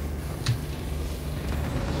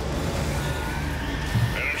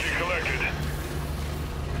 Energy collected.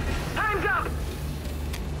 Time's up!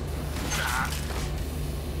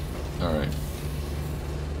 All right.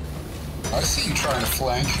 I see you trying to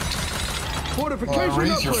flank. Fortification Well,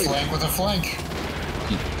 raise your upgrade. flank with a flank.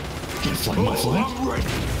 Can't flank my flank.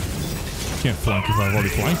 Can't flank if I've already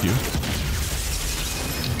flanked you.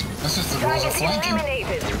 That's just the rules of flanking.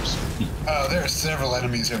 Oh, there are several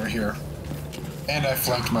enemies over here. And I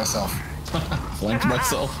flanked myself. Flanked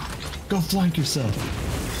myself. Go flank yourself.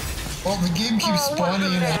 Well, the game keeps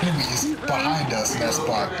spawning in enemies behind us in that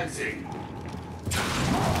spot.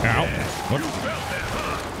 Ow. What?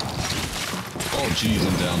 Oh, jeez,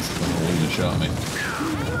 I'm down. Lena shot me.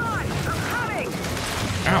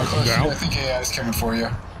 Ow. Oh, shit, Ow. I think AI is coming for you.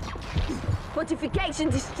 Fortification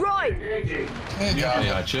destroyed. Hey, God.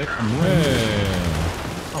 AI chick. Hey.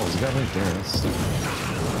 Oh, there's a guy right there. That's stupid.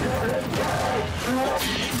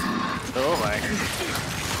 Oh my.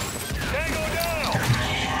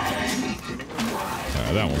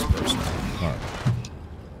 That one's personal. All right.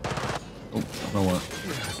 Oh, no what?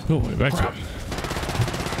 Oh, way back to it.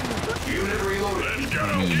 Let's go. I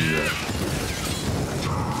need to do that.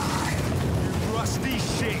 Rusty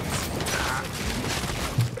shit.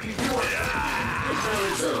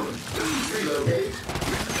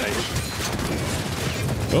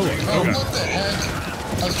 Oh, Oh, okay. what the heck?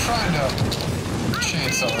 I was trying to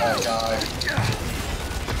chainsaw that guy.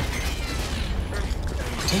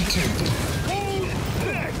 Take two.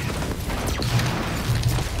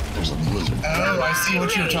 There's a blizzard. Oh, I see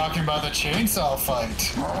what you're talking about, the chainsaw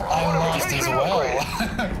fight. I lost as well.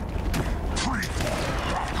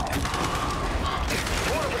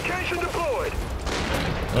 Fortification deployed.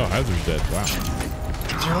 Oh, Hazard's dead. Wow.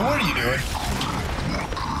 Zero, what are you doing?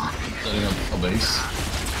 Setting up a base.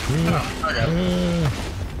 Oh, okay.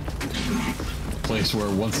 Place where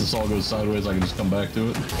once this all goes sideways, I can just come back to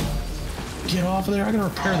it. Get off of there. I gotta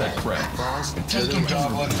repair that crap. Take him,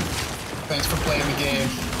 Goblin. Thanks for playing the game.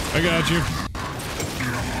 I got you.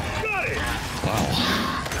 Wow.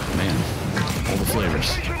 Man. All the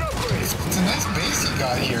flavors. It's a nice base you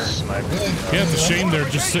got here. Yeah, it's a shame they're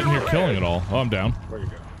just sitting here killing it all. Oh, I'm down. Where you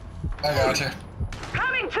go? I got you.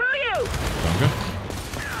 Coming to you! Okay.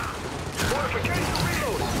 Fortification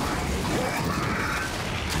reloaded.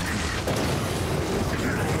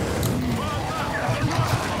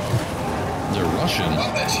 They're Russian. I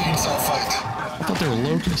love that chainsaw fight. I thought they were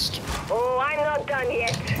locust. Oh, I'm not done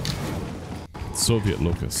yet. Soviet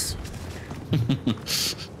locusts.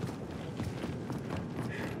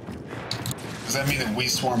 Does that mean that we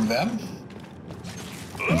swarm them?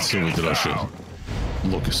 And so did Russia.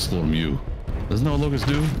 Locust swarm you. Doesn't that what locusts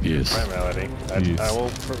do? Yes. My melody. Yes. I will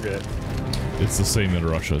forget. It's the same in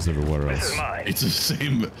Russia as everywhere else. It's the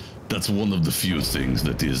same. That's one of the few things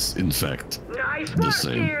that is, in fact, Nice the work,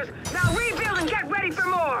 same. Gears. Now rebuild and get ready for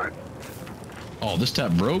more. Oh, this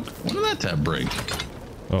tab broke? When did that tab break?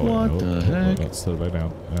 Oh, What wait, the heck? That's set right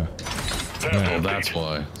down. Oh, that's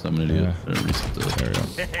why. So I'm an idiot. There we go.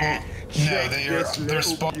 No, they're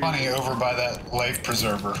spawning over by that life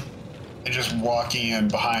preserver. And just walking in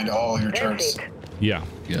behind all your turrets. Yeah.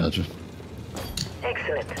 Gotcha.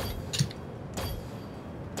 Excellent.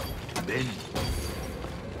 Then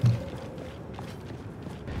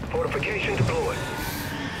Fortification deployed.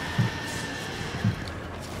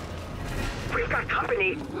 We've got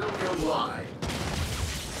company.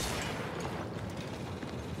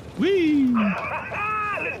 Whee!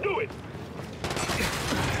 Let's do it.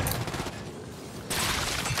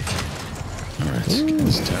 Alright, let's get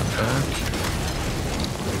this tab back.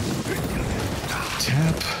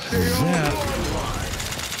 Tap that.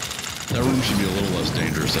 That room should be a little less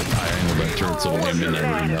dangerous. I angled that turret so when I'm in that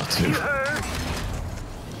room not to.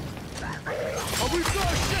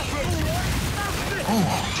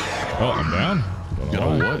 Oh, I'm down. Got a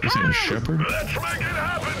what? Is he a shepherd? Let's make it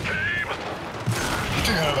happen, team. You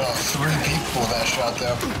took out about 3 people with that shot,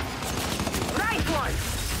 though. Nice one.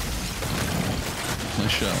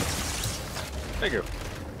 Nice shot. Thank you.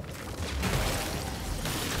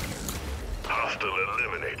 Hostile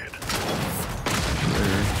eliminated.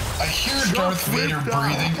 There. I hear Darth Vader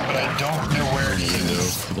breathing, but I don't know where he Window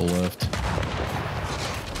is. to the left.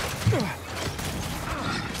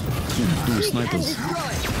 Do snipers.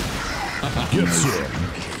 Yes, sir.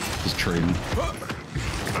 Just trading.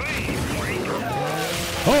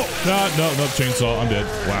 Oh, no, chainsaw. I'm dead.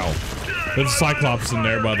 Wow. There's a Cyclops in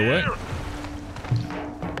there, by the way.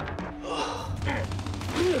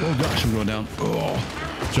 Oh gosh, I'm going down. Oh.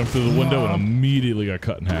 Jumped through the window and immediately got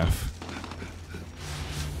cut in half.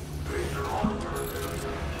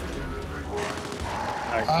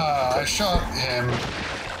 I shot him.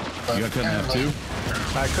 You got cut in half too?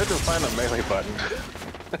 I couldn't find a melee button.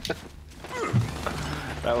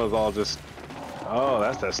 That was all just... Oh,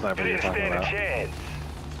 that's that sniper you're talking about.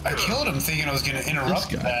 I killed him thinking I was going to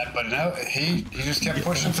interrupt that, but no, he just kept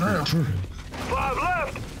pushing through. 5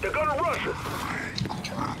 left. They're gonna rush us.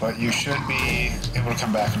 But you should be able to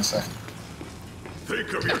come back in a second.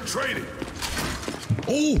 Think of your training.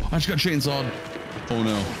 Oh, I just got chainsawed. Oh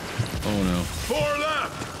no. Oh no. 4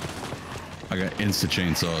 left. I got insta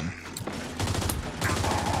chainsawed.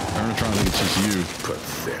 I'm gonna try and think it's just you.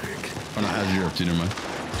 Pathetic. Oh no, as you're up to, never mind.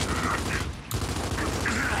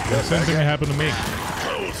 Yeah, same thing that happened to me.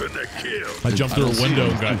 Closing the kill. I jumped through a window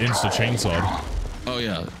and got insta chainsawed. Oh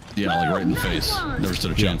yeah. Yeah, like right in the face. Never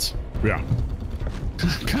stood a chance. Yeah.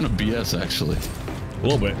 Kind of BS actually. A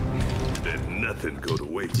little bit. Did nothing go to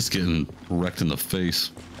waste. Just getting wrecked in the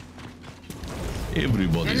face.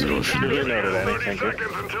 Everybody's rushing. 30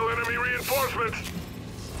 seconds until enemy reinforcements.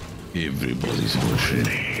 Everybody's rushing.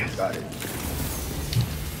 Got it.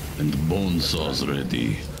 And the bone saw's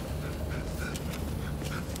ready.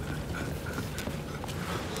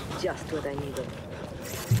 Just what I needed.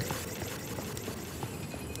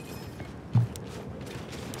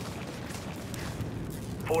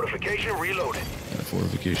 Fortification reloaded. That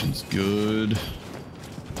fortification's good.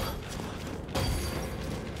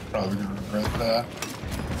 Probably going to regret that.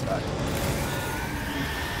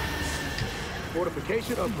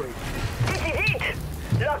 Fortification upgrade. This is it!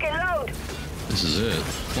 Lock and load! This is it.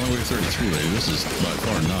 Only way 33, lady. This is by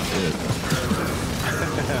far not it.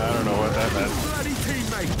 I don't know what that meant. Bloody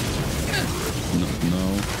teammate.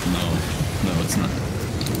 No, it's not.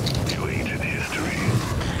 To ancient history.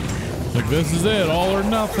 Like, this is it, all or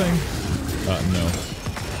nothing. No.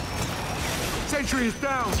 Sentry is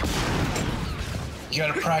down. You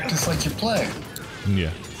gotta practice like you play.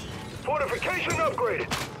 Yeah. Fortification upgraded.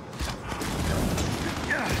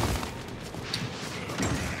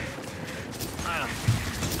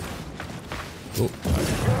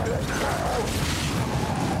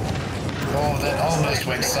 Oh, that almost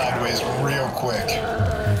went sideways real quick.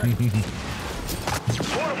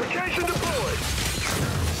 Fortification deployed.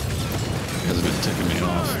 You guys have been ticking me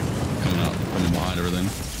off. Coming behind everything.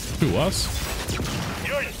 Who, us?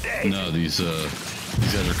 You're dead. No, these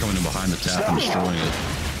guys are coming in behind the tap and destroying it.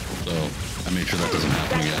 So I made sure that doesn't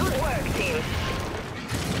happen again. Good work, team.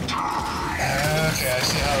 Okay, I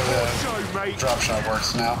see how the drop shot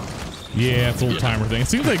works now. Yeah, it's a little timer thing. It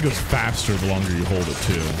seems like it goes faster the longer you hold it,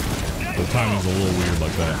 too. The timing's a little weird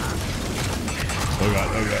like that. Oh god,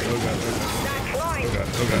 oh god, oh god, oh god. Oh god,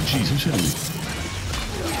 oh god. Jeez, who's hitting me?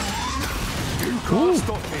 You can't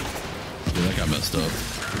stop me. Yeah, that got messed up.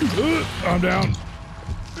 I'm down.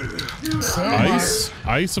 Ice?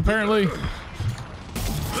 Ice, apparently?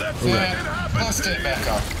 Yeah, I'll stay back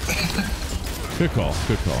up. Good call,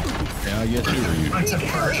 good call. Yeah, I get you. It's a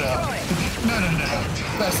purge up. No.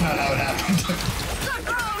 That's not how it happened.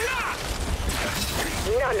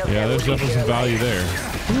 Yeah, there's definitely some value there.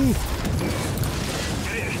 No.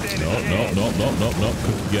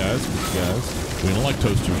 Cookie guys. We don't like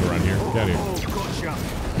toasters around here. Get out of here. Oh, gotcha.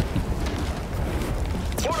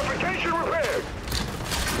 Fortification repaired.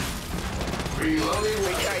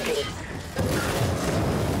 Recharging.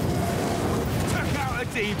 Check out a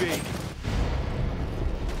DB.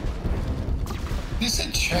 You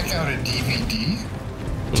said check out a DVD?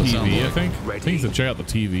 TV, I think. I think he said check out the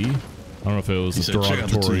TV. I don't know if it was a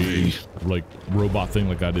derogatory, like, robot thing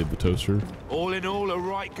like I did the toaster. All in all, a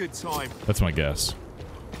right good time. That's my guess.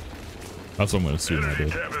 That's what I'm going to assume I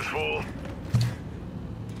did. Tap is full.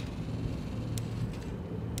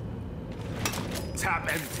 Tap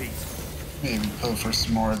empty. Maybe go for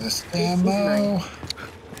some more of this ammo.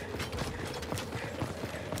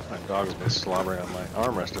 My dog's been slobbering on my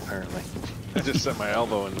armrest, apparently. I just set my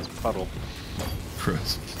elbow in this puddle.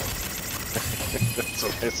 Chris. That's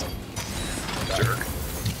what I said. Jerk.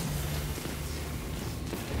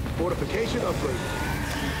 Fortification upgrade.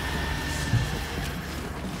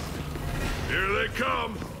 Here they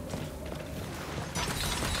come.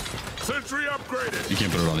 Sentry upgraded. You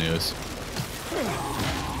can't put it on the ice.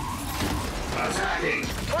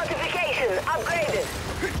 Fortification upgraded.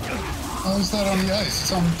 How is that on the ice?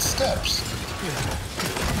 It's on steps.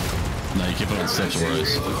 No, you can't put it on steps or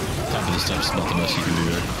ice. Top of the steps is not the best you can do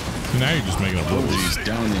there. Now you're just making up rules. Jeez,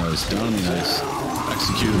 down in the ice, down in the ice.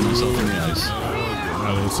 Executed myself in the ice.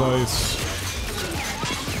 Out of this ice.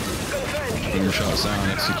 Boomer shot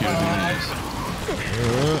sound, executed in the ice.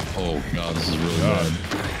 Oh god, this is really bad.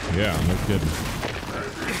 Yeah, no kidding.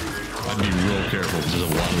 I'd be real careful because there's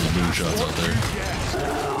a lot of those boom shots out there.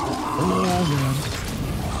 Oh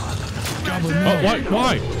god. Goblin. Oh,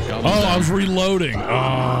 why? Goblin's Oh, down. I was reloading.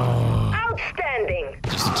 Oh. Outstanding.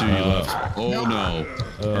 Just the two you left. Oh no.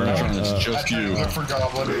 Ernatron, it's just you. Look for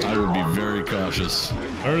Goblin. I would be very cautious.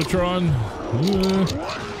 Ernatron.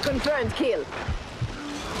 Confirmed kill.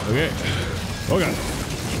 Okay. Okay.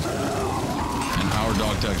 And our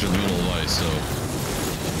dog tags are in the middle of ice, so.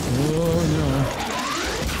 Oh no.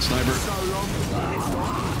 Sniper.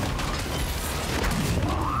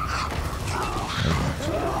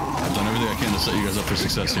 I've done everything I can to set you guys up for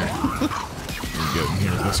success here. Get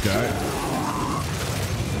here with this guy.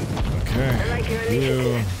 Okay.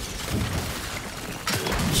 You.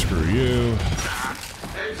 Screw you.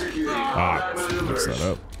 Ah, fix that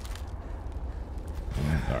up.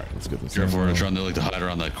 Alright, let's get this. Careful, Ernatron. They like to hide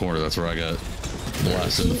around that corner. That's where I got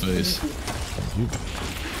blasted in the face. Thank you.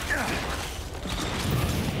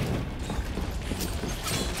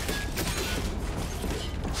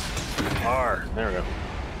 R. There we go.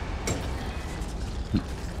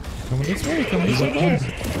 Coming this way, coming this way.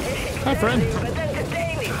 Hi, friend.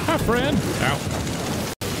 Hi, friend. Ow.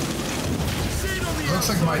 Looks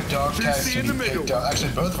like my dog tags can be picked up.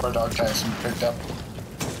 Actually, both of our dog tags can be picked up.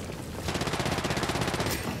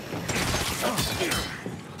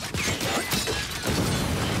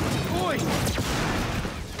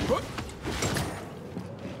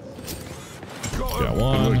 Got Good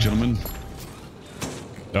one. work, gentlemen.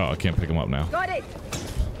 Oh, I can't pick him up now. Got it.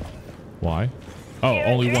 Why? Oh,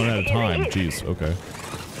 only one at a time. Jeez, okay.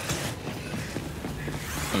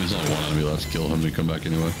 Oh, there's only one enemy left. Kill him and come back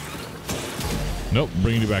anyway. Nope,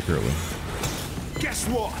 bringing you back early. Guess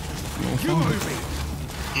what? Oh, You move me.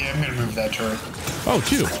 Yeah, I'm gonna move that turret. Oh,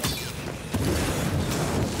 chew. I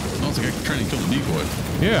don't think I can try and kill the decoy.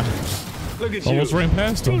 Yeah. Look at Almost you. ran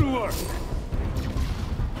past Go him. to work.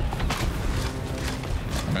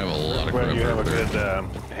 I have a lot of Well, crap you have a over there. good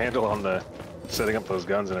handle on the setting up those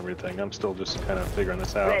guns and everything. I'm still just kind of figuring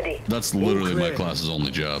this out. Ready. That's literally my class's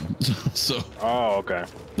only job. So Oh, okay.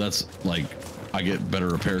 that's like, I get better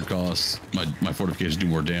repair costs. My fortifications do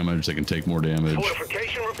more damage. They can take more damage.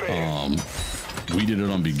 Fortification repair. We did it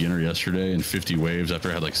on beginner yesterday in 50 waves after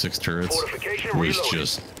I had like 6 turrets. Fortification It was reloaded.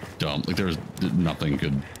 just dumb. Like nothing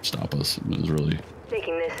could stop us. It was really,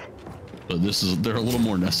 Taking this. but they're a little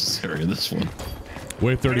more necessary in this one.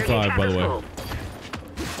 Wave 35, by the way.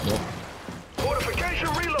 Fortification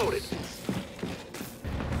reloaded.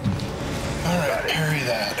 Alright, parry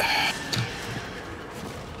that.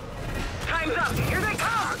 Time's up. Here they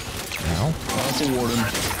come. Ow. That's a warden.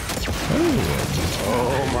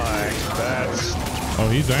 Oh my, that's Oh,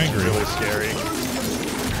 he's angry. really scary.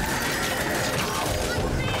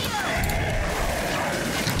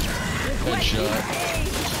 Headshot.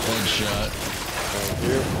 Headshot.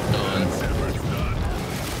 Done.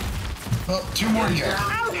 Oh, 2 more to go.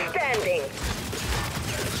 Outstanding.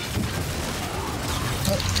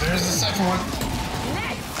 Oh, there's the second one.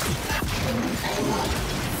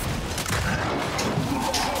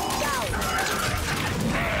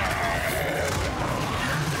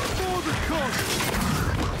 For the cause.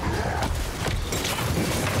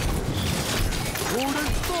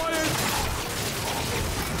 Orders fired.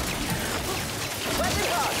 Weapon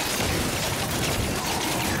hot.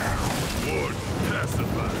 Ward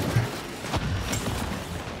pacified.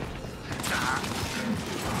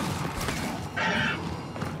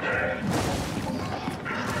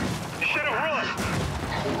 Should have run.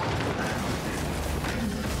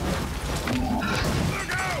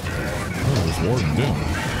 What was Warden doing?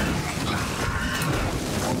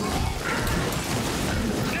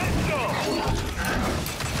 Dead zone.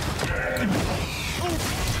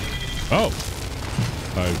 Oh.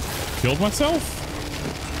 I killed myself?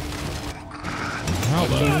 How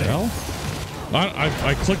the hell?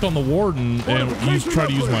 I clicked on the Warden and tried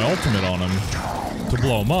to use my ultimate on him to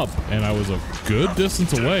blow him up, and I was a good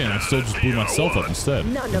distance away, and I still just blew myself up instead.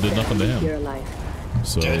 None I of did that nothing to is your him. life.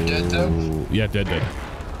 So Dead, though? yeah, dead.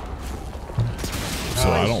 So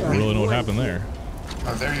I don't really know what happened there.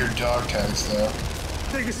 Oh, they're your dog tags, though.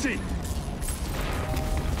 Take a seat.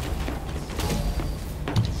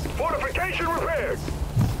 Fortification repaired.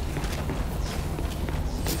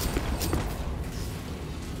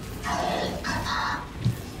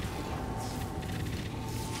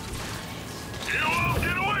 You all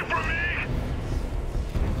get away from me!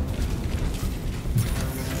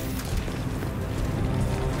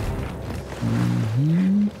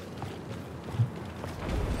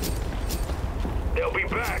 They'll be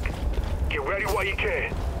back. Get ready while you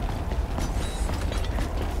can.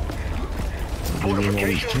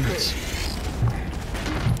 Fortification repaired.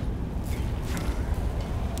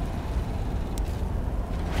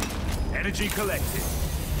 Energy collected.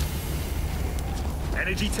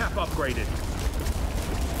 Energy tap upgraded.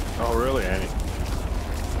 Oh, really, Annie?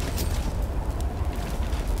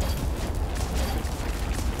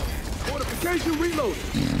 Fortification reloaded.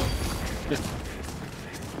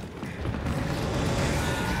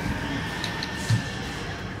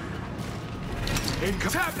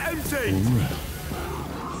 Tap empty.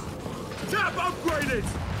 Tap upgraded.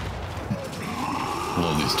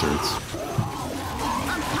 Love these turrets.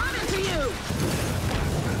 I'm coming to you.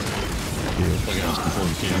 Like I was before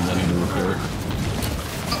the cannons, I need to repair it.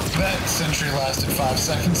 That sentry lasted 5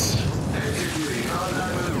 seconds.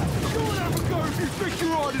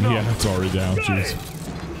 Yeah, it's already down. Jeez.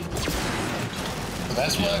 But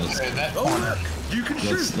that's why I said that corner. You can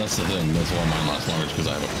shoot. That's the thing. That's why mine lasts longer, because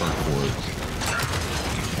I have a perk for it.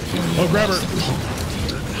 Oh, grab her.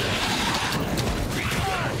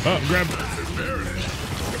 Oh, grab her.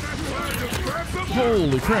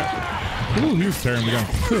 Holy crap. Ooh, he was tearing me down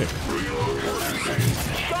quick.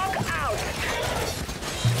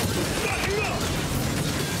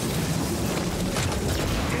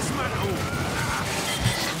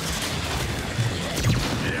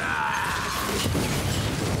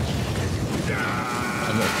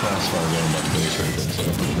 I've got crossfire going on my base right there, so I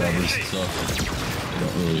have the grabbers and stuff. They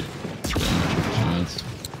don't really damage with chance.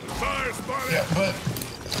 Yeah, but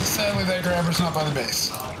sadly that grabber's not by the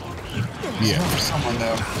base. Yeah. For someone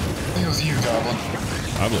though. I think it was you, Goblin.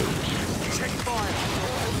 I believe.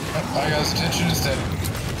 I got his attention instead.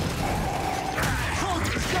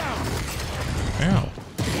 Ow.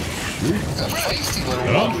 He's a feisty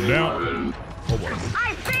little Up, one. down. Oh, boy.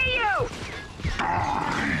 I see you. I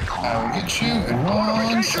will get you in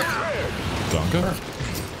 1 second. Donka.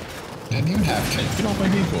 Didn't even have to. Get off my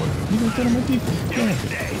decoy. You don't get on my decoy. Get off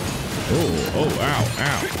it. Oh,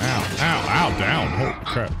 ow, down. Holy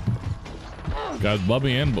crap. Got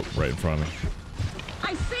Bubby and right in front of me.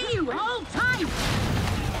 I see you. Hold tight.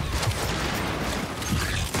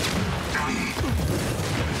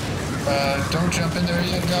 Don't jump in there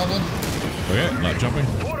yet, Goblin. Okay, not jumping.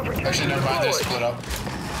 Actually, never mind. They're split up.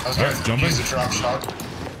 I was going to use a drop shot.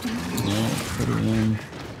 No, put it in.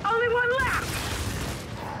 Only one left.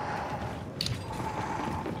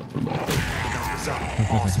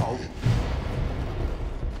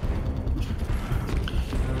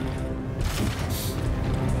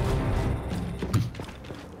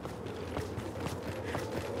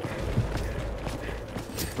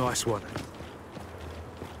 Nice one.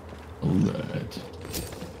 All right.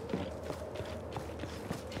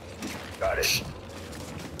 Got it.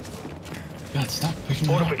 God, stop picking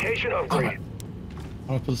it up. Fortification upgrade. How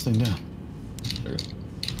do I put this thing down? There.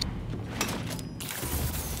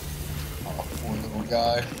 Oh, poor little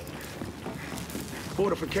guy.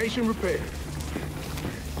 Fortification repaired.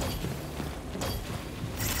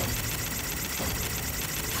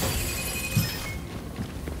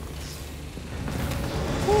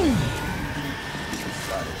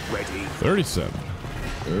 Ready. 37.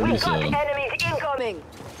 We got 37. enemies incoming.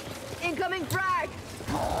 Incoming frag.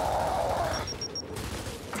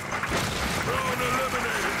 Drone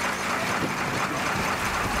eliminated.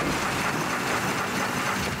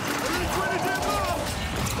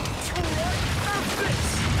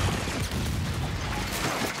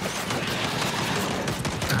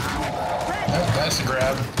 Nope, that's a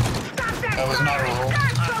grab. That was not a roll.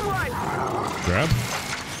 Grab?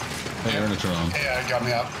 Hey, Ernitron. Yeah, it got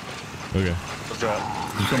me up. Okay. What's up?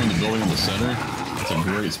 You come in the building in the center, it's a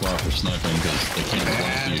great spot for sniping because they can't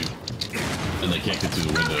flank you. And they can't get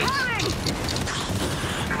through the windows.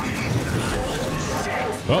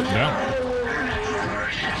 Oh, down.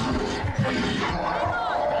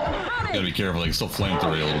 You gotta be careful, they can still flame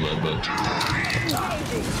through you a little bit, but...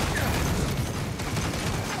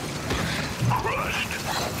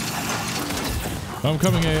 I'm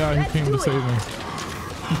coming, AI. He came to save me.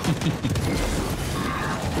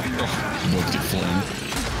 Both get flamed.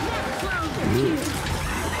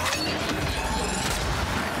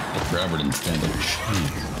 That grabber didn't stand up a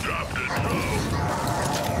chance.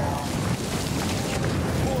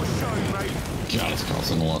 God, it's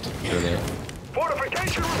costing a lot to repair that.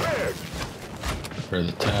 Fortification repaired. Repair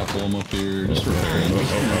the tap while I'm up here. Just repair it.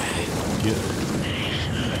 Get it.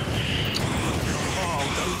 Oh,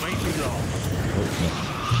 don't make me laugh.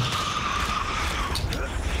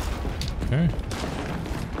 Okay.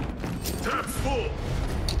 Tap's full.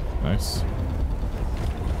 Nice.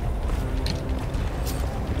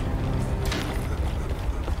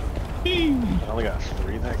 I only got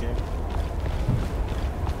 3 that game.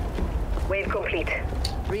 Wave complete.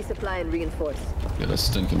 Resupply and reinforce. Got a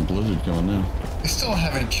stinking blizzard going now. They still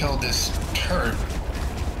haven't killed this turret.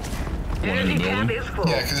 One in the building.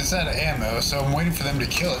 Yeah, because it's out of ammo, so I'm waiting for them to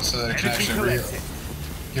kill it so that it can actually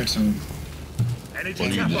Here's some. Energy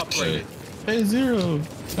cap upgrade. Hey, Zero,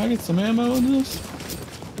 can I get some ammo in this?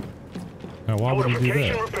 Now, why would you do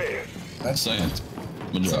that? That's saying.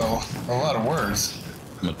 So, a lot of words.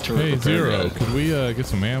 Hey, Zero, could we get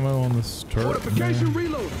some ammo on this turret?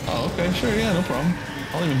 Reload. Oh, okay, sure, yeah, no problem.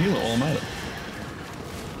 I'll even heal it while I'm at it.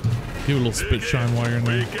 Give it a little spit shine while you're in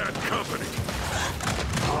there. We got company.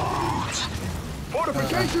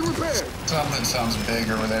 Fortification repair. Something sounds big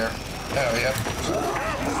over there. Oh, yep.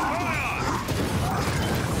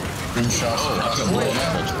 Boom shots. Oh, I've got blown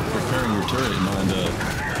up. Repairing your turret, mind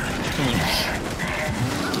come in.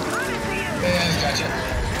 Yeah, gotcha.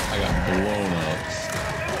 I got blown up.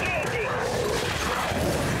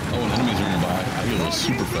 Oh, when enemies are running by, I heal it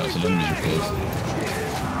super fast when enemies are close.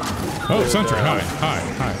 Oh, Sentry, hi.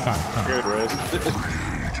 Good, Riz.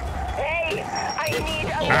 Hey, I need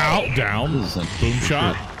a Out, down. Boom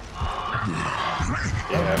shot.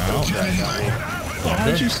 How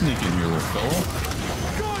did you sneak in here, little fella?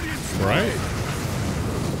 Right?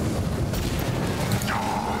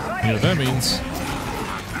 You know what that means?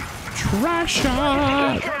 Trash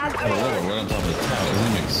shot! Oh, right on top of the tower. That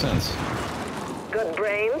doesn't make sense. good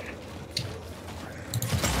brains.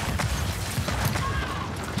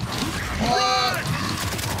 What?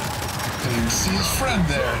 Didn't even see his friend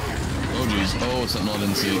there. Oh, jeez. Oh, something I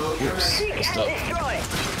didn't see. Oops. Messed up.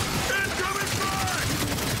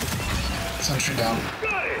 Sentry down.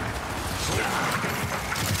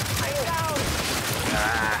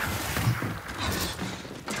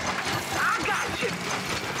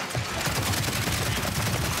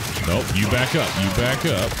 Nope, you back up. You back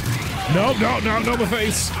up. Nope, no, my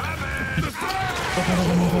face.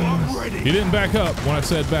 He didn't back up when I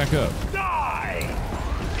said back up.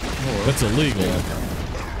 That's illegal.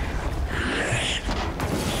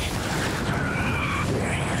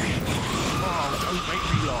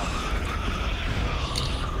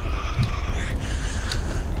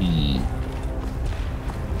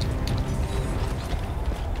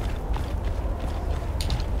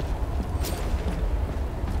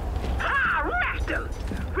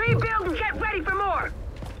 Rebuild and get ready for more!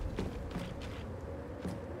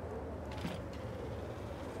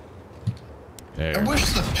 There. I wish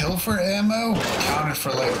the pilfer ammo counted for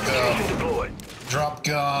like the drop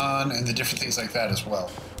gun and the different things like that as well.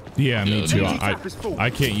 Yeah, me too. I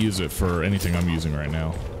can't use it for anything I'm using right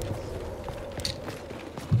now.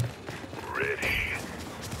 Ready.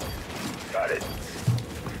 Got it.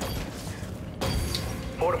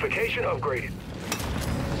 Fortification upgraded.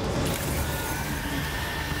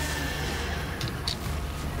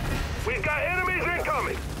 We've got enemies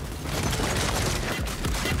incoming.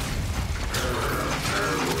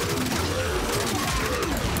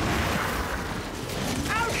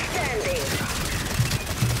 Outstanding.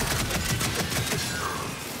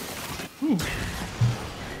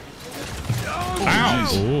 Ow!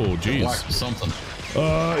 Oh, jeez. Whacked something.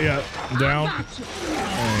 Yeah, down.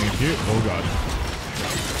 Thank you. Oh god.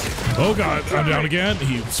 Oh god, I'm down again.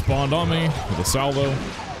 He spawned on me with a salvo.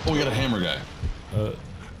 Oh, we got a hammer guy.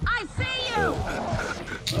 I see you!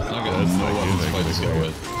 I got no weapons to fight this guy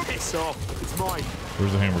with. It's off. It's mine.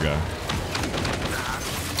 Where's the hammer guy?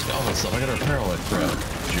 All that stuff. I got to repair all that crap.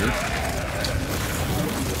 Jerk.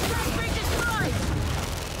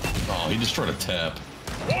 Oh, he destroyed a tap.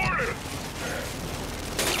 Order!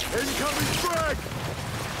 Incoming frag!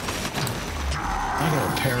 I got to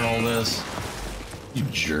repair all this. You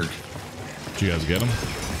jerk. Did you guys get him?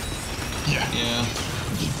 Yeah. Yeah.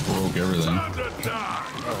 Just broke everything. Time to die!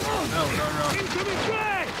 No. Incoming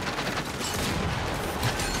frag!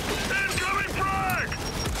 Incoming frag!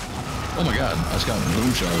 Oh my god, I just got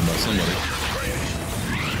boom shotted by somebody.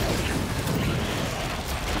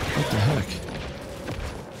 What the heck?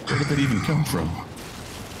 Where did that even come from?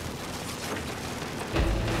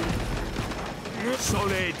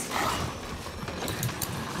 Solid.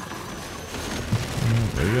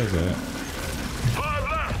 Where you guys at? 5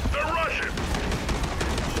 left! They're rushing!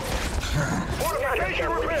 Fortification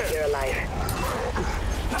repair! Your life.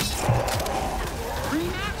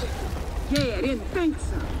 Green action? Yeah, I didn't think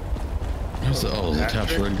so. Where's the, oh, is the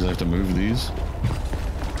taps red because I have to move these?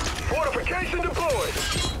 Fortification deployed!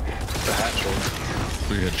 The hatch one.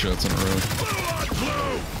 3 headshots in a row.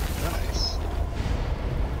 Blue! Nice.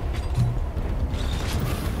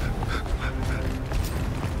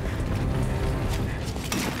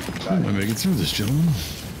 Am I making through this, gentlemen?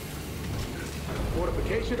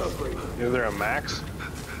 Fortification upgrade. Is there a max?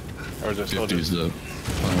 Or is it still 50 is just... the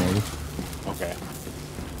final order. Okay.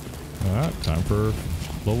 Alright, time for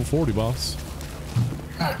level 40, boss.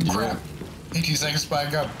 Ah, crap. 18 seconds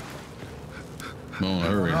back up. No,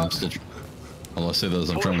 hurry. I'm still All I say that is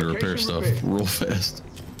I'm trying to repair stuff real fast.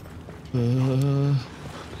 We'll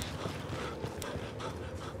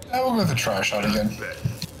go with the tri-shot again.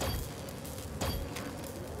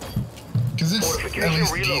 Because it's at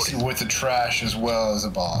least decent with the trash as well as a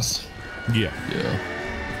boss. Yeah. Yeah.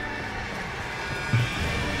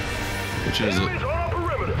 Which is it?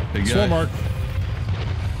 Big guy. Small mark.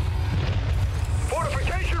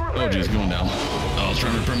 Oh, geez, going down. Oh, I was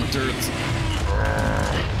trying to repair my turrets.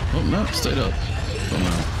 Oh, no, stayed up. Oh,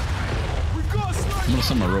 no. I'm gonna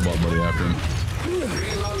send my robot buddy after him.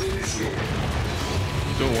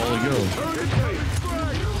 Go, Wally, go.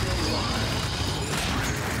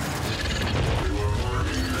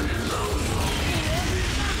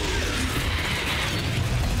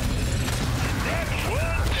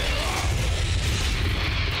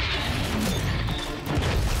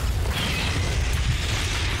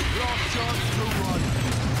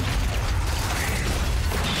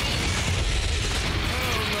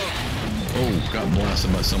 Oh, got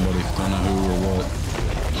blasted by somebody. Don't know who or what.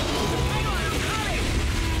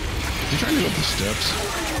 Is he trying to go up the steps?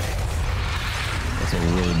 That's a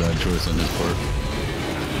really bad choice on his part.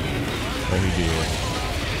 Oh, he did.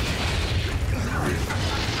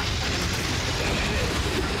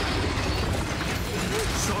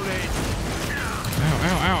 Ow,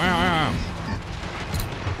 ow, ow, ow, ow.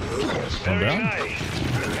 I'm down. I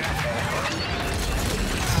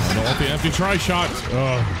don't want the empty tri-shot.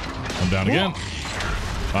 I'm down again.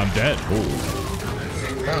 I'm dead. Oh,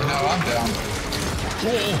 no, I'm down.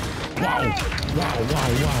 Whoa. Wow. Wow, wow,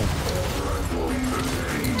 wow.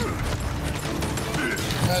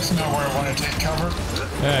 That's not where I want to take cover.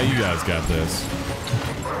 yeah, you guys got this.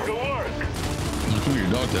 I'll come get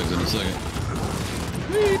your dog tags in a second.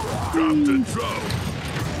 Drop the drone.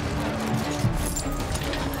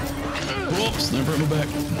 Whoops, sniper in the back.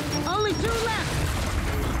 Only 2 left.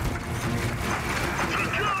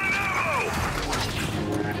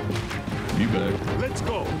 You back. Let's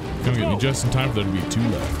go. Come get me just in time for there to be 2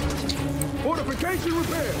 left. Fortification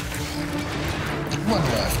repair. 1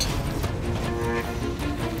 left.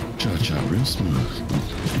 Cha-cha, real smooth.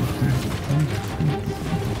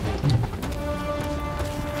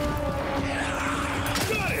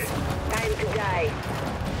 Time to die.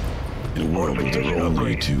 In a world with there are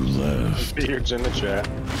only 2 left. Beards in the chat.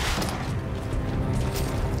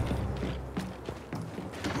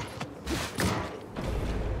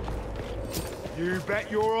 You bet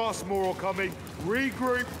your ass more are coming.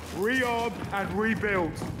 Regroup, rearm, and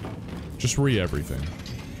rebuild. Just everything.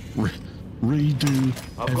 Redo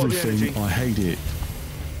I've got the everything. energy. I hate it.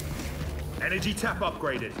 Energy tap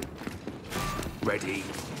upgraded. Ready.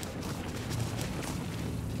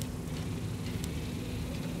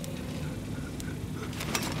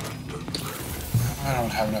 I don't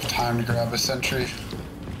have enough time to grab a sentry.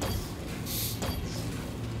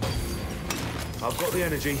 I've got the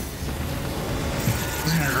energy.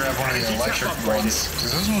 I'm gonna grab one of the electric ones,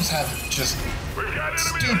 because those ones have just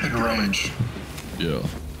stupid range. Yeah.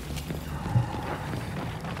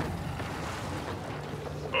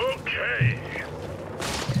 Okay.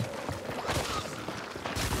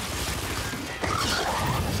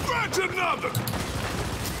 Scratch another.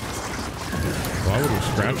 Why would we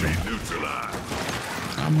scratch him? Neutralize.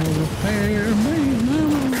 I'm a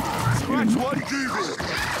repairman. Scratch one, do this.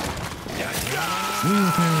 We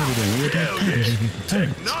repair everything. We attack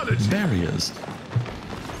tanks, Technology. barriers.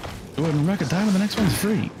 Go ahead and wreck a time and the next one's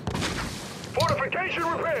free. Fortification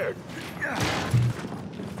repaired.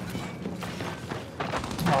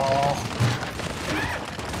 Oh,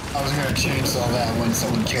 I was gonna change all that when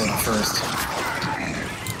someone killed it first.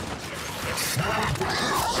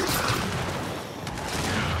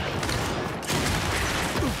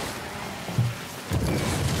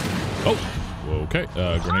 Oh, okay.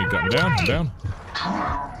 Grenade got me down. I'm down.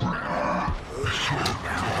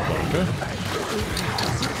 Okay.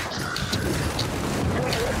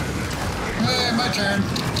 Hey, my turn.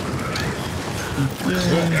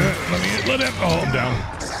 Let him. Oh, I'm down.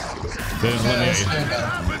 They didn't let me.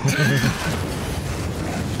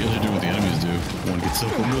 You guys are doing what the enemies do. One gets so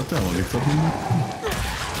cool with that one. Gets so cool.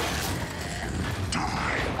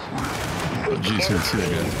 Oh, jeez, here, see that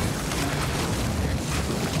guy.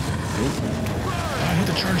 I hit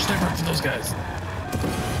the charge sniper for those guys.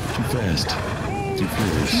 Too fast. Too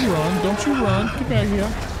furious. You run. Don't you run. Get back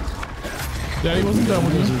here. Daddy wasn't done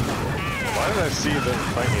with you. Why did I see them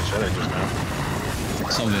fighting each other just now?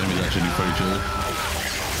 Some of the enemies actually do fight each other.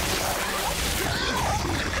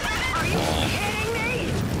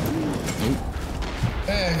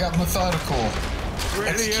 Hey, I got methodical.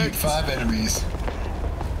 Execute 5 enemies.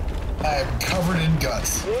 I am covered in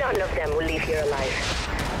guts. None of them will leave here alive.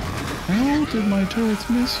 How did my turrets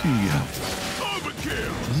miss you?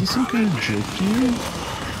 Is this some kind of joke to you?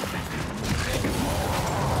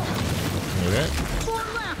 Okay.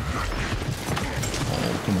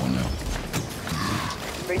 Oh, come on now.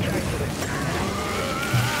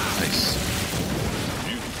 Nice.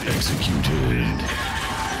 Executed.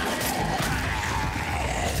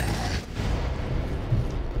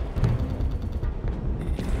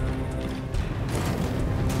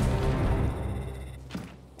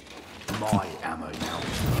 My ammo now.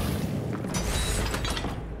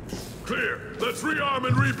 Clear. Let's rearm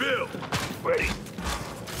and rebuild. Ready.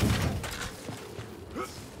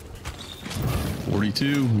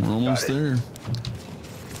 42. We're almost there.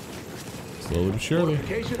 Slowly but surely.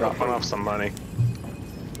 Dropping off some money.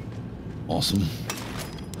 Awesome.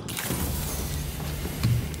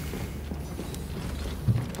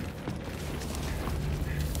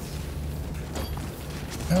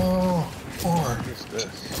 No, 4. What's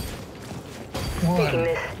this?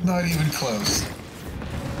 1. Not even close.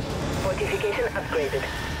 Fortification upgraded.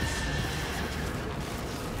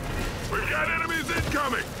 We've got enemies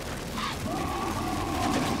incoming.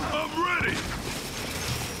 I'm ready.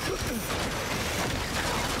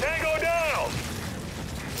 Tango down.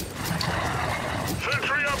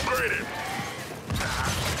 Sentry upgraded.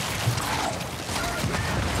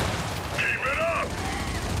 Keep it up.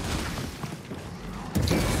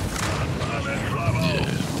 I'm in trouble.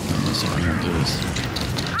 Yeah, unless I can do this.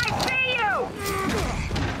 I see you!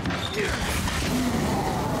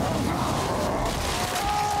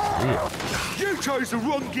 You chose the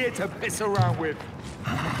wrong gear to piss around with.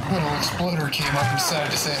 Little exploder came up and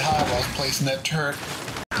decided to say hi while I was placing that turret.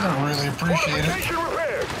 I don't really appreciate it. Fortification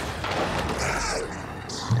repaired.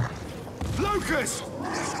 Lucas!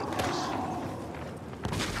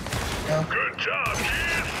 Good job,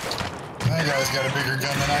 kids. That guy's got a bigger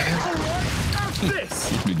gun than I do. This!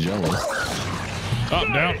 You'd be jealous. Up,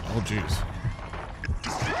 down. Oh, jeez.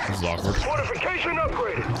 This is awkward. Fortification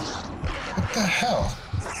upgraded. What the hell?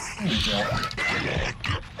 There we go.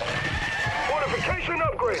 Fortification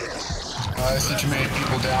upgraded. I see too many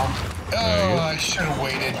people down. Oh, I should have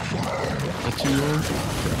waited. That's your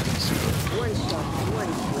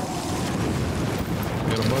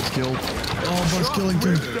Got a buzz kill. Oh, buzz killing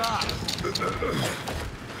too.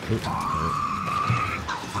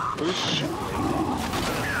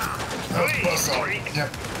 Buzz on. Yep.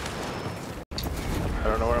 I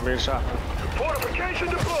don't know where I'm being shot. Fortification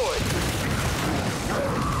deployed.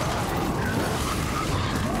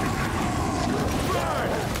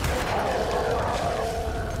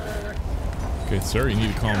 Okay, sir, you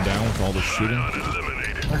need to calm down with all this shooting.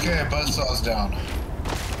 Okay, buzzsaw's down.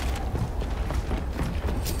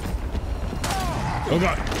 Oh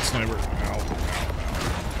god, sniper. Ow.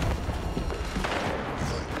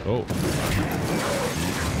 Oh.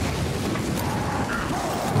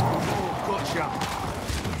 Gotcha.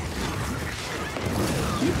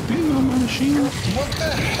 You being on my machine? What the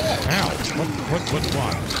heck? Ow. What's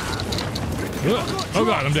why? Oh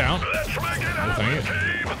god, I'm down. Oh, dang it.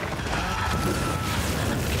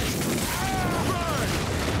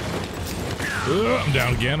 I'm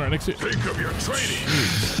down again right next to it. Think of your training.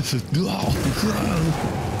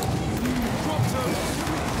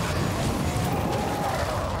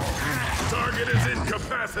 Target is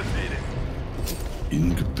incapacitated.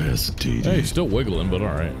 Incapacitated. Hey, still wiggling, but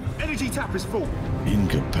all right. Energy tap is full.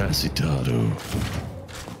 Incapacitado.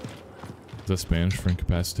 Is that Spanish for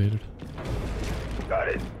incapacitated? Got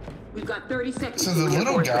it. We've got 30 seconds. So the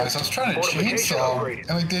little guys, I was trying to chainsaw them, and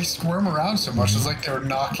like they squirm around so much, it's like they were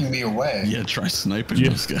knocking me away. Yeah, try sniping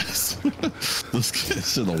those guys. Those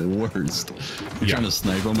guys are the worst. You're trying to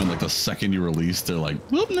snipe them, and like the second you release, they're like,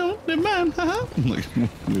 "Oh no, they're mine." Haha. I'm like,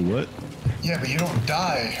 wait, what? Yeah, but you don't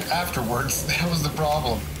die afterwards. That was the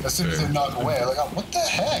problem. As soon as they knock away, I'm like, oh, what the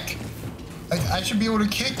heck? Like I should be able to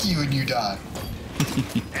kick you and you die.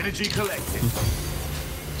 Energy collected.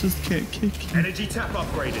 Just can't kick you. Energy tap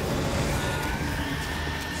upgraded.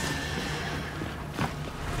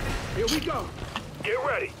 Here we go. Get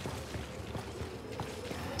ready.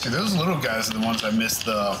 See, those little guys are the ones I missed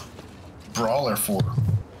the brawler for.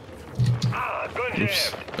 Ah, gun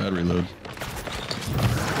Oops, jam. bad reload.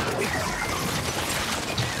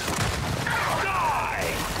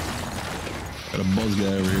 Die. Got a buzz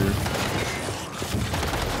guy over here.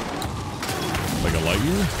 Like a light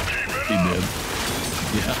year? He did.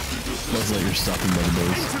 Yeah, Buzz Lightyear stopping by the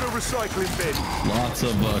base. Into the recycling bin. Lots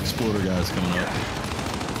of exploder guys coming up.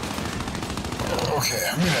 Okay,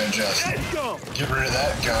 I'm gonna adjust. Get rid of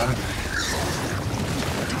that gun.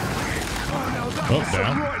 Oh,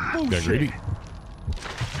 down. Got greedy.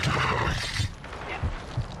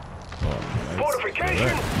 Oh, nice.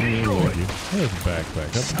 There's a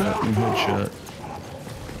backpack up top. Headshot.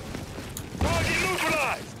 Target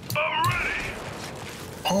neutralized. I'm ready.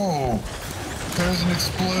 Oh, there's an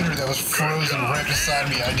exploder that was frozen right beside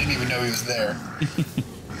me. I didn't even know he was there.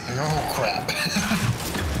 Like, oh crap.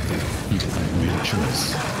 I made a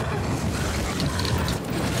choice.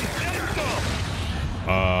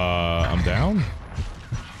 I'm down?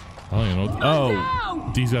 I don't even know.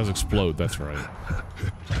 Oh, these guys explode. That's right.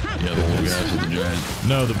 Yeah, the little guys with the giant.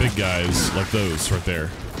 No, the big guys, like those right there.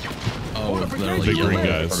 Oh, they're like Big yellow. green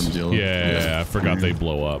guys. Yeah, I forgot they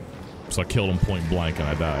blow up. So I killed them point blank and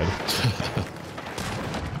I died.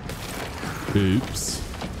 Oops.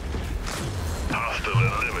 Hostile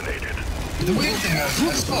eliminated. The weird thing is,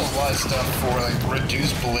 I saw a lot of stuff for like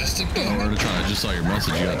reduced ballistic I'm damage. gonna try. I just saw your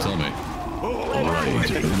message. You gotta tell me.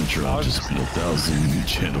 Alright, Ultra just spent 1,000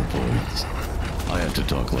 channel points. I have to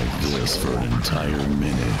talk like this for an entire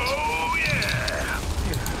minute. Oh yeah.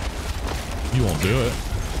 You won't do it.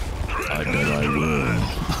 I bet I will.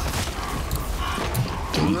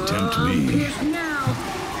 Don't tempt me.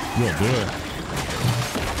 You won't do it.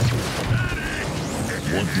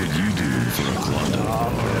 What would you do for a Klondike bar?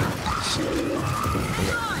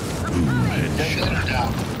 Ooh, headshot.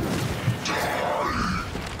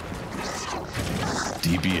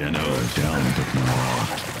 DBNO down but not.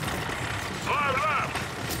 5 left.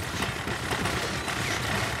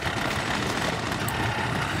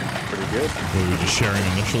 Pretty good. Are we just sharing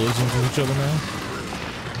initialisms with each other now?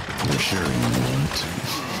 We're sharing what?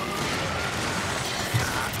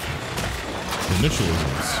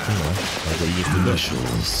 Initialisms, you know, like what you just did.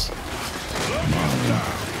 Initials. Mine are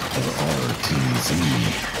RTZ.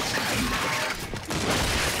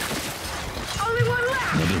 Only one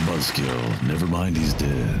left. Another buzzkill. Never mind, he's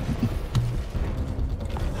dead.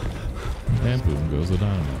 And boom goes the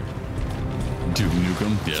dynamite. Duke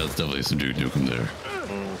Nukem? Yeah, it's definitely some Duke Nukem there.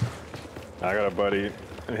 I got a buddy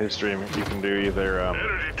in his stream. You can do either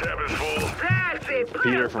Energy tab is full. That's it.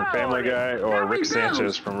 Peter from Family Guy or Rick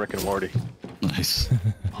Sanchez from Rick and Morty. Nice.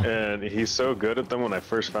 And he's so good at them. When I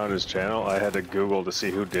first found his channel, I had to Google to see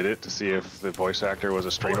who did it, to see if the voice actor was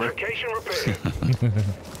a streamer. Fortification repaired.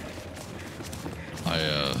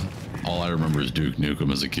 All I remember is Duke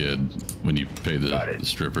Nukem as a kid. When you pay the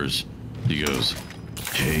strippers, he goes,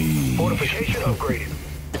 "Hey, Fortification upgraded.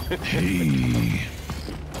 hey."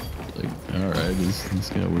 Like, all right, this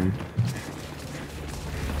got weird.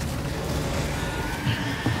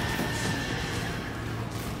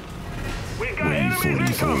 We've got Wave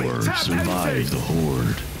enemies 44, incoming. Tap survive hesitate. the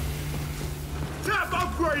horde. Tap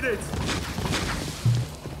upgraded!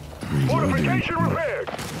 Fortification repaired.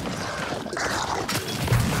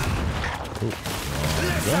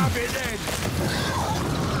 Tap it then!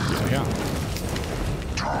 Yeah.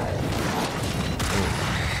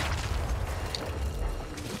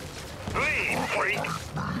 Lead, freak.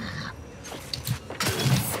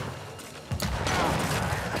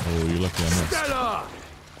 Oh, you're lucky I missed. Stella!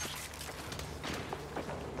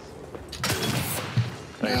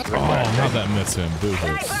 Oh, how'd that miss him? Boo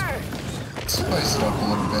hurts. Spice it up a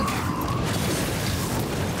little bit.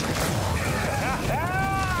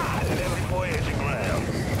 Every boy hits the ground.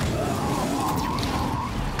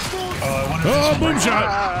 Oh, I wonder if Oh, this boom one- shot!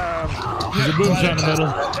 There's a boom shot in the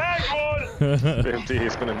middle. Tag one. 50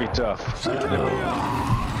 is going to be tough.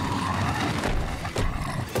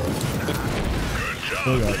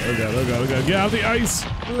 Oh god, oh god, oh god, oh god. Get out of the ice!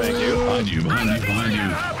 Thank you. Behind you, behind you, behind you.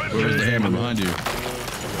 Where's the hammer behind you?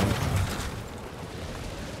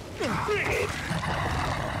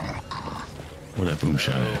 Where that boom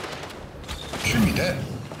shot at? Should be dead.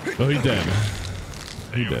 Oh, he dead.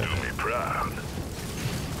 He dead. Do me proud.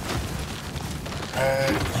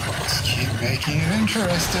 Let's keep making it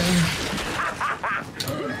interesting.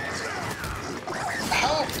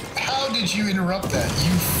 How did you interrupt that?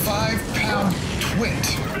 You 5-pound twit.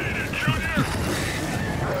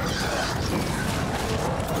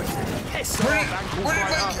 Where did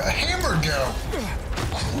my hammer go?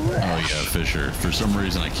 Oh yeah, Fisher. For some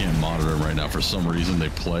reason, I can't monitor them right now. For some reason, they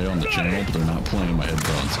play on the channel, but they're not playing on my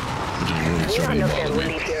headphones, which is really starting to bother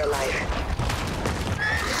me. I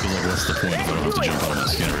feel like that's the point, if I don't have to jump out of my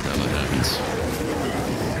skin every time that happens.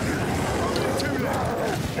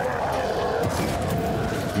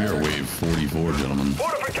 We are wave 44, gentlemen.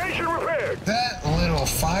 Fortification repaired. That little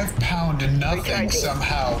 5-pound nothing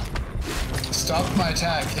somehow stopped my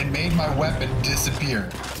attack and made my weapon disappear.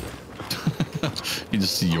 You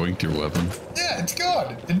just yoinked your weapon. Yeah, it's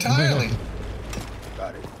gone entirely.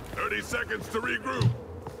 Got it. 30 seconds to regroup.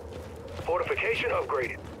 Fortification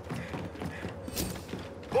upgraded.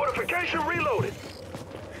 Fortification reloaded.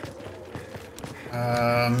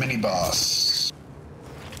 Mini boss.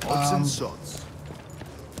 Odds and sods.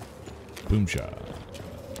 Boom shot.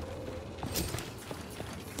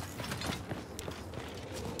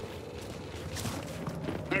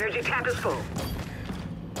 Energy tap is full.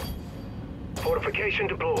 Fortification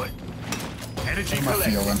deployed. Energy How am I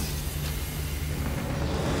collected. feeling?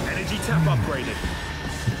 Energy tap upgraded.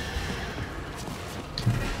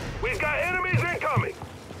 We've got enemies incoming.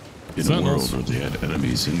 In a Sentinels. world where they had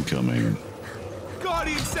enemies incoming.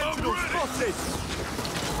 Guardian Sentinel spotted.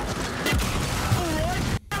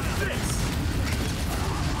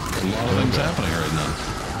 A lot of things happening right now.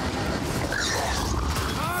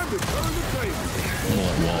 Time to turn the table.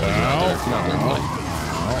 Wally's right there. Come on, everybody.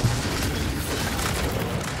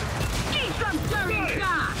 Eat some dirty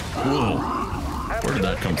shot! Whoa. Where did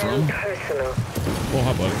that come from? Oh,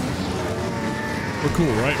 hi, buddy. We're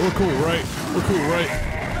cool, right? We're cool, right? We're cool, right?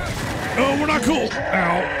 Oh, we're not cool.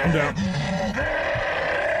 Ow, I'm down.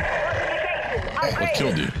 What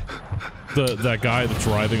killed you? That guy that's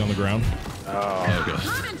writhing on the ground. Oh, okay.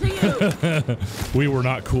 Coming to you! We were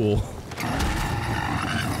not cool.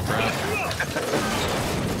 Crap.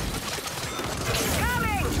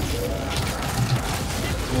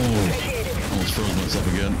 Oh, almost froze myself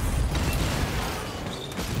again.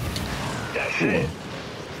 That's it.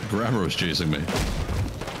 Grabber was chasing me.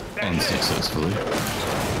 Unsuccessfully.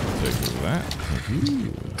 Take that.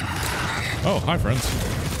 Oh, hi, friends.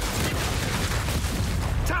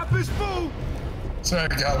 Tap is full. Sorry,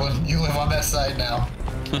 Goblin. You live on that side now.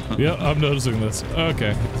 Yeah, I'm noticing this.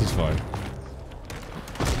 Okay, this is fine.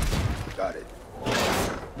 Got it.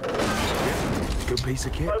 Good piece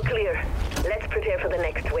of kit. All clear. Let's prepare for the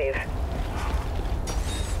next wave.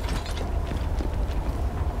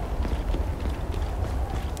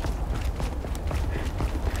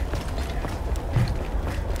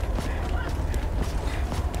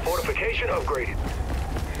 Fortification upgraded.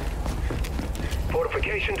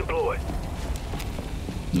 Fortification deployed.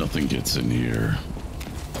 Nothing gets in here.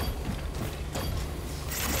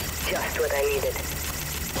 Just what I needed.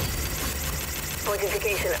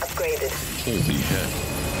 Fortification upgraded. Holy heck.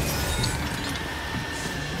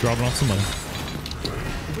 Dropping off some money.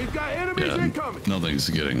 We've got enemies Yeah, incoming. nothing's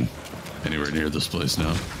getting anywhere near this place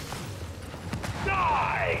now.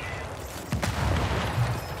 Die!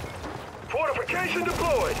 Fortification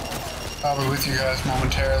deployed. I'll be with you guys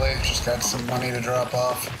momentarily. Just got some money to drop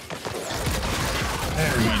off.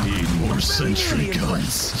 There we go. We need more sentry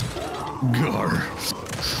guns. Gar.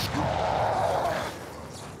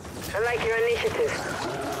 I like your initiative.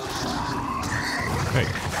 Hey,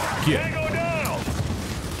 get. Tango down!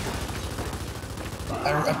 I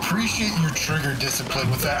appreciate your trigger discipline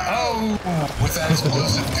with that. Oh, with that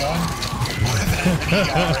explosive gun.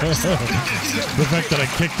 The fact that I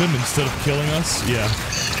kicked him instead of killing us, yeah.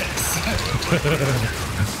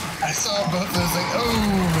 I saw both those like, oh,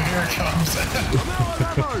 here it comes.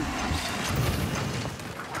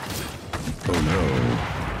 Oh no.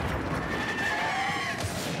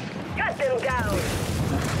 Cut them down.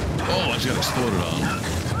 Oh, I just got exploded on.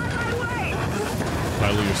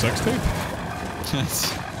 Tyler, your sex tape?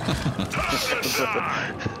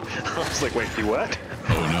 I was like, wait, you what?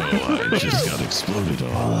 Oh no, I just got exploded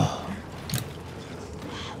on.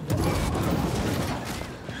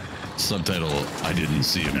 Subtitle, I didn't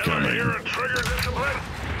see him coming. You're a trigger discipline.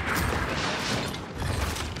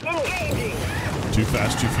 Engaging. Too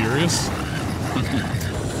fast, too furious?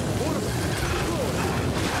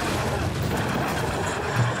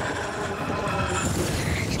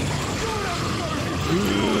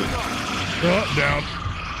 Oh, down.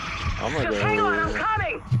 I'm gonna Hang on, I'm go.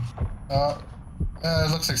 coming. It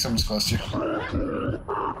looks like someone's close to you.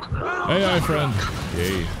 Hey, hi, friend.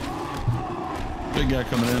 Yay. Big guy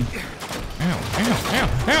coming in. Ow, ow, ow,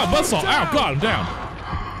 ow, buzzsaw, ow, God, I'm down.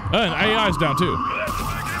 And AI's down too.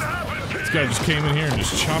 This guy just came in here and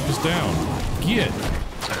just chopped us down. Get.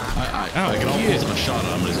 I can almost have a shot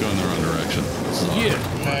at him, but he's going the wrong direction. Get.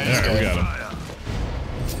 Alright, we got him.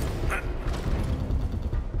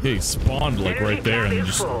 He spawned like right there and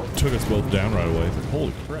just took us both down right away.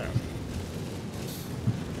 Holy crap.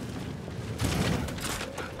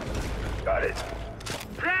 Got it.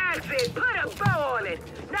 That's it. Put a bow on it.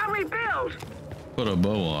 Now rebuild. Put a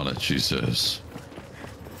bow on it, she says.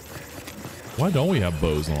 Why don't we have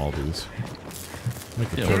bows on all these? Make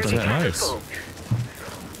the Yeah, torches what's that? nice.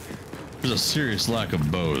 There's a serious lack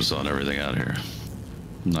of bows on everything out here.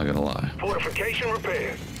 I'm not gonna lie. Fortification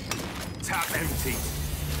repaired. Tap empty.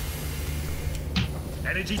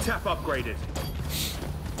 Energy tap upgraded.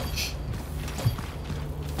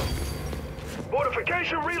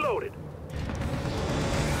 Fortification reloaded.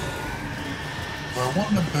 Do I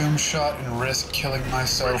want a boom shot and risk killing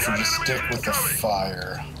myself or just stick with the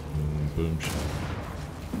fire? Boom shot.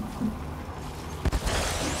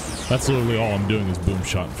 That's literally all I'm doing is boom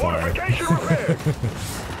shot and fire.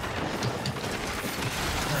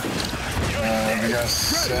 We got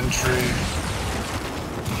sentry.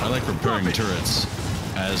 I like repairing turrets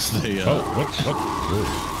as they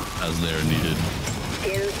as they're needed.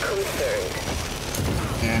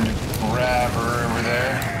 And grabber over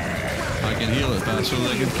there. I can heal it faster than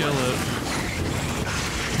I can kill it.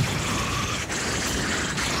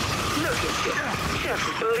 Look at you, just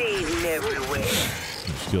bleeding everywhere.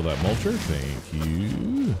 Steal that mulcher, thank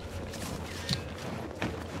you.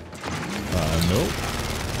 Nope.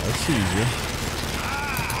 I see you.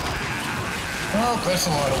 Oh, that's a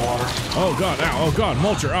lot of water. Oh god, ow, oh god,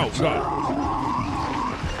 mulcher, oh god.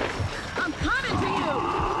 I'm coming to you.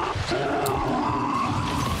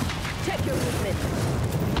 Check your movement.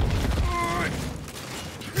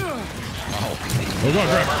 Oh god,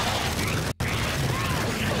 grab.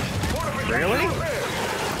 Really?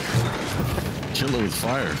 Kill it with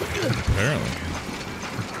fire. Apparently.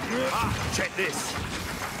 Check this.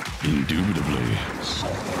 Indubitably.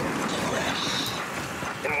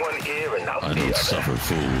 In one ear and out I the don't other. suffer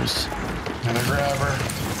fools. And a grabber.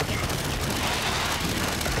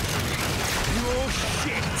 Oh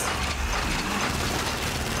shit!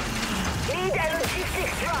 Need a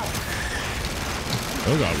logistics drop.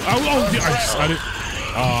 Oh god. Oh, yeah, I didn't.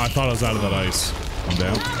 Oh, I thought I was out of that ice. I'm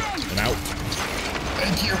down and out.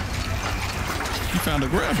 Thank you. You found a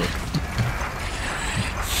grabber.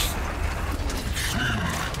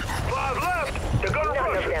 5 left. They're gonna None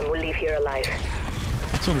rush of them will leave here alive.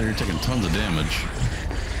 It's over here taking tons of damage.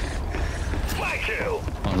 Flag kill.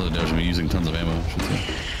 Although it doesn't be using tons of ammo, I should say.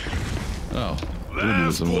 Oh, it would do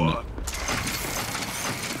this, wouldn't it?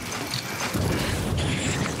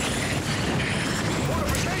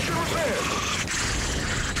 Fortification repaired.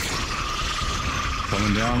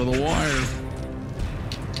 Coming down to the wire.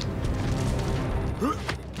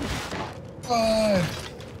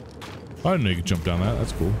 I didn't know you could jump down that.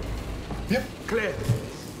 That's cool. Yep. Clear.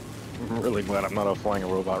 I'm really glad I'm not flying a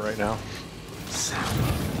robot right now.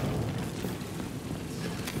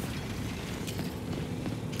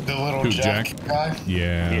 The little Who, Jack guy.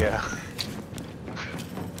 Yeah. Yeah.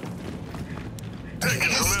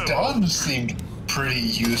 His gun seemed pretty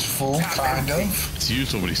useful, kind of. It's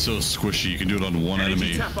useful, but he's so squishy. You can do it on one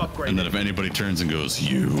enemy, and then if anybody turns and goes,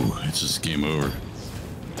 "You," it's just game over.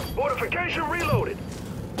 Fortification reloaded.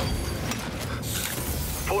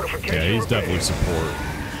 Fortification Yeah, he's repaired. definitely support.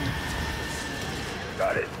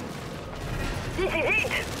 Got it. This is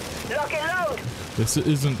it. Lock and load. This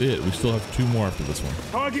isn't it. We still have 2 more after this one.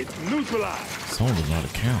 Target neutralized. Some of them not a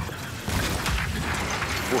count.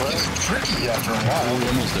 It's tricky after a Oh, while. we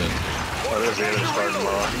almost did. Oh, there's the other start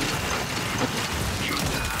tomorrow.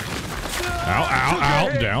 Ow, ow, ow,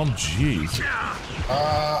 down. Jeez.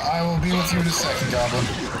 I will be with you in a second, Goblin.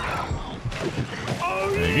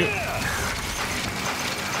 There you go.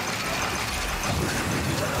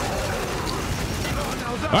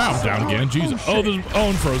 Ah, I'm down again. Jesus. Oh, there's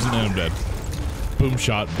I'm frozen and I'm dead. Boom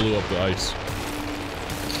shot blew up the ice.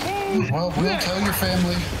 Well, we'll tell your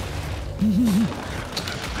family.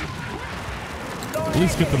 At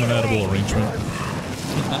least get them an edible arrangement.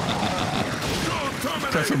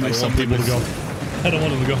 Preferably I some don't want people people to go. I don't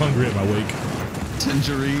want them to go hungry at my wake.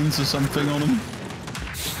 tangerines or something on them.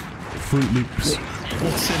 Fruit Loops.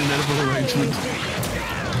 What's in an edible arrangement?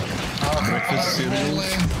 Breakfast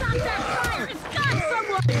cereals.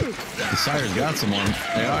 The sire's got some on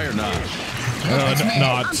AI or not?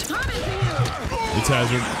 Not. It's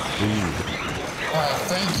hazard. Ooh.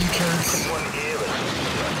 Thank you, Turks.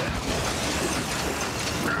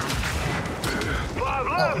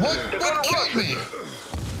 What killed me?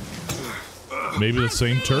 Maybe the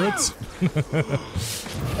same turrets?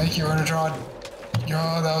 Thank you, Ernadron.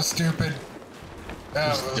 Oh, that was stupid. That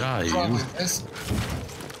was probably this.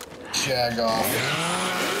 Jag off.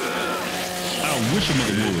 I wish him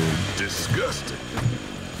the wood. Disgusting.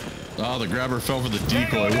 Oh, the grabber fell for the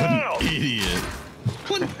decoy. What an idiot.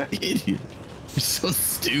 What an idiot. You're so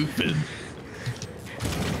stupid.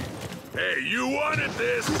 Hey, you wanted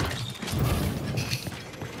this.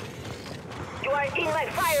 You are in my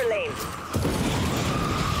fire lane.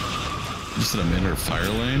 You said I'm in her fire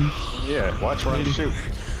lane? Yeah, watch where I shoot.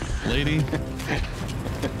 Lady?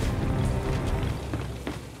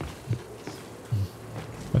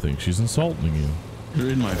 I think she's insulting you. You're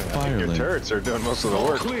in my fire Your lane. turrets are doing most of the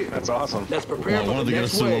work. That's awesome. Let's prepare Well, I wanted to get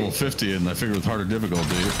us to level 50, and I figured with harder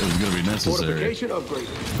difficulty, it was going to be necessary. Fortification upgrade.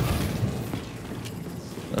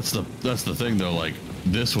 That's the thing, though. Like,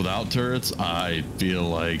 this without turrets, I feel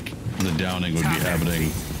like the downing would be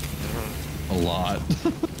happening a lot.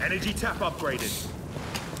 Energy tap upgraded.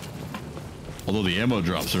 Although the ammo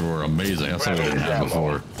drops were amazing. That's something we didn't have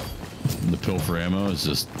before. The pill for ammo is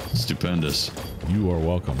just stupendous. You are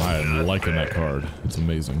welcome. I am liking that card. It's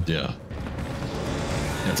amazing. Yeah.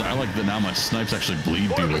 I like that now my snipes actually bleed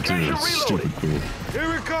people too. It's stupid cool.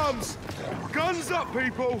 Here it comes! Guns up,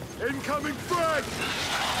 people! Incoming frag!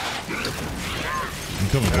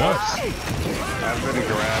 Incoming what? I've been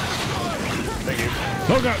grabbed. Thank you.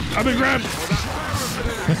 Oh god, I've been grabbed!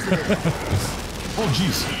 Oh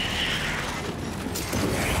jeez.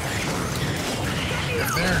 If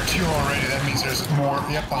there are 2 already, that means there's more.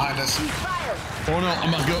 Yep, behind us. Oh no, I'm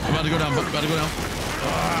about to go down.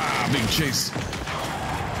 Ah, being chased.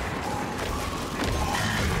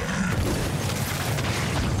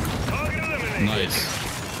 Nice.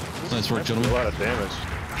 Nice work, gentlemen. A lot of damage.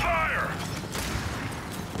 Fire!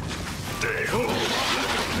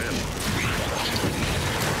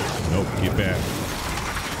 Nope, get back.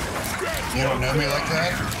 You don't know me like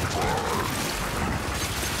that?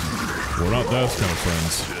 We're not those kind of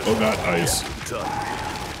friends. Oh god, ice.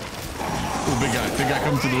 Oh, big guy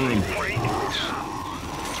coming through the room.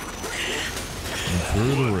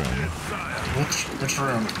 Through the room. Which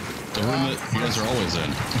room? The room that you guys are always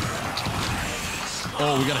in.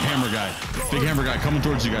 Oh, we got a hammer guy. Big hammer guy coming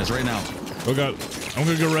towards you guys right now. Oh god, I'm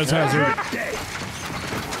gonna go res hazard.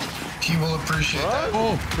 He will appreciate that.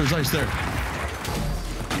 Oh, there's ice there.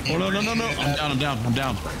 Oh no. I'm down.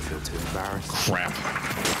 Crap.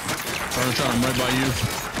 I'm right by you.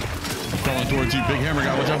 I'm crawling towards you. Big hammer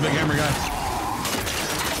guy. Watch out, big hammer guy.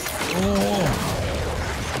 Oh.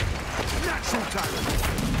 Natural talent!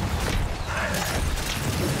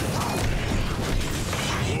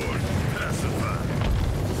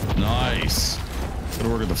 Nice. Good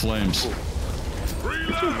work at the flames.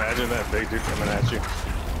 Could you imagine that big dude coming at you?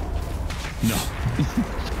 No.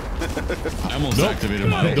 I almost activated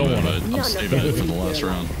my ultimate, but I'm saving it for the last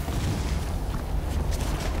round.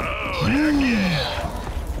 Oh, heck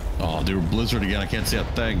yeah. Oh, dude, Blizzard again. I can't see a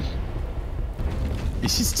thing.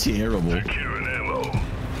 This is terrible. Securing ammo.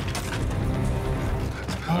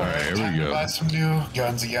 Alright, here we go. Buy some new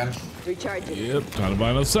guns again. Recharging. Yep, time to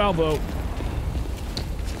buy no salvo.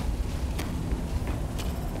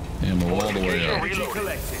 Ammo all the way up. Energy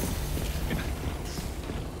collected.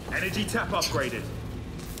 Energy tap upgraded.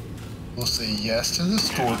 We'll say yes to the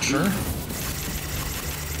Scorcher.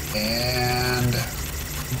 And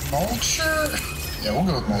Mulcher? Yeah, we'll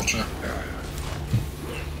go with Mulcher.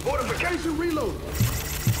 Fortification reload.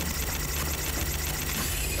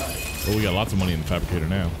 Well, we got lots of money in the fabricator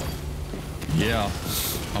now. Yeah.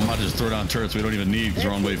 I might just throw down turrets we don't even need because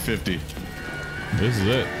we're on wave 50. This is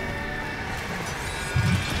it.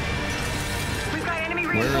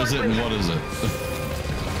 Where is it and what is it?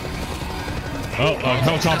 Oh,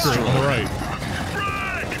 helicopter on the right.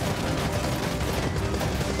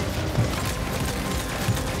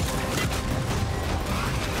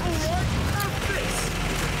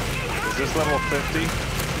 Is this level 50?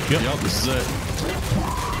 Yep, this is it.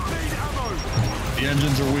 The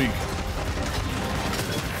engines are weak.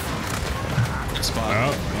 Good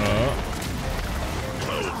spot.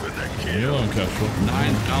 Leave alone, Kestrel.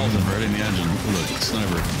 9,000 right in the engine. Look,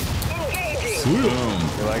 sniper. Boom.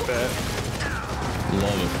 You like that?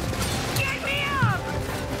 Love it.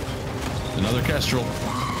 Another Kestrel.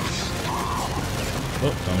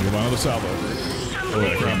 Oh, time to go buy another salvo. Oh,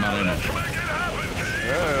 crap, I'm out of ammo.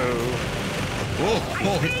 Oh.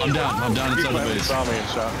 Whoa, I'm down. I'm down inside the base. Saw me and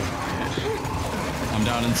shot me. I'm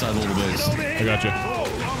down inside the little base. I got you.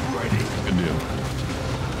 Good deal.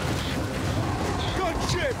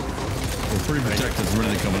 We're pretty protected. There's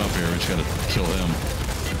really coming up here. We just gotta kill him.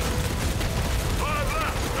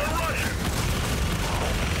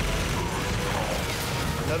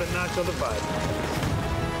 Another notch on the vibe.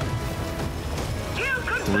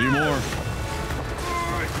 3 more.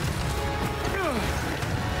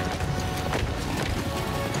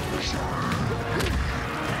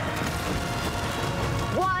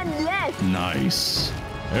 One left. Nice.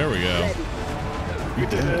 There we go. You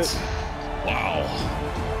did it. Wow.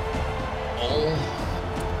 All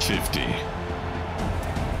 50.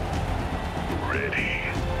 Ready.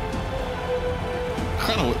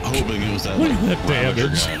 Kind of hoping it was that, Look like, at that Ravager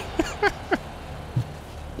damage. guy.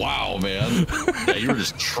 Wow, man. Yeah, you were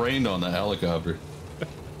just trained on that helicopter.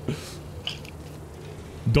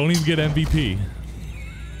 Don't even get MVP.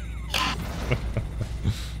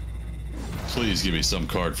 Please give me some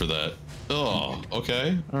card for that. Oh,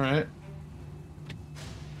 okay. All right.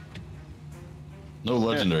 No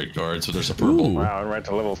legendary cards, so there's a purple. Ooh. Wow, I'm right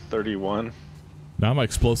to level 31. Now my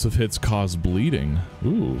explosive hits cause bleeding.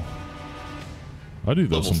 Ooh. I do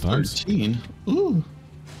those Level sometimes. 13. Ooh.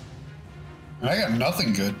 I got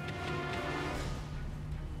nothing good.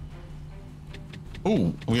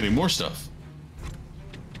 Ooh, I'm getting more stuff.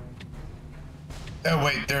 Oh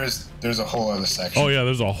wait, there's a whole other section. Oh yeah,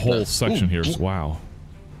 there's a whole section here. Wow.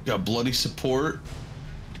 Got bloody support,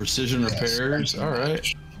 precision Yes, repairs. thank you All right.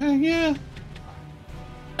 much. Yeah.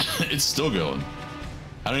 It's still going.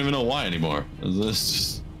 I don't even know why anymore. This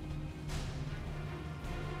just.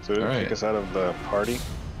 So did it Alright. kick us out of the party?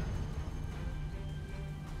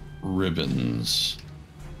 Ribbons.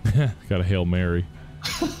 Got a Hail Mary.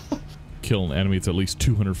 Kill an enemy that's at least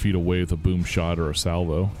 200 feet away with a boom shot or a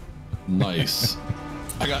salvo. Nice.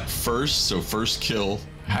 I got first, so first kill,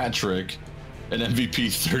 hat trick, and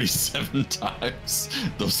MVP 37 times.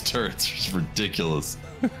 Those turrets are ridiculous.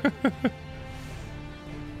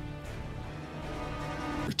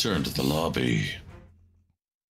 Return to the lobby.